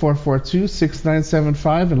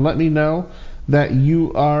 804-442-6975 and let me know that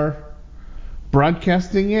you are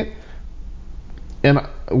broadcasting it and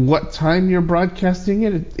what time you're broadcasting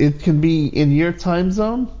it. It can be in your time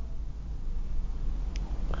zone,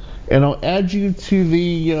 and I'll add you to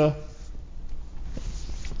the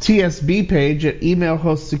TSB page at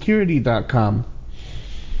emailhostsecurity.com.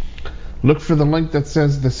 Look for the link that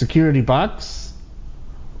says the security box,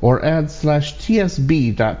 or add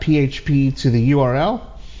 /tsb.php to the URL,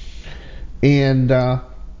 and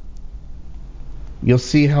you'll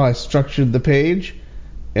see how I structured the page.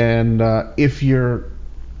 And if you're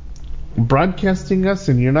broadcasting us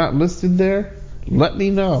and you're not listed there, let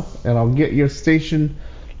me know, and I'll get your station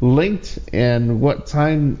linked and what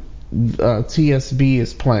time TSB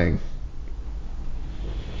is playing.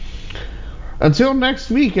 Until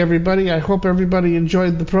next week, everybody, I hope everybody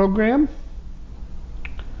enjoyed the program,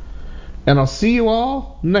 and I'll see you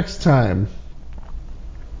all next time.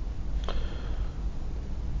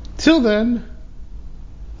 Till then,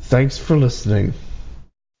 thanks for listening.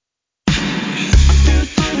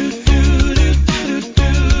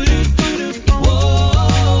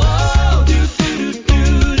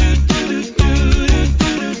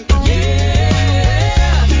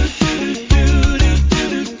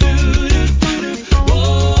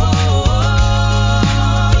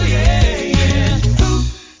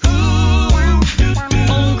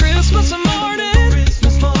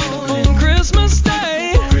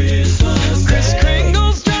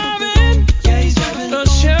 Kringle's driving, yeah, he's driving.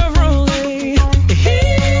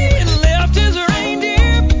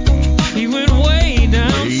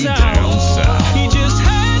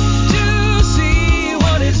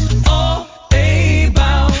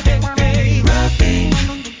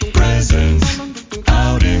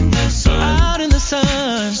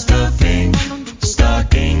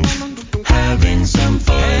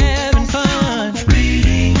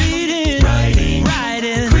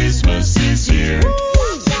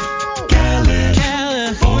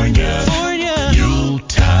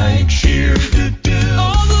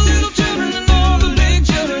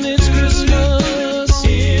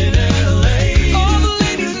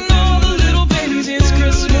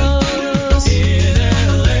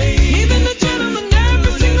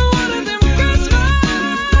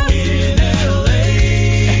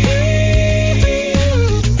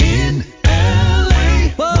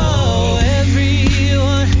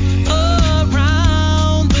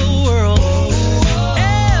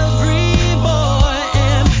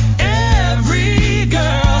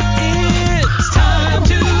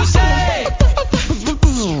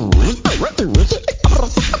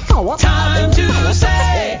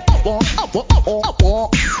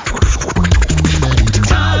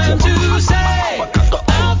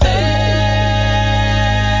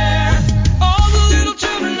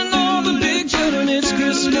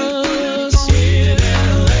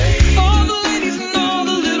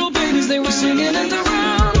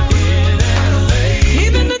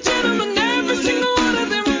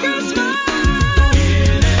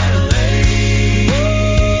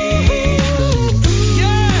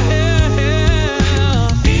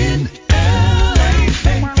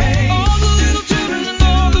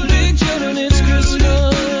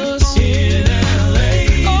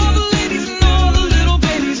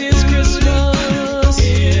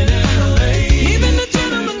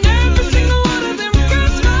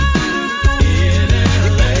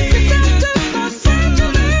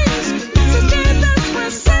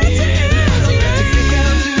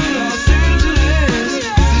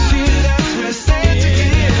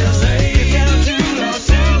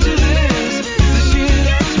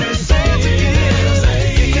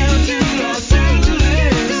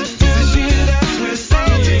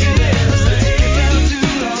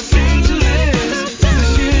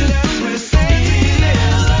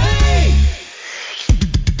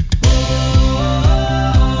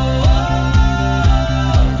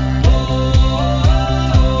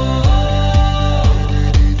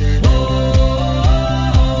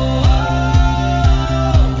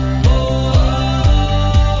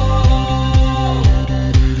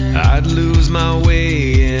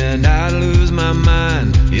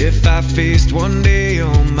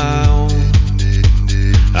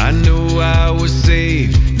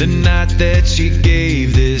 night that she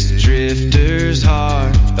gave this drifter's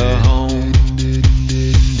heart a home.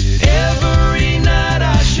 Every night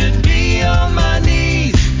I should be on my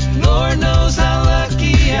knees. Lord knows how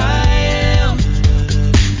lucky I am.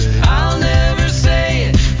 I'll never say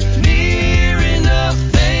it near enough.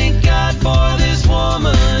 Thank God for this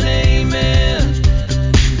woman, amen.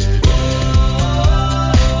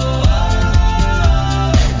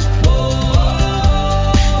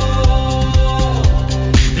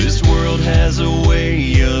 This world has a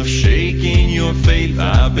way of shaking your faith.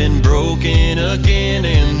 I've been broken again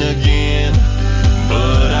and again,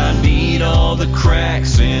 but I need all the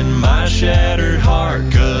cracks in my shattered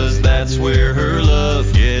heart, 'cause that's where her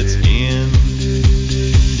love gets in.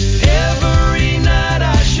 Every night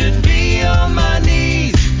I should be on my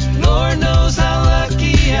knees. Lord knows how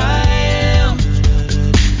lucky I am.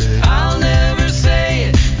 I'll never say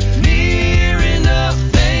it near enough.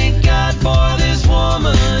 Thank God for this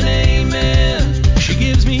woman, amen. She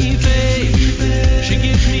gives me faith, she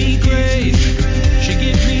gives me grace, she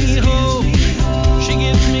gives me hope, she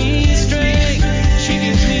gives me strength, she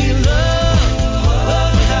gives me love,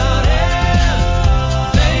 love without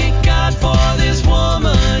end. Thank God for this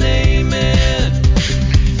woman, amen.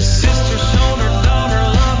 Sister, shoulder, daughter,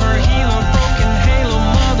 lover, healer, broken halo,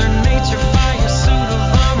 mother, nature, fire, suit of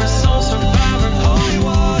armor, soul survivor, holy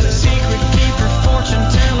water, secret keeper, fortune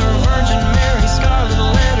teller, Virgin Mary, scarlet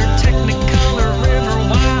letter, technicolor, river,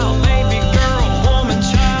 wild, baby girl, woman,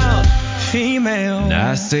 child, female. And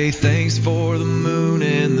I say thanks for the moon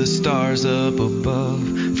and the stars up above,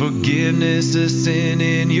 forgiveness of sin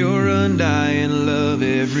in your undying love,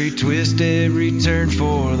 every twist, every turn,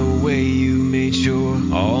 for the way you made sure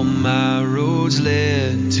all my roads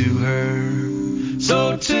led to her.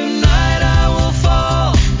 So tonight